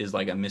is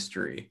like a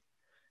mystery.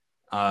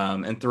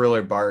 And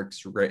Thriller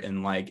Bark's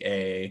written like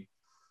a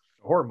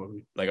horror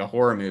movie. Like a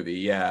horror movie,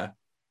 yeah.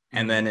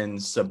 And then in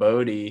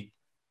Sabaody,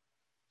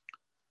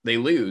 they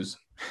lose.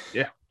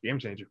 Yeah, game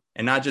changer.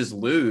 And not just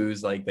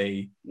lose, like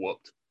they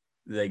whooped.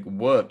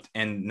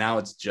 And now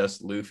it's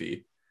just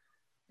Luffy.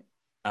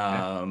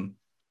 And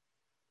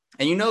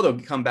they'll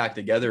come back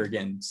together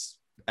again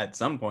at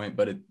some point,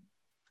 but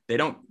they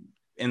don't,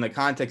 in the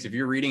context, if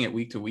you're reading it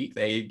week to week,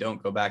 they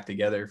don't go back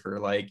together for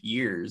like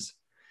years.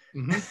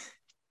 Mm-hmm.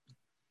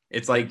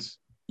 It's like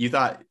you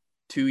thought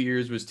 2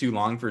 years was too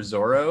long for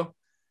Zoro.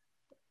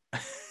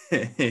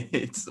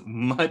 it's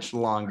much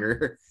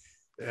longer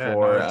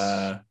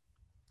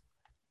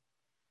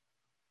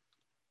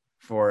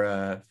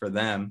for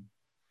them.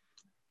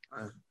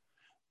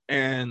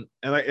 And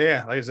like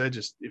I said,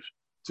 just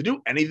to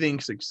do anything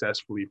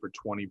successfully for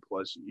 20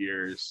 plus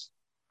years,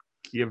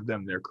 give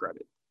them their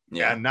credit.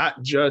 Yeah, and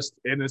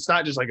it's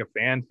not just like a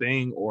fan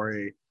thing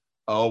or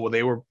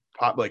they were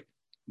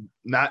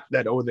not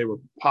that they were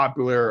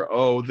popular,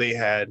 they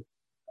had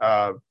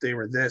they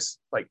were this,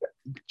 like,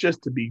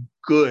 just to be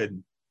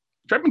good.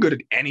 Try to be good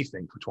at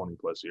anything for 20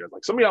 plus years.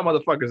 Like, some of y'all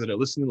motherfuckers that are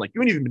listening, like,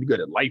 you ain't even been good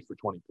at life for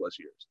 20 plus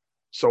years.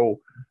 So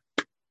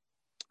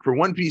for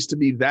One Piece to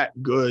be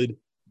that good,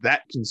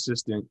 that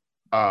consistent,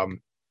 and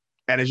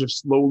it's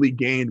just slowly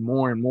gained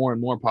more and more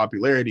and more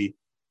popularity.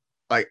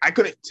 Like, I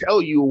couldn't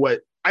tell you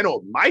what I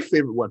know my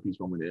favorite One Piece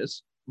moment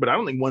is, but I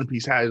don't think One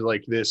Piece has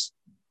like this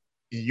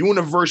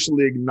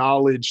universally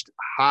acknowledged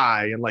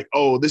high and like,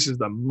 oh, this is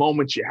the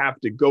moment you have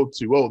to go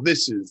to. Oh,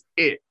 this is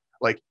it.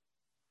 Like,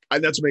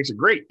 that's what makes it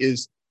great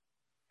is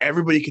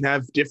everybody can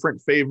have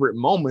different favorite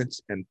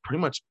moments and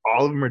pretty much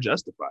all of them are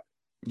justified.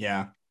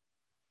 Yeah.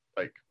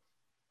 Like,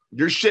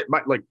 your shit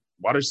might, like,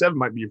 Water 7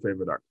 might be your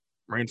favorite arc.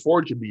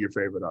 Marineford could be your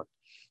favorite arc.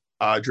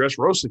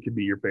 Dressrosa could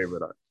be your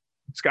favorite arc.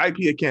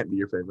 Skypiea can't be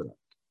your favorite arc.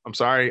 I'm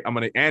sorry. I'm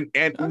gonna and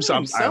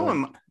Usopp's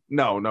Island.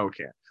 No, it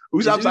can't.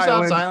 Usopp's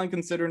Island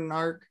considered an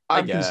arc?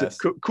 I guess.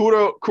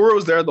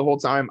 Kuro's there the whole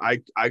time. I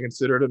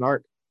consider it an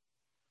arc.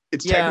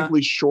 It's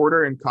technically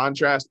shorter in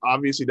contrast,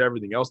 obviously, to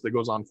everything else that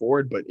goes on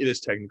forward, but it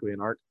is technically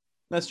an arc.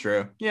 That's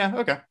true. Yeah.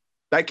 Okay.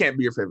 That can't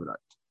be your favorite arc.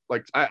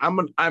 Like, I'm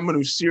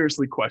gonna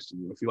seriously question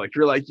you if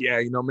you're like,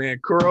 yeah, man,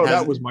 Kuro,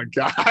 that was my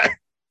guy.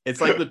 It's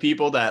like the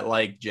people that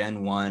like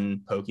Gen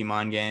 1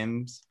 Pokemon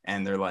games,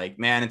 and they're like,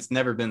 man, it's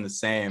never been the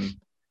same.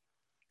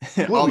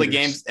 all the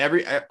games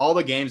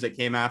that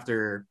came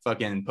after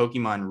fucking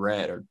Pokemon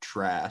Red are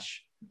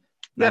trash.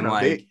 And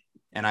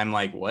I'm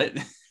like, what?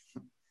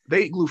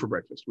 They eat glue for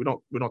breakfast. We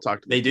don't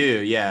talk to them. They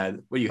do, yeah.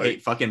 What do you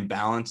hate? Fucking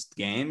balanced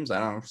games? I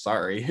don't know.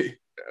 Sorry.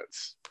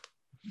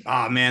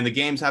 Oh man, the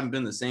games haven't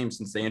been the same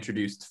since they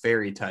introduced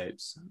fairy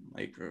types.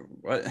 Like,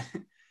 what?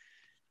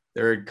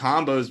 There are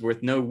combos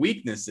with no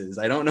weaknesses.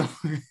 I don't know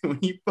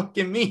what you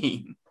fucking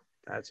mean.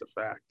 That's a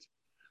fact.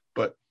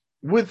 But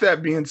with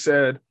that being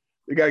said,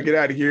 we got to get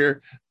out of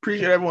here.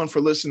 Appreciate everyone for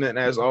listening. And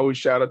as always,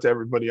 shout out to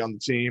everybody on the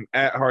team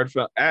at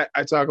Heartfelt, at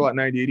I Talk a Lot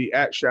 9080,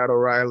 at Shadow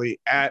Riley,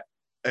 at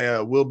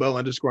Will Bell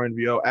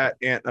 _NVO, at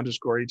Ant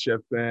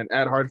 _HFN,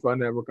 at Heartfelt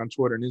Network on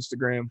Twitter and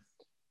Instagram.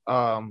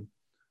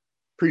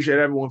 Appreciate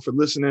everyone for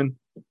listening.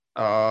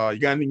 You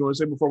got anything you want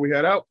to say before we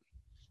head out?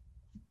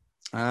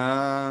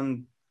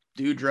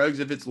 Do drugs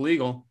if it's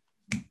legal.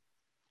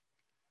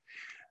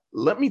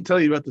 Let me tell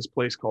you about this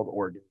place called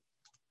Oregon.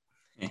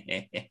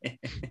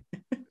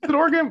 Did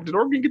Oregon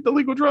get the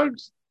legal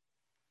drugs?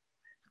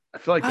 I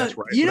feel like that's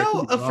right.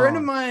 A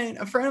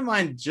friend of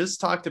mine just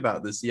talked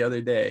about this the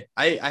other day.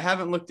 I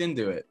haven't looked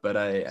into it,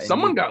 but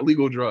someone got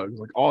legal drugs.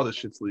 Like, all this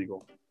shit's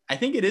legal. I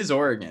think it is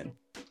Oregon.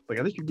 Like,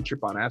 I think you can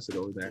trip on acid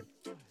over there.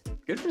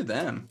 Good for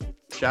them.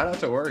 Shout out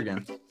to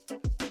Oregon.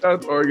 Shout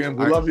out to Oregon.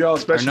 We love y'all,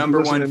 especially our number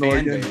one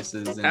fan base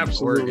is in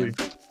Oregon.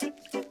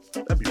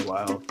 That'd be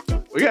wild.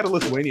 We got a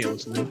Lithuania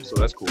listening, so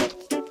that's cool.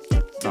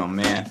 Oh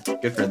man,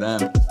 good for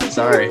them.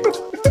 Sorry.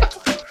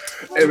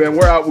 Hey man,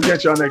 we're out. We'll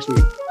catch y'all next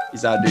week.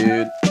 Peace out,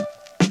 dude.